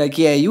gonna be like,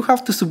 yeah, you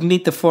have to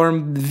submit a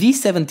form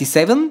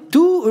V77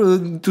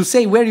 to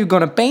say where you're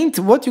gonna paint,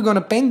 what you're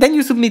gonna paint. Then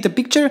you submit a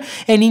picture,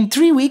 and in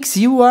 3 weeks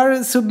you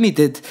are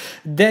submitted.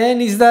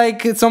 Then it's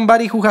like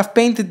somebody who have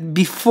painted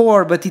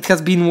before, but it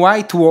has been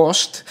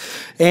whitewashed,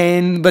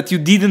 but you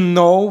didn't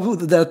know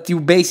that you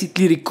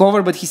basically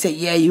recover. But he said,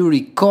 yeah, you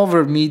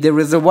recovered me. There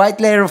was a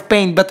white layer of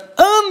paint, but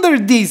under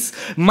this,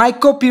 my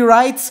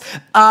copyrights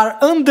are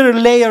under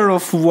layer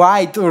of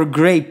white or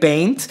gray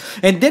paint.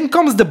 And then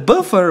comes the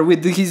buffer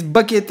with his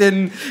bucket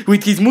and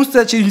with his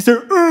mustache, and he said,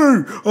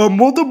 hey,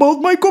 what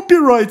about my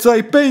copyrights?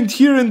 I paint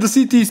here and the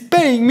city is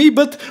paying me,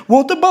 but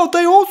what about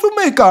I also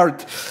make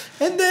art?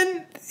 And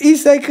then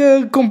it's like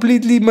a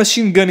completely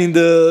machine gun in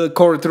the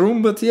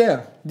courtroom. But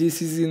yeah,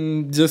 this is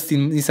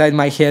inside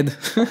my head.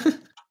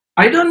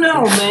 I don't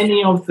know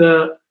many of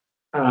the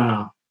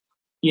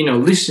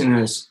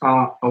listeners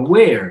are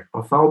aware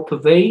of how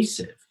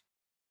pervasive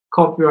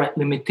copyright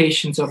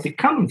limitations are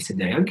becoming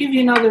today. I'll give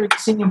you another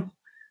example.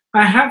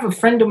 I have a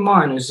friend of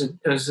mine who's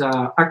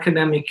an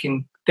academic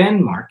in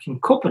Denmark, in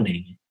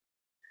Copenhagen.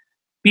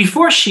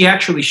 Before she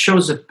actually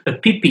shows a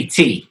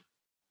PPT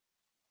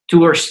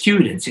to her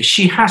students,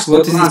 she has to...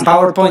 What is this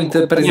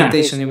PowerPoint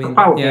presentation, you mean?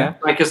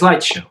 PowerPoint, like a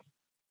slideshow.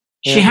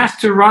 Yeah. She has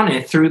to run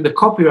it through the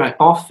Copyright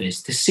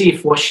Office to see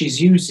if what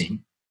she's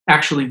using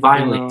actually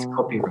violates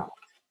copyright.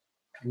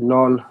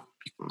 Lol.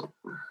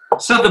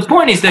 So the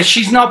point is that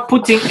she's not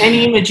putting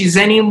any images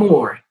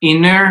anymore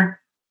in her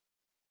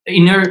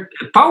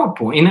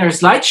PowerPoint, in her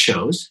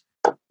slideshows,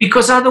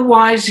 because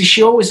otherwise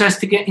she always has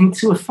to get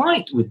into a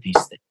fight with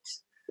these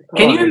things.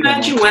 Can you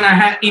imagine when I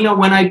had,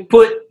 when I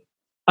put,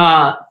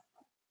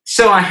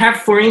 so I have,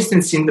 for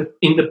instance, in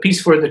the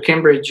piece for the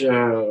Cambridge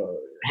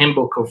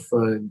handbook of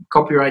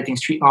copywriting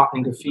street art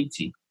and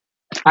graffiti,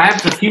 I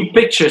have a few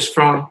pictures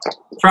from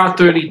Proud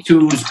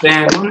 32's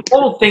band, and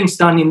all things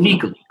done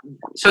illegally.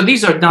 So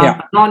these are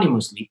done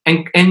anonymously.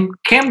 And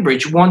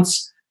Cambridge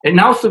wants an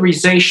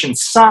authorization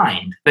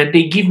signed that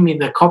they give me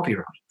the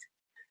copyright.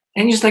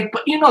 And he's like,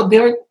 but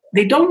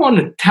they don't want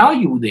to tell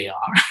you who they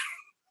are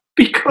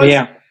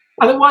because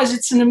otherwise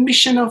it's an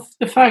admission of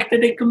the fact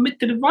that they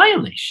committed a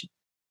violation.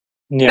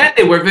 Yeah. Then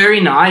they were very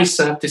nice,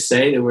 I have to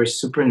say. They were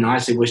super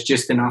nice. It was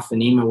just enough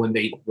an email when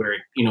they were,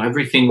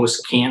 everything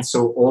was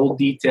canceled, all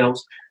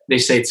details. They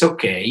say it's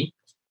okay.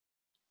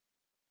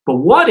 But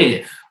what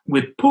if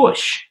we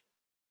push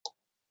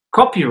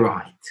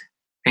copyright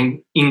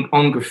and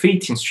on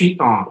graffiti and street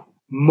art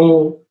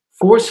more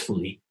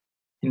forcefully,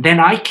 and then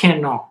I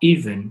cannot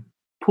even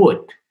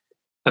put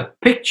a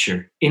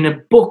picture in a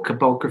book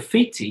about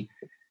graffiti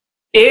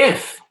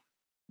if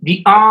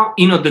the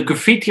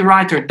graffiti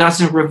writer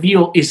doesn't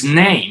reveal his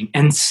name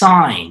and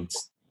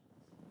signs.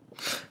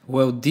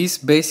 Well, this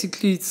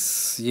basically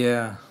it's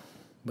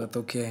but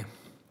okay.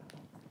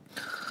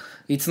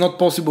 It's not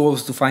possible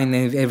to find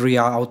every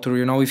author.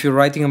 If you're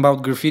writing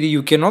about graffiti,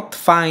 you cannot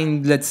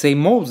find, let's say,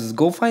 Moses.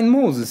 Go find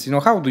Moses.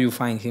 How do you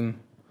find him?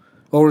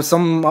 Or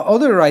some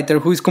other writer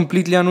who is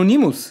completely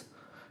anonymous.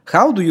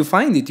 How do you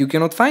find it? You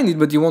cannot find it,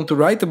 but you want to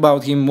write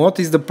about him. What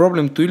is the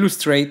problem to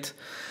illustrate?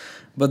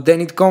 But then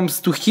it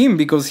comes to him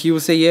because he will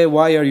say, yeah,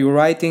 why are you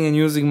writing and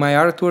using my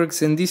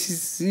artworks? And this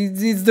is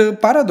it's the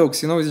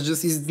paradox,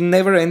 it's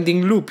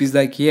never-ending loop. It's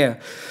like, yeah.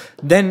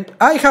 Then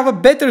I have a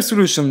better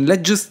solution.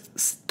 Let's just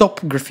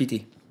stop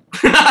graffiti.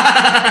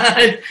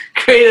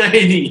 Great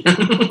idea.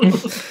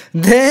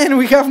 Then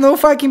we have no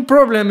fucking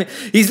problem.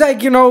 It's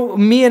like,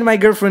 me and my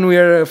girlfriend, we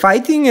are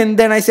fighting, and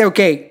then I say,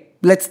 okay,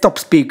 let's stop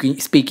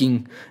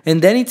speaking.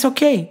 And then it's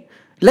okay.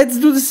 Let's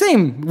do the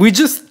same. We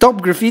just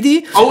stop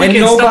graffiti. Oh, we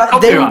can stop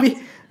copyright.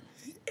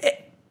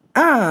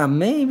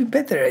 Maybe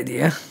better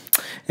idea.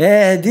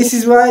 This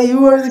is why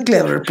you are the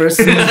clever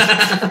person.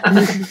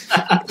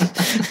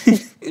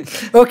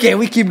 Okay,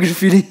 we keep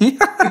graffiti.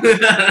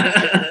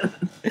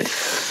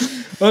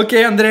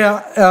 Okay,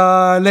 Andrea,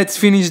 let's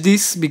finish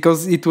this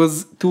because it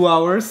was 2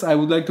 hours. I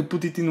would like to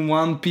put it in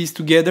one piece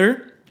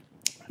together.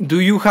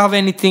 Do you have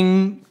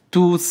anything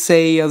to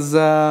say as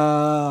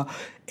a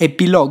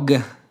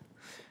epilogue?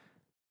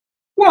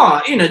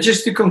 Well,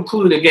 just to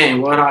conclude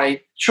again, what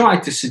I try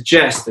to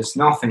suggest has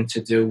nothing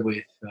to do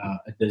with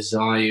a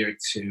desire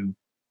to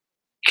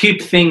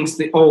keep things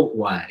the old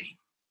way.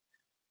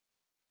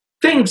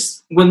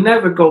 Things will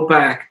never go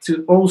back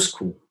to old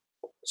school.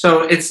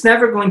 So it's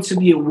never going to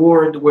be a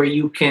world where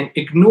you can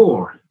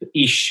ignore the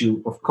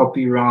issue of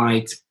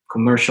copyright,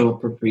 commercial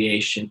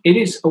appropriation. It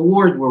is a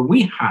world where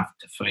we have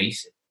to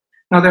face it.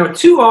 Now, there are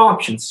two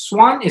options.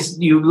 One is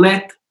you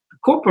let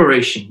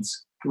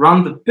corporations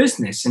run the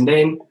business, and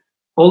then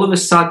all of a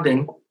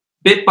sudden,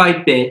 bit by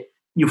bit,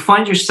 you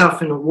find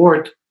yourself in a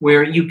world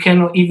where you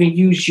cannot even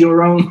use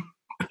your own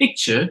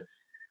picture.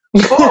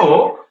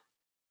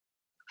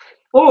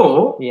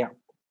 Or Yeah.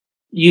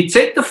 you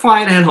take the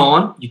fight head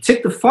on, you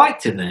take the fight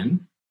to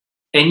them,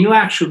 and you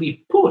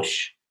actually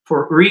push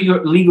for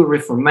legal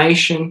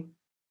reformation,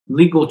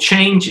 legal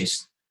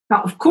changes.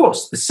 Now, of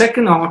course, the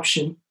second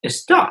option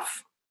is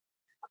tough.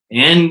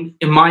 And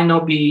it might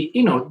not be,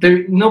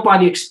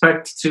 nobody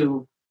expects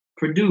to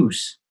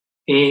produce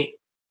a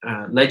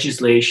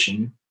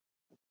legislation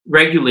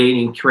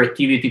regulating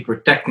creativity,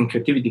 protecting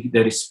creativity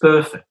that is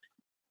perfect.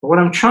 But what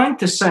I'm trying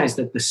to say is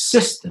that the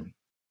system,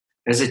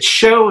 as it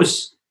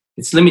shows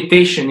its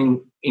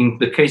limitation in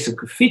the case of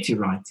graffiti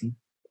writing,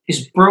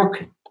 is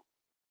broken.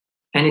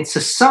 And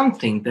it's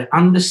something that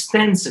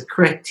understands the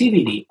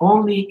creativity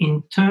only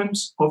in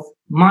terms of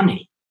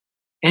money.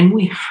 And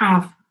we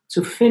have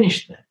to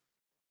finish that.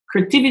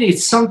 Creativity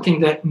is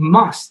something that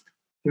must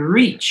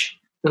reach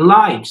the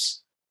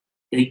lives,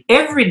 the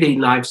everyday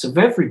lives of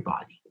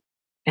everybody.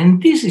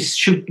 And this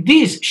should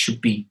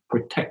be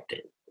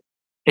protected.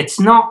 It's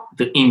not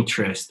the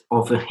interest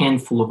of a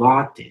handful of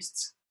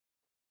artists.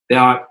 They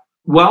are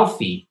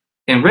wealthy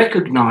and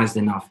recognized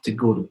enough to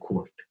go to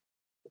court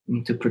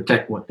and to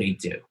protect what they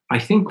do. I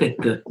think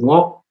that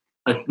what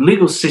a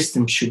legal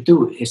system should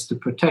do is to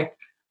protect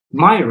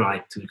my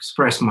right to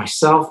express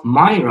myself,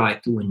 my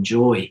right to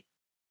enjoy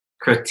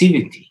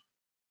creativity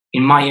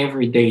in my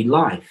everyday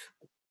life.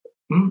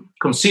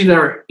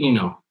 Consider,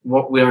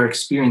 what we are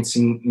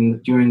experiencing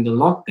during the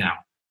lockdown.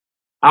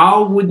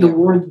 How would the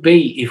world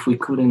be if we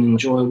couldn't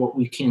enjoy what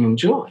we can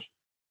enjoy?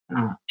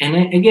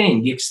 And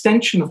again, the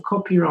extension of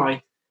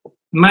copyright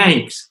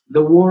makes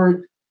the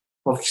world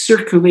of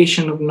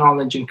circulation of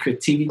knowledge and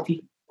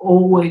creativity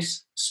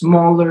always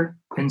smaller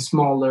and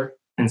smaller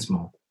and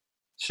smaller.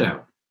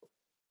 So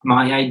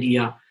my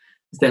idea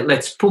is that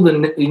let's put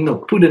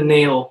a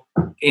nail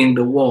in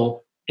the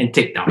wall and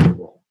take down the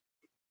wall.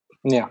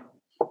 Yeah.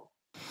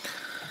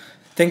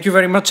 Thank you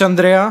very much,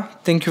 Andrea.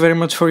 Thank you very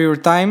much for your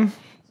time.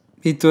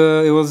 It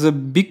was a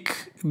big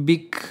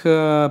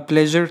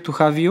pleasure to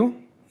have you.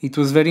 It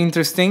was very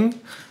interesting.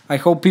 I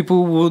hope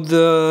people would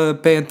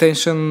pay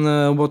attention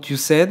what you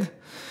said.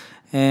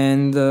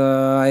 And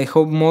I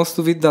hope most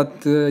of it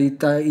that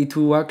it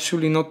will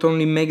actually not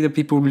only make the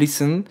people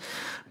listen,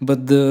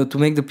 but to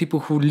make the people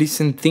who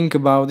listen think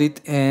about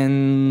it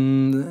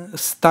and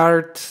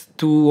start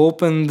to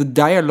open the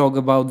dialogue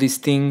about this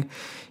thing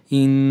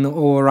in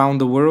all around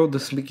the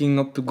world. Speaking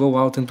not to go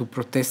out and to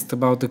protest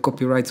about the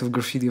copyrights of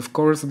graffiti, of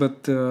course,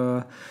 but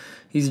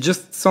it's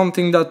just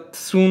something that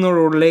sooner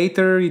or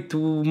later it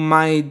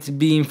might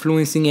be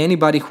influencing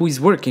anybody who is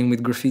working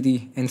with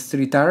graffiti and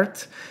street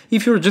art.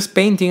 If you're just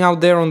painting out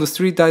there on the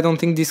street, I don't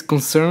think this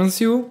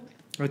concerns you.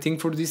 I think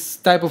for this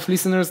type of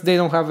listeners, they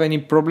don't have any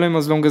problem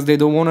as long as they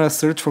don't want to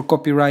search for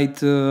copyright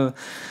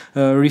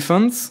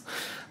refunds.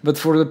 But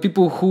for the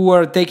people who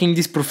are taking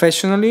this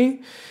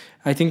professionally,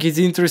 I think it's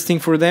interesting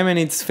for them, and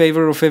it's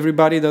favor of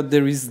everybody that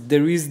there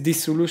is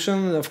this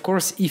solution. Of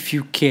course, if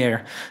you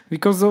care,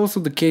 because also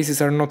the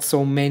cases are not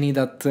so many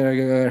that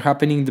are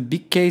happening, the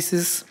big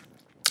cases.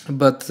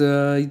 But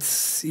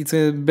it's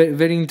a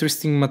very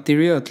interesting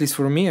material, at least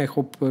for me. I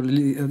hope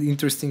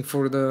interesting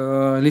for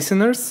the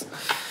listeners.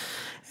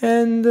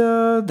 And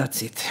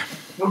that's it.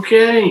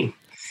 Okay.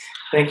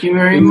 Thank you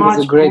very It much.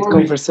 was a great Boris.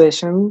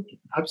 conversation.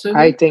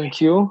 Absolutely. I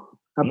thank you.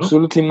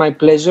 Absolutely my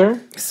pleasure.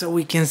 So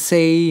we can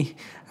say,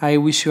 I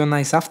wish you a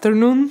nice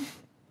afternoon.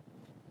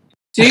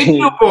 See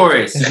you,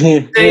 Boris.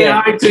 Say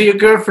hi to your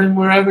girlfriend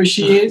wherever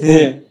she is.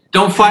 Yeah.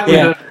 Don't fight with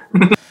her.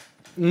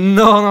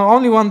 No,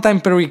 only one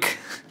time per week.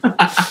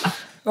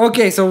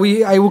 Okay, so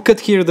I will cut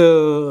here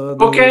the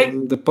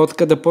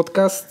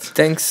podcast.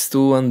 Thanks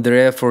to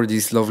Andrea for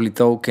this lovely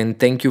talk, and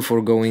thank you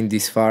for going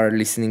this far,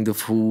 listening to the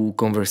full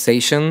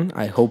conversation.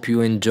 I hope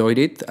you enjoyed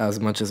it as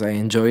much as I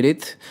enjoyed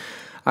it.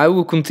 I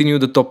will continue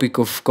the topic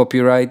of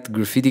copyright,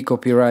 graffiti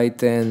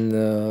copyright,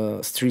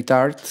 and street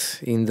art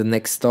in the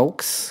next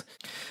talks.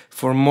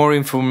 For more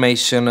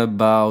information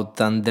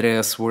about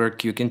Andrea's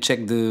work, you can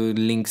check the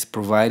links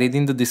provided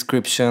in the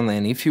description.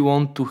 And if you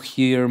want to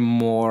hear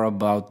more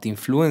about the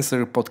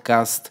Influencer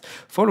podcast,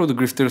 follow the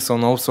Grifters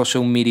on all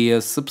social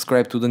media,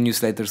 subscribe to the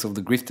newsletters of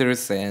the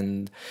Grifters,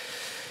 and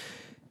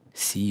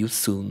see you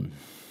soon.